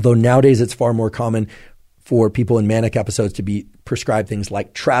 although nowadays it's far more common for people in manic episodes to be prescribed things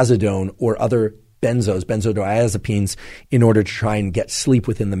like trazodone or other benzodiazepines, in order to try and get sleep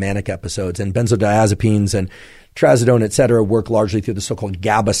within the manic episodes. And benzodiazepines and trazodone, et cetera, work largely through the so-called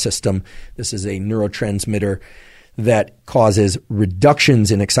GABA system. This is a neurotransmitter that causes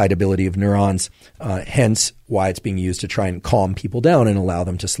reductions in excitability of neurons, hence why it's being used to try and calm people down and allow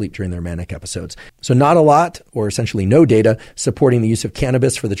them to sleep during their manic episodes. So not a lot, or essentially no data, supporting the use of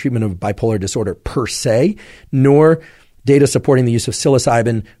cannabis for the treatment of bipolar disorder per se, nor data supporting the use of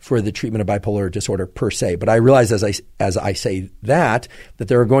psilocybin for the treatment of bipolar disorder per se. But I realize as I say that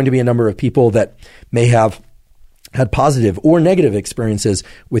there are going to be a number of people that may have had positive or negative experiences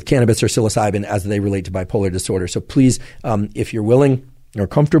with cannabis or psilocybin as they relate to bipolar disorder. So please, if you're willing or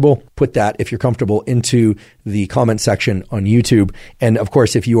comfortable, put that, if you're comfortable, into the comment section on YouTube. And of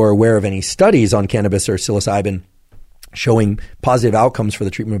course, if you are aware of any studies on cannabis or psilocybin showing positive outcomes for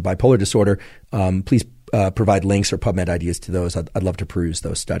the treatment of bipolar disorder, please provide links or PubMed ideas to those. I'd love to peruse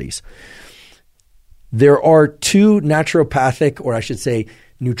those studies. There are two naturopathic, or I should say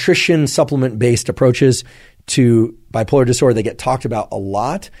nutrition supplement-based approaches to bipolar disorder. They get talked about a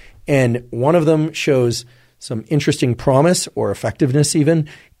lot, and one of them shows some interesting promise or effectiveness even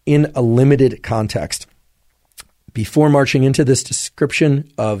in a limited context. Before marching into this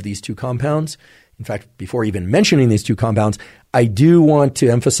description of these two compounds, in fact, before even mentioning these two compounds, I do want to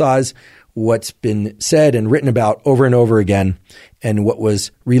emphasize what's been said and written about over and over again, and what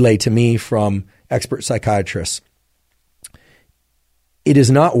was relayed to me from expert psychiatrists. It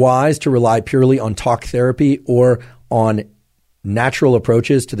is not wise to rely purely on talk therapy or on natural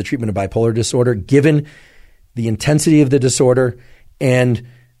approaches to the treatment of bipolar disorder, given the intensity of the disorder and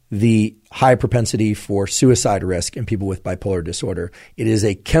the high propensity for suicide risk in people with bipolar disorder. It is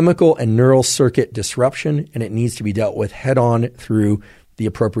a chemical and neural circuit disruption, and it needs to be dealt with head-on through the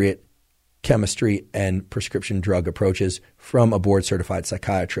appropriate chemistry and prescription drug approaches from a board-certified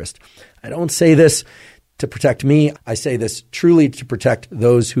psychiatrist. I don't say this to protect me. I say this truly to protect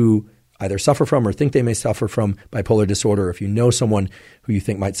those who either suffer from or think they may suffer from bipolar disorder, or if you know someone who you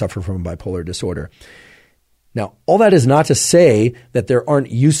think might suffer from bipolar disorder. Now, all that is not to say that there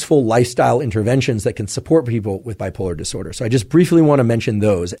aren't useful lifestyle interventions that can support people with bipolar disorder. So I just briefly want to mention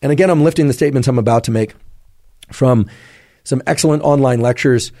those. And again, I'm lifting the statements I'm about to make from some excellent online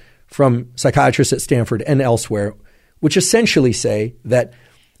lectures from psychiatrists at Stanford and elsewhere, which essentially say that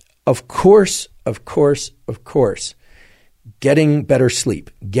of course, getting better sleep,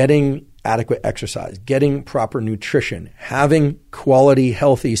 getting adequate exercise, getting proper nutrition, having quality,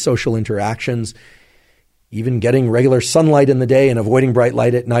 healthy social interactions, even getting regular sunlight in the day and avoiding bright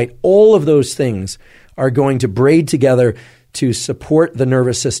light at night, all of those things are going to braid together to support the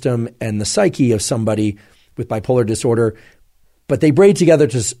nervous system and the psyche of somebody with bipolar disorder, but they braid together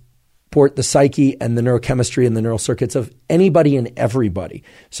to support the psyche and the neurochemistry and the neural circuits of anybody and everybody.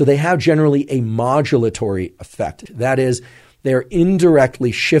 So they have generally a modulatory effect. That is, they're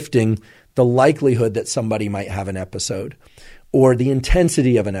indirectly shifting the likelihood that somebody might have an episode or the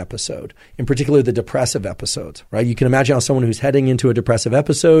intensity of an episode, in particular the depressive episodes, right? You can imagine how someone who's heading into a depressive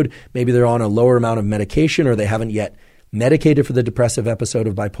episode, maybe they're on a lower amount of medication or they haven't yet medicated for the depressive episode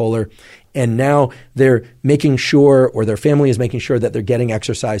of bipolar, and now they're making sure, or their family is making sure, that they're getting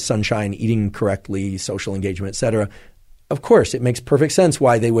exercise, sunshine, eating correctly, social engagement, et cetera. Of course, it makes perfect sense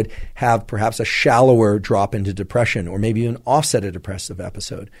why they would have perhaps a shallower drop into depression or maybe even offset a depressive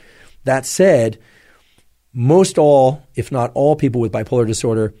episode. That said, most all, if not all, people with bipolar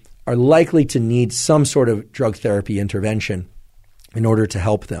disorder are likely to need some sort of drug therapy intervention in order to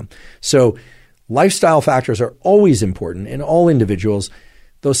help them. So lifestyle factors are always important in all individuals,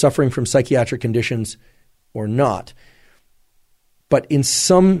 those suffering from psychiatric conditions or not. But in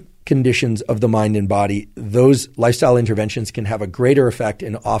some conditions of the mind and body, those lifestyle interventions can have a greater effect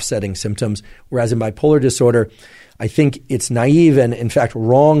in offsetting symptoms. Whereas in bipolar disorder, I think it's naive and, in fact,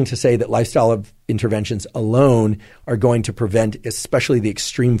 wrong to say that lifestyle interventions alone are going to prevent especially the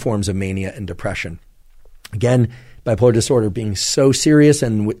extreme forms of mania and depression. Again, bipolar disorder being so serious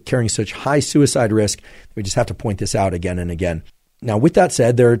and carrying such high suicide risk, we just have to point this out again and again. Now, with that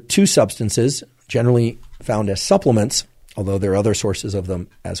said, there are two substances generally found as supplements, although there are other sources of them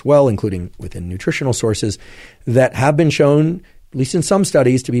as well, including within nutritional sources, that have been shown, at least in some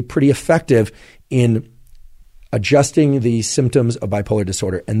studies, to be pretty effective in adjusting the symptoms of bipolar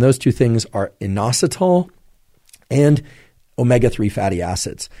disorder. And those two things are inositol and omega-3 fatty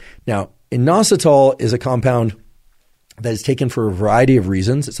acids. Now, inositol is a compound that is taken for a variety of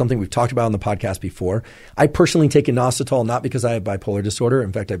reasons. It's something we've talked about on the podcast before. I personally take inositol not because I have bipolar disorder.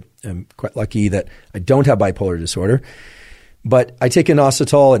 In fact, I'm quite lucky that I don't have bipolar disorder. But I take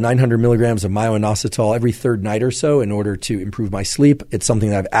inositol and 900 milligrams of myo-inositol every third night or so in order to improve my sleep. It's something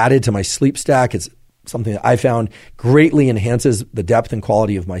that I've added to my sleep stack. It's something that I found greatly enhances the depth and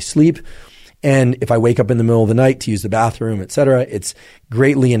quality of my sleep. And if I wake up in the middle of the night to use the bathroom, et cetera, it's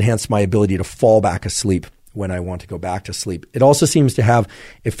greatly enhanced my ability to fall back asleep when I want to go back to sleep. It also seems to have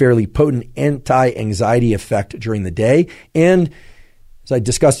a fairly potent anti-anxiety effect during the day. And as I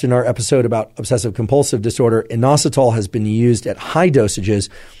discussed in our episode about obsessive compulsive disorder, inositol has been used at high dosages.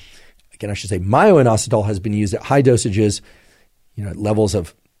 Again, I should say myo-inositol has been used at high dosages, at levels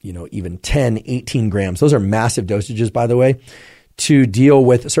of, even 10, 18 grams. Those are massive dosages, by the way, to deal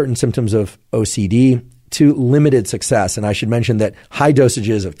with certain symptoms of OCD to limited success. And I should mention that high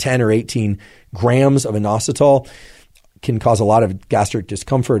dosages of 10 or 18 grams of inositol can cause a lot of gastric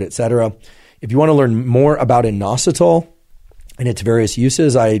discomfort, et cetera. If you want to learn more about inositol and its various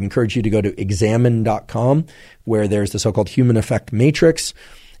uses, I encourage you to go to examine.com, where there's the so-called human effect matrix.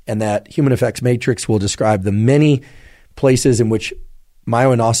 And that human effects matrix will describe the many places in which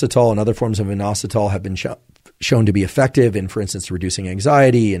myo-inositol and other forms of inositol have been shown to be effective in, for instance, reducing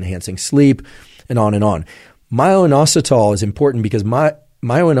anxiety, enhancing sleep, and on and on. Myo-inositol is important because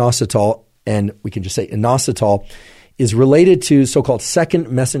myo-inositol, and we can just say inositol, is related to so-called second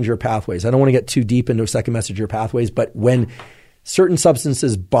messenger pathways. I don't want to get too deep into second messenger pathways, but when certain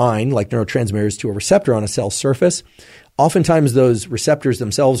substances bind, like neurotransmitters, to a receptor on a cell surface, oftentimes those receptors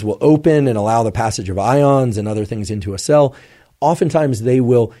themselves will open and allow the passage of ions and other things into a cell. Oftentimes they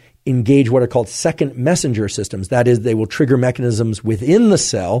will engage what are called second messenger systems. That is, they will trigger mechanisms within the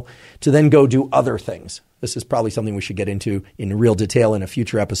cell to then go do other things. This is probably something we should get into in real detail in a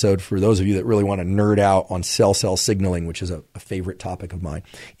future episode for those of you that really want to nerd out on cell-cell signaling, which is a favorite topic of mine.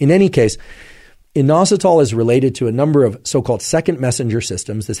 In any case, inositol is related to a number of so-called second messenger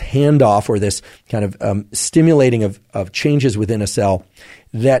systems, this handoff or this kind of stimulating of changes within a cell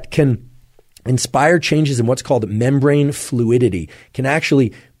that can inspire changes in what's called membrane fluidity, can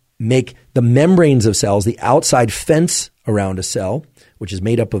actually make the membranes of cells, the outside fence around a cell, which is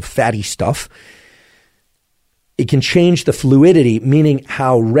made up of fatty stuff, it can change the fluidity, meaning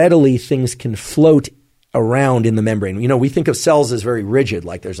how readily things can float around in the membrane. We think of cells as very rigid,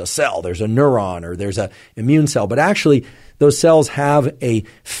 like there's a cell, there's a neuron, or there's an immune cell. But actually, those cells have a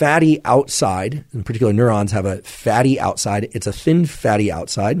fatty outside. In particular, neurons have a fatty outside. It's a thin fatty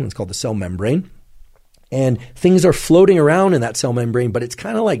outside, and it's called the cell membrane. And things are floating around in that cell membrane, but it's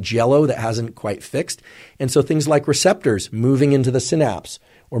kind of like jello that hasn't quite fixed. And so things like receptors moving into the synapse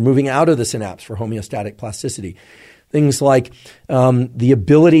or moving out of the synapse for homeostatic plasticity. Things like the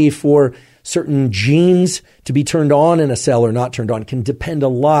ability for certain genes to be turned on in a cell or not turned on can depend a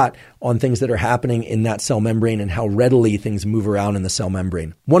lot on things that are happening in that cell membrane and how readily things move around in the cell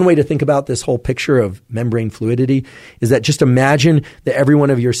membrane. One way to think about this whole picture of membrane fluidity is that just imagine that every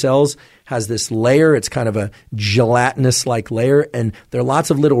one of your cells has this layer. It's kind of a gelatinous-like layer, and there are lots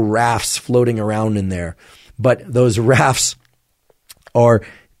of little rafts floating around in there. But those rafts are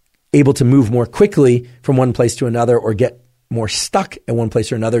able to move more quickly from one place to another or get more stuck in one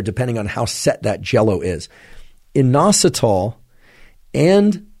place or another, depending on how set that jello is. Inositol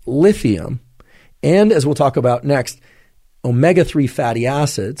and lithium, and as we'll talk about next, omega-3 fatty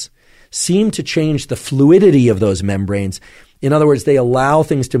acids seem to change the fluidity of those membranes. In other words, they allow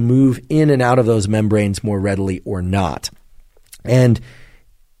things to move in and out of those membranes more readily or not. And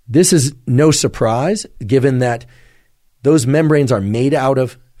this is no surprise, given that those membranes are made out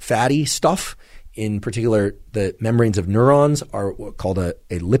of fatty stuff. In particular, the membranes of neurons are called a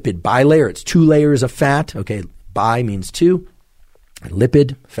lipid bilayer. It's 2 layers of fat. Okay, bi means 2,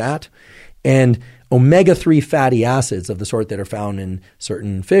 lipid, fat. And omega-3 fatty acids of the sort that are found in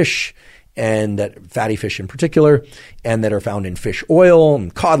certain fish and that fatty fish in particular, and that are found in fish oil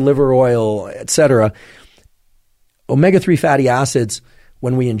and cod liver oil, etc. Omega-3 fatty acids,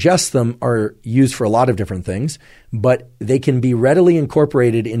 when we ingest them, are used for a lot of different things, but they can be readily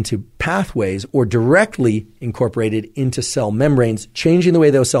incorporated into pathways or directly incorporated into cell membranes, changing the way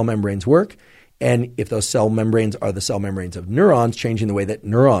those cell membranes work. And if those cell membranes are the cell membranes of neurons, changing the way that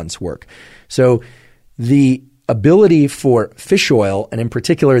neurons work. So the ability for fish oil, and in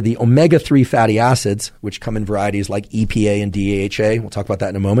particular the omega-3 fatty acids, which come in varieties like EPA and DHA, we'll talk about that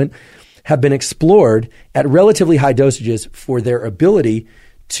in a moment, have been explored at relatively high dosages for their ability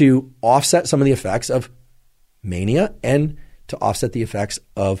to offset some of the effects of mania and to offset the effects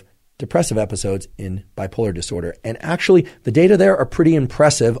of depressive episodes in bipolar disorder. And actually, the data there are pretty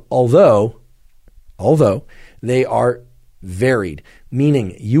impressive, although they are varied,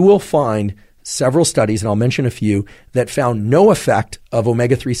 meaning you will find several studies, and I'll mention a few, that found no effect of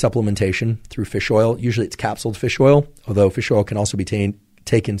omega-3 supplementation through fish oil. Usually it's capsuled fish oil, although fish oil can also be taken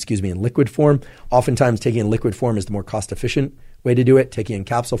in liquid form. Oftentimes taking in liquid form is the more cost-efficient way to do it. Taking in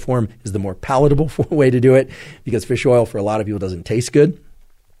capsule form is the more palatable way to do it because fish oil for a lot of people doesn't taste good.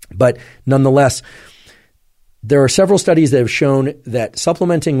 But nonetheless, there are several studies that have shown that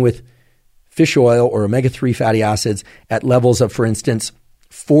supplementing with fish oil or omega-3 fatty acids at levels of, for instance,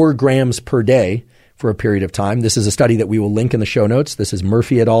 4 grams per day for a period of time. This is a study that we will link in the show notes. This is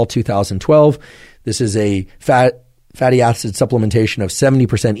Murphy et al. 2012. This is a fatty acid supplementation of 70%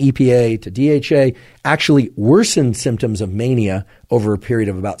 EPA to DHA actually worsened symptoms of mania over a period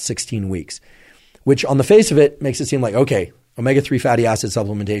of about 16 weeks, which on the face of it makes it seem like, okay, omega-3 fatty acid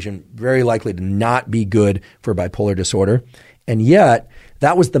supplementation very likely to not be good for bipolar disorder. And yet,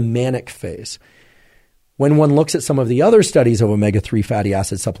 that was the manic phase. When one looks at some of the other studies of omega-3 fatty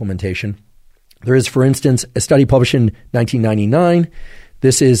acid supplementation, there is, for instance, a study published in 1999.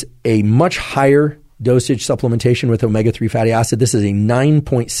 This is a much higher dosage supplementation with omega-3 fatty acid. This is a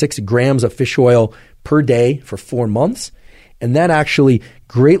 9.6 grams of fish oil per day for 4 months. And that actually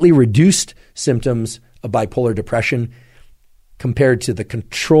greatly reduced symptoms of bipolar depression compared to the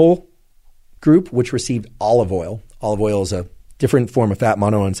control group, which received olive oil. Olive oil is a different form of fat,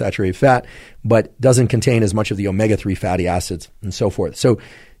 monounsaturated fat, but doesn't contain as much of the omega-3 fatty acids and so forth. So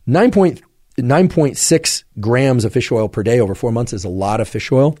 9.6 grams of fish oil per day over 4 months is a lot of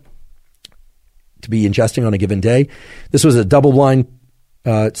fish oil to be ingesting on a given day. This was a double-blind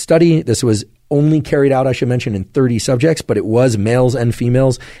study. This was only carried out, I should mention, in 30 subjects, but it was males and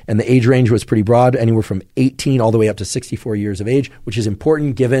females, and the age range was pretty broad, anywhere from 18 all the way up to 64 years of age, which is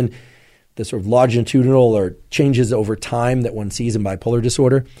important given the sort of longitudinal or changes over time that one sees in bipolar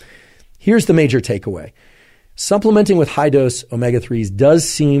disorder. Here's the major takeaway. Supplementing with high-dose omega-3s does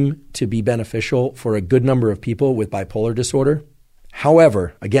seem to be beneficial for a good number of people with bipolar disorder.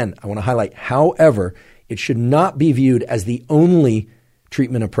 However, again, I want to highlight, however, it should not be viewed as the only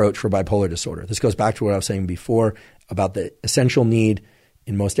treatment approach for bipolar disorder. This goes back to what I was saying before about the essential need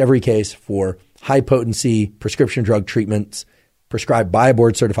in most every case for high-potency prescription drug treatments prescribed by a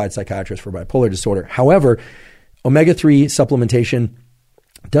board-certified psychiatrist for bipolar disorder. However, omega-3 supplementation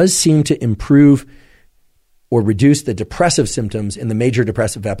does seem to improve or reduce the depressive symptoms in the major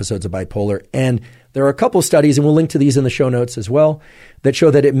depressive episodes of bipolar. And there are a couple studies, and we'll link to these in the show notes as well, that show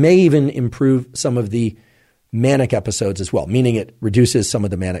that it may even improve some of the manic episodes as well, meaning it reduces some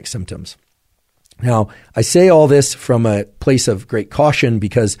of the manic symptoms. Now, I say all this from a place of great caution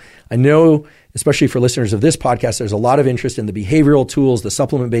because I know, especially for listeners of this podcast, there's a lot of interest in the behavioral tools, the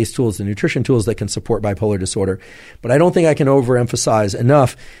supplement-based tools, the nutrition tools that can support bipolar disorder. But I don't think I can overemphasize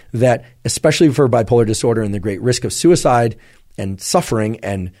enough that, especially for bipolar disorder and the great risk of suicide and suffering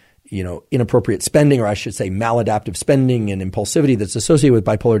and inappropriate spending, or I should say maladaptive spending and impulsivity that's associated with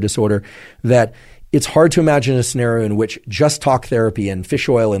bipolar disorder, that it's hard to imagine a scenario in which just talk therapy and fish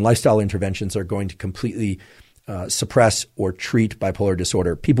oil and lifestyle interventions are going to completely suppress or treat bipolar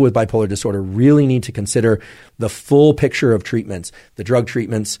disorder. People with bipolar disorder really need to consider the full picture of treatments, the drug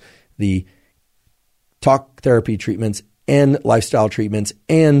treatments, the talk therapy treatments, and lifestyle treatments,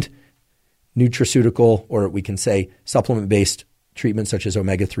 and nutraceutical, or we can say supplement-based treatments such as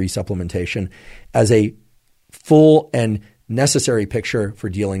omega-3 supplementation as a full and necessary picture for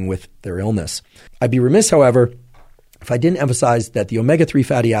dealing with their illness. I'd be remiss, however, if I didn't emphasize that the omega-3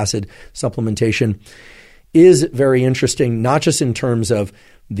 fatty acid supplementation is very interesting, not just in terms of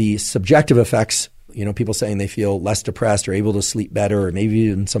the subjective effects, people saying they feel less depressed or able to sleep better, or maybe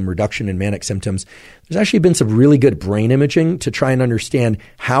even some reduction in manic symptoms. There's actually been some really good brain imaging to try and understand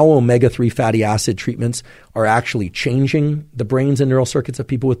how omega-3 fatty acid treatments are actually changing the brains and neural circuits of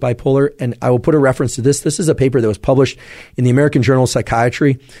people with bipolar. And I will put a reference to this. This is a paper that was published in the American Journal of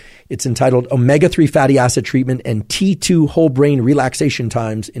Psychiatry It's entitled Omega-3 Fatty Acid Treatment and T2 Whole Brain Relaxation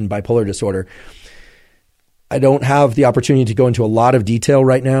Times in Bipolar Disorder. I don't have the opportunity to go into a lot of detail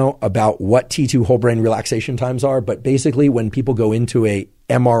right now about what T2 whole brain relaxation times are, but basically when people go into a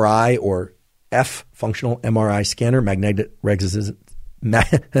MRI or functional MRI scanner, magnetic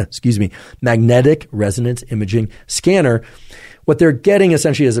resonance imaging scanner, what they're getting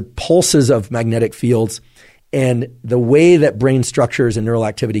essentially is pulses of magnetic fields, and the way that brain structures and neural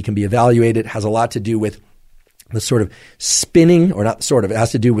activity can be evaluated has a lot to do with the sort of spinning, or not sort of, it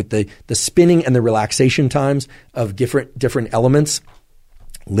has to do with the spinning and the relaxation times of different elements,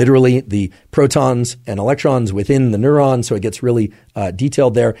 literally the protons and electrons within the neuron. So it gets really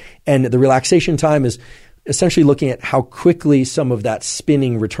detailed there. And the relaxation time is essentially looking at how quickly some of that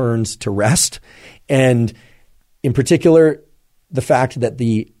spinning returns to rest. And in particular, the fact that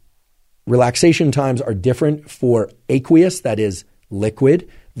the relaxation times are different for aqueous, that is liquid,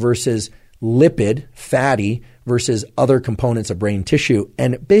 versus lipid, fatty, versus other components of brain tissue.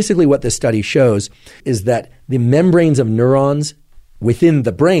 And basically what this study shows is that the membranes of neurons within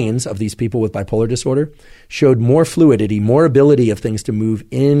the brains of these people with bipolar disorder showed more fluidity, more ability of things to move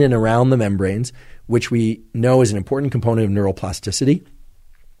in and around the membranes, which we know is an important component of neuroplasticity.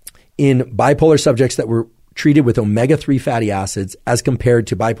 In bipolar subjects that were treated with omega-3 fatty acids as compared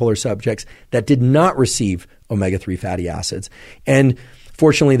to bipolar subjects that did not receive omega-3 fatty acids. And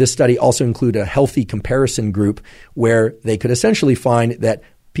fortunately, this study also included a healthy comparison group where they could essentially find that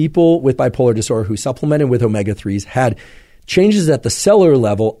people with bipolar disorder who supplemented with omega-3s had changes at the cellular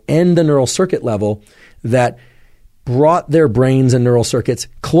level and the neural circuit level that brought their brains and neural circuits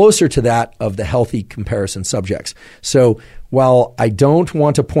closer to that of the healthy comparison subjects. So while I don't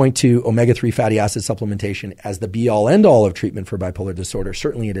want to point to omega-3 fatty acid supplementation as the be-all, end-all of treatment for bipolar disorder,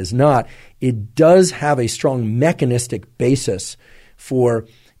 certainly it is not, it does have a strong mechanistic basis for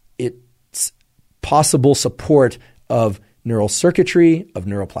its possible support of neural circuitry, of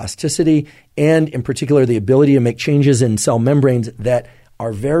neuroplasticity, and in particular the ability to make changes in cell membranes that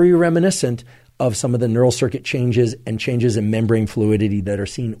are very reminiscent of some of the neural circuit changes and changes in membrane fluidity that are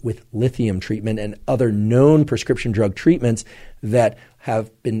seen with lithium treatment and other known prescription drug treatments that have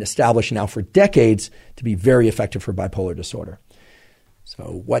been established now for decades to be very effective for bipolar disorder.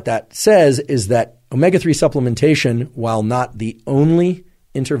 So what that says is that omega-3 supplementation, while not the only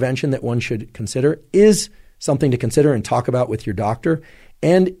intervention that one should consider, is something to consider and talk about with your doctor.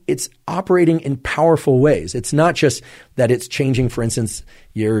 And it's operating in powerful ways. It's not just that it's changing, for instance,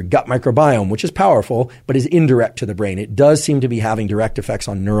 your gut microbiome, which is powerful, but is indirect to the brain. It does seem to be having direct effects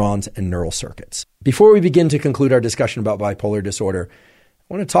on neurons and neural circuits. Before we begin to conclude our discussion about bipolar disorder,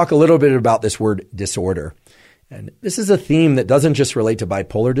 I want to talk a little bit about this word disorder. And this is a theme that doesn't just relate to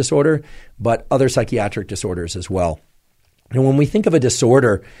bipolar disorder, but other psychiatric disorders as well. And when we think of a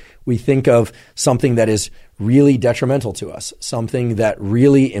disorder, we think of something that is really detrimental to us, something that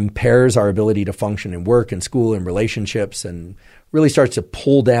really impairs our ability to function in work and school and relationships and really starts to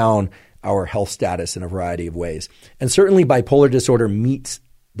pull down our health status in a variety of ways. And certainly bipolar disorder meets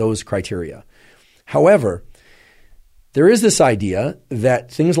those criteria. However, there is this idea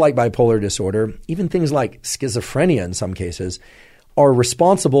that things like bipolar disorder, even things like schizophrenia in some cases, are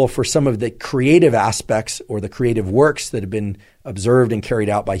responsible for some of the creative aspects or the creative works that have been observed and carried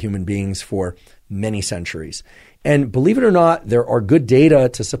out by human beings for many centuries. And believe it or not, there are good data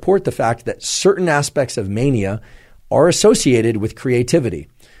to support the fact that certain aspects of mania are associated with creativity.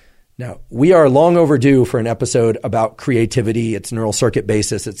 Now, we are long overdue for an episode about creativity, its neural circuit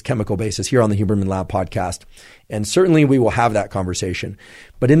basis, its chemical basis here on the Huberman Lab podcast. And certainly we will have that conversation.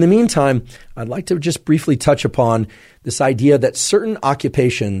 But in the meantime, I'd like to just briefly touch upon this idea that certain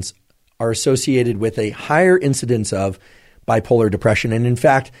occupations are associated with a higher incidence of bipolar depression. And in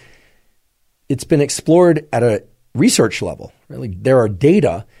fact, it's been explored at a research level. Really, there are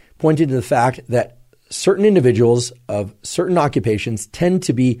data pointing to the fact that certain individuals of certain occupations tend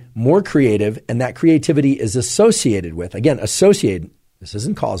to be more creative, and that creativity is associated with, again, associated, this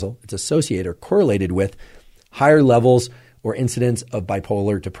isn't causal, it's associated or correlated with higher levels or incidence of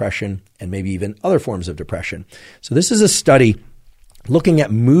bipolar depression and maybe even other forms of depression. So this is a study looking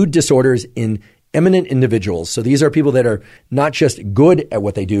at mood disorders in eminent individuals. So these are people that are not just good at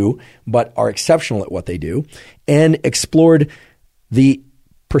what they do, but are exceptional at what they do, and explored the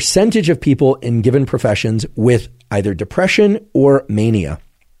percentage of people in given professions with either depression or mania.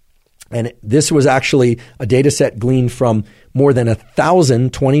 And this was actually a data set gleaned from more than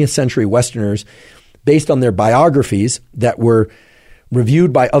 1,000 20th century Westerners based on their biographies that were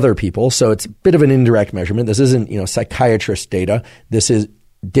reviewed by other people. So it's a bit of an indirect measurement. This isn't, psychiatrist data. This is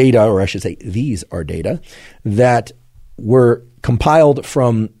data, or I should say, these are data that were compiled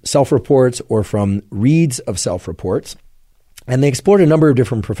from self-reports or from reads of self-reports. And they explored a number of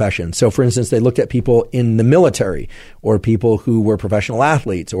different professions. So, for instance, they looked at people in the military or people who were professional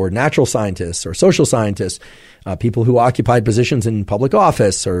athletes or natural scientists or social scientists, people who occupied positions in public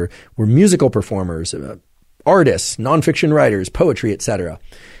office or were musical performers, artists, nonfiction writers, poetry, etc.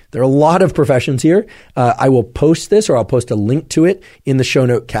 There are a lot of professions here. I will post this, or I'll post a link to it in the show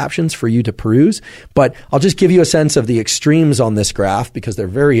note captions for you to peruse. But I'll just give you a sense of the extremes on this graph because they're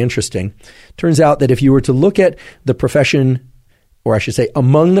very interesting. Turns out that if you were to look at the profession, or I should say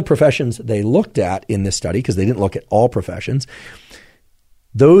among the professions they looked at in this study, because they didn't look at all professions,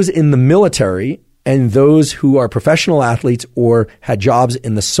 those in the military and those who are professional athletes or had jobs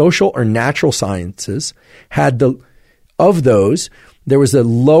in the social or natural sciences there was a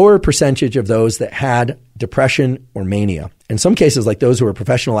lower percentage of those that had depression or mania. In some cases, like those who were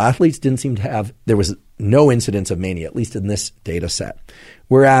professional athletes, there was no incidence of mania, at least in this data set.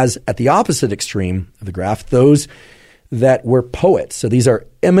 Whereas at the opposite extreme of the graph, those that were poets, so these are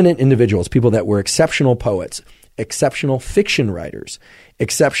eminent individuals, people that were exceptional poets, exceptional fiction writers,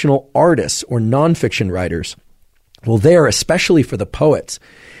 exceptional artists or nonfiction writers. Well, there, especially for the poets,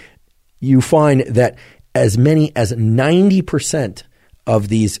 you find that as many as 90% of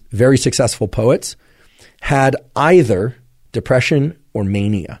these very successful poets had either depression or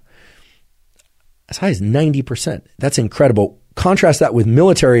mania. As high as 90%. That's incredible. Contrast that with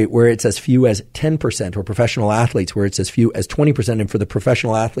military, where it's as few as 10%, or professional athletes, where it's as few as 20%. And for the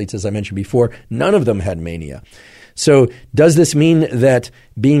professional athletes, as I mentioned before, none of them had mania. So does this mean that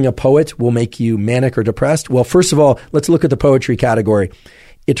being a poet will make you manic or depressed? Well, first of all, let's look at the poetry category.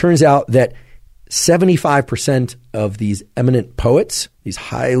 It turns out that 75% of these eminent poets, these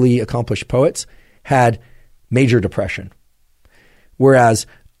highly accomplished poets, had major depression, whereas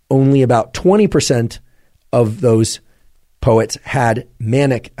only about 20% of those poets had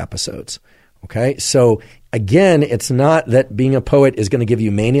manic episodes. Okay, so again, it's not that being a poet is going to give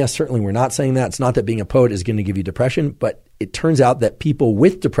you mania. Certainly, we're not saying that. It's not that being a poet is going to give you depression, but it turns out that people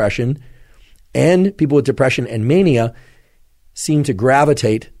with depression and mania seem to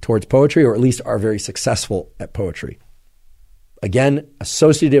gravitate towards poetry, or at least are very successful at poetry. Again,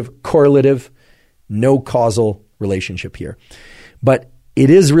 associative, correlative, no causal relationship here. But it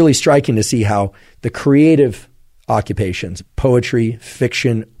is really striking to see how the creative occupations, poetry,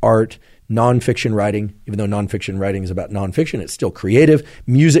 fiction, art, nonfiction writing, even though nonfiction writing is about nonfiction, it's still creative,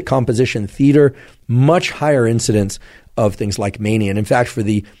 music composition, theater, much higher incidence of things like mania. And in fact, for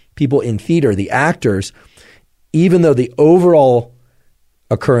the people in theater, the actors, even though the overall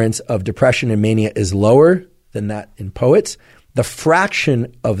occurrence of depression and mania is lower than that in poets, the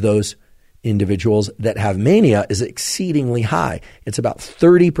fraction of those individuals that have mania is exceedingly high. It's about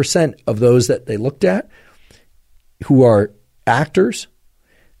 30% of those that they looked at who are actors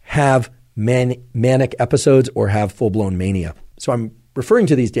have manic episodes or have full-blown mania. So I'm referring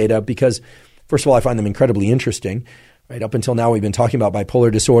to these data because, first of all, I find them incredibly interesting. Right? Up until now, we've been talking about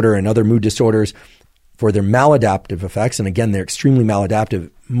bipolar disorder and other mood disorders for their maladaptive effects. And again, they're extremely maladaptive,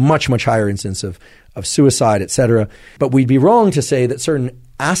 much, much higher incidence of suicide, et cetera. But we'd be wrong to say that certain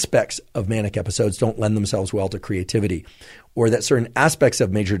aspects of manic episodes don't lend themselves well to creativity, or that certain aspects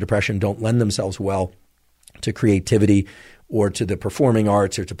of major depression don't lend themselves well to creativity or to the performing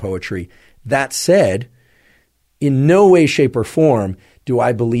arts or to poetry. That said, in no way, shape, or form do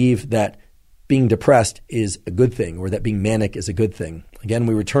I believe that being depressed is a good thing or that being manic is a good thing. Again,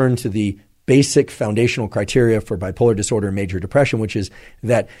 we return to the basic foundational criteria for bipolar disorder and major depression, which is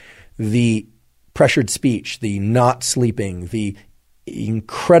that the pressured speech, the not sleeping, the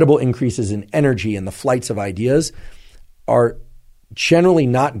incredible increases in energy and the flights of ideas are generally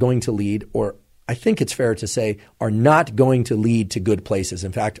not going to lead, or I think it's fair to say, are not going to lead to good places.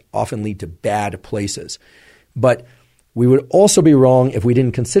 In fact, often lead to bad places. But we would also be wrong if we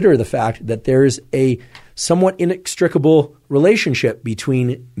didn't consider the fact that there's a somewhat inextricable relationship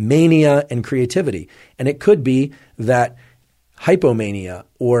between mania and creativity. And it could be that hypomania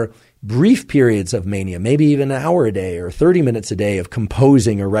or brief periods of mania, maybe even an hour a day or 30 minutes a day of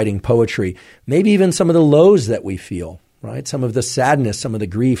composing or writing poetry, maybe even some of the lows that we feel, right? Some of the sadness, some of the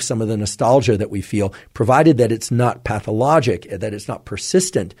grief, some of the nostalgia that we feel, provided that it's not pathologic, that it's not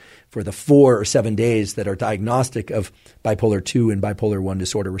persistent for the 4 or 7 days that are diagnostic of bipolar 2 and bipolar 1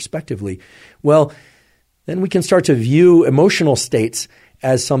 disorder respectively. Well, then we can start to view emotional states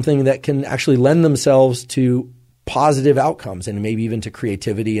as something that can actually lend themselves to positive outcomes and maybe even to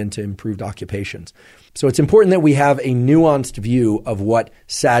creativity and to improved occupations. So it's important that we have a nuanced view of what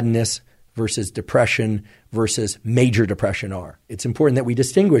sadness versus depression versus major depression are. It's important that we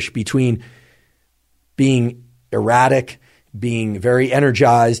distinguish between being erratic, being very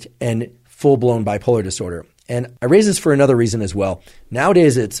energized, and full-blown bipolar disorder. And I raise this for another reason as well.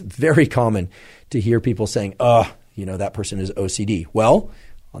 Nowadays, it's very common to hear people saying, that person is OCD. Well,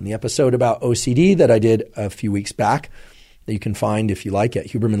 on the episode about OCD that I did a few weeks back, that you can find if you like at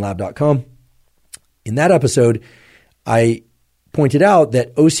hubermanlab.com, in that episode, I pointed out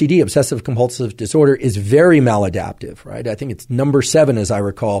that OCD, obsessive compulsive disorder, is very maladaptive, right? I think it's number 7, as I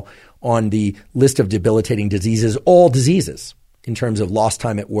recall, on the list of debilitating diseases, all diseases, in terms of lost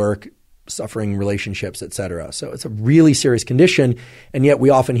time at work, suffering relationships, et cetera. So it's a really serious condition. And yet we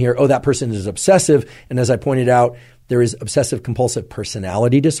often hear, that person is obsessive. And as I pointed out, there is obsessive compulsive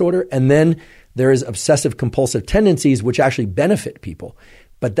personality disorder. And then there is obsessive compulsive tendencies, which actually benefit people.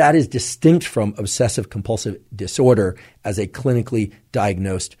 But that is distinct from obsessive compulsive disorder as a clinically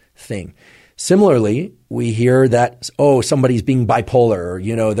diagnosed thing. Similarly, we hear that, somebody's being bipolar,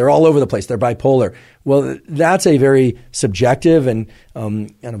 or, they're all over the place, they're bipolar. Well, that's a very subjective and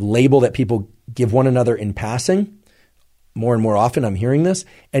kind of label that people give one another in passing. More and more often I'm hearing this.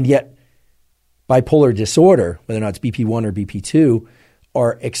 And yet bipolar disorder, whether or not it's BP1 or BP2,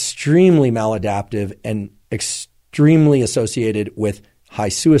 are extremely maladaptive and extremely associated with high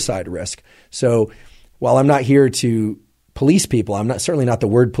suicide risk. So while I'm not here to police people, I'm certainly not the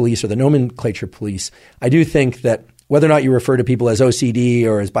word police or the nomenclature police. I do think that whether or not you refer to people as OCD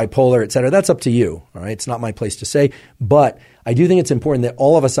or as bipolar, et cetera, that's up to you. All right. It's not my place to say, but I do think it's important that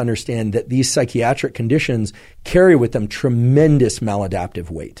all of us understand that these psychiatric conditions carry with them tremendous maladaptive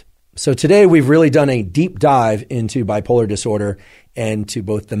weight. So today we've really done a deep dive into bipolar disorder and to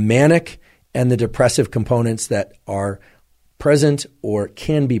both the manic and the depressive components that are present or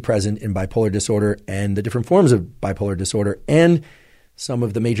can be present in bipolar disorder and the different forms of bipolar disorder and some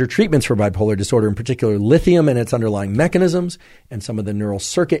of the major treatments for bipolar disorder, in particular lithium and its underlying mechanisms, and some of the neural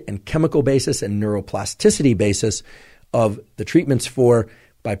circuit and chemical basis and neuroplasticity basis of the treatments for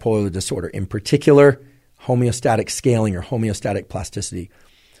bipolar disorder, in particular homeostatic scaling or homeostatic plasticity.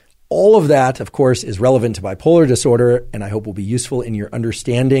 All of that, of course, is relevant to bipolar disorder, and I hope will be useful in your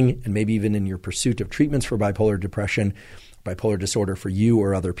understanding and maybe even in your pursuit of treatments for bipolar depression, bipolar disorder for you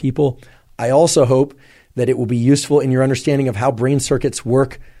or other people. I also hope that it will be useful in your understanding of how brain circuits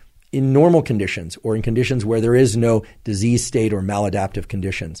work in normal conditions or in conditions where there is no disease state or maladaptive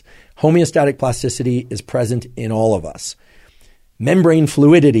conditions. Homeostatic plasticity is present in all of us. Membrane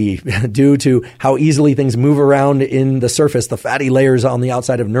fluidity, due to how easily things move around in the surface, the fatty layers on the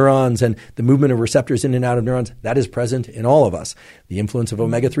outside of neurons and the movement of receptors in and out of neurons, that is present in all of us. The influence of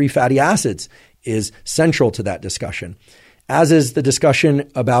omega-3 fatty acids is central to that discussion, as is the discussion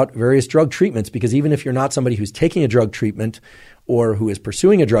about various drug treatments, because even if you're not somebody who's taking a drug treatment or who is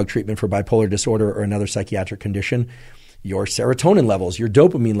pursuing a drug treatment for bipolar disorder or another psychiatric condition, your serotonin levels, your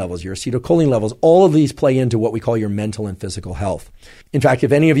dopamine levels, your acetylcholine levels, all of these play into what we call your mental and physical health. In fact,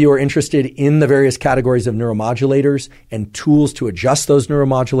 if any of you are interested in the various categories of neuromodulators and tools to adjust those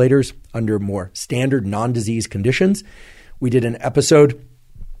neuromodulators under more standard non-disease conditions, we did an episode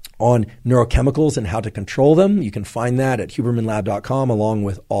on neurochemicals and how to control them. You can find that at hubermanlab.com along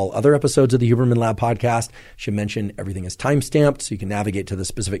with all other episodes of the Huberman Lab podcast. I should mention everything is timestamped so you can navigate to the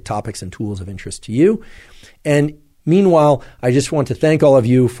specific topics and tools of interest to you. And meanwhile, I just want to thank all of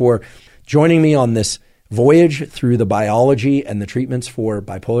you for joining me on this voyage through the biology and the treatments for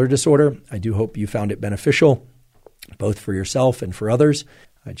bipolar disorder. I do hope you found it beneficial, both for yourself and for others.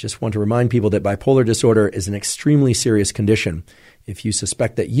 I just want to remind people that bipolar disorder is an extremely serious condition. If you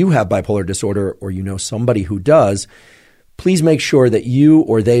suspect that you have bipolar disorder or you know somebody who does, please make sure that you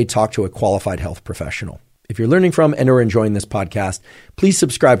or they talk to a qualified health professional. If you're learning from and or enjoying this podcast, please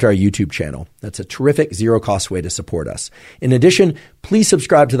subscribe to our YouTube channel. That's a terrific zero-cost way to support us. In addition, please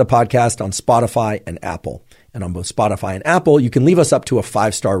subscribe to the podcast on Spotify and Apple. And on both Spotify and Apple, you can leave us up to a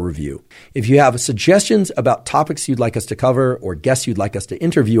 5-star review. If you have suggestions about topics you'd like us to cover or guests you'd like us to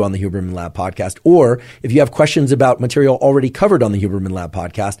interview on the Huberman Lab podcast, or if you have questions about material already covered on the Huberman Lab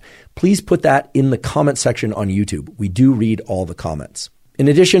podcast, please put that in the comment section on YouTube. We do read all the comments. In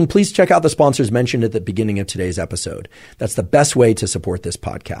addition, please check out the sponsors mentioned at the beginning of today's episode. That's the best way to support this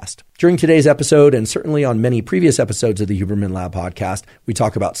podcast. During today's episode, and certainly on many previous episodes of the Huberman Lab podcast, we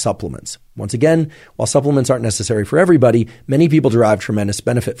talk about supplements. Once again, while supplements aren't necessary for everybody, many people derive tremendous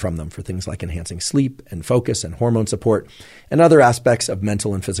benefit from them for things like enhancing sleep and focus and hormone support and other aspects of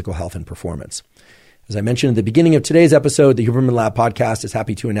mental and physical health and performance. As I mentioned at the beginning of today's episode, the Huberman Lab podcast is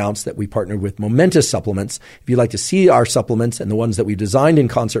happy to announce that we partnered with Momentous Supplements. If you'd like to see our supplements and the ones that we've designed in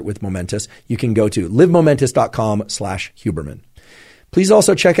concert with Momentous, you can go to livemomentous.com/Huberman. Please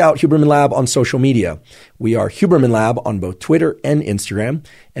also check out Huberman Lab on social media. We are Huberman Lab on both Twitter and Instagram.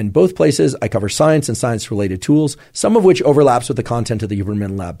 And both places, I cover science and science-related tools, some of which overlaps with the content of the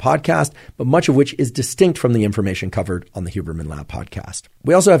Huberman Lab podcast, but much of which is distinct from the information covered on the Huberman Lab podcast.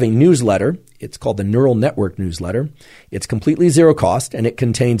 We also have a newsletter. It's called the Neural Network Newsletter. It's completely zero cost, and it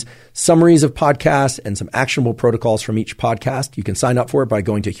contains summaries of podcasts and some actionable protocols from each podcast. You can sign up for it by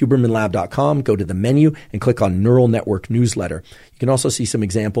going to hubermanlab.com, go to the menu, and click on Neural Network Newsletter. You can also see some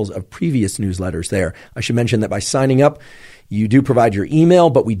examples of previous newsletters there. I should mention that by signing up, you do provide your email,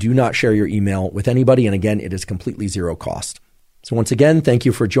 but we do not share your email with anybody. And again, it is completely zero cost. So once again, thank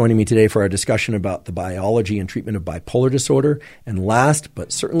you for joining me today for our discussion about the biology and treatment of bipolar disorder. And last,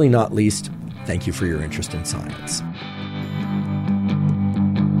 but certainly not least, thank you for your interest in science.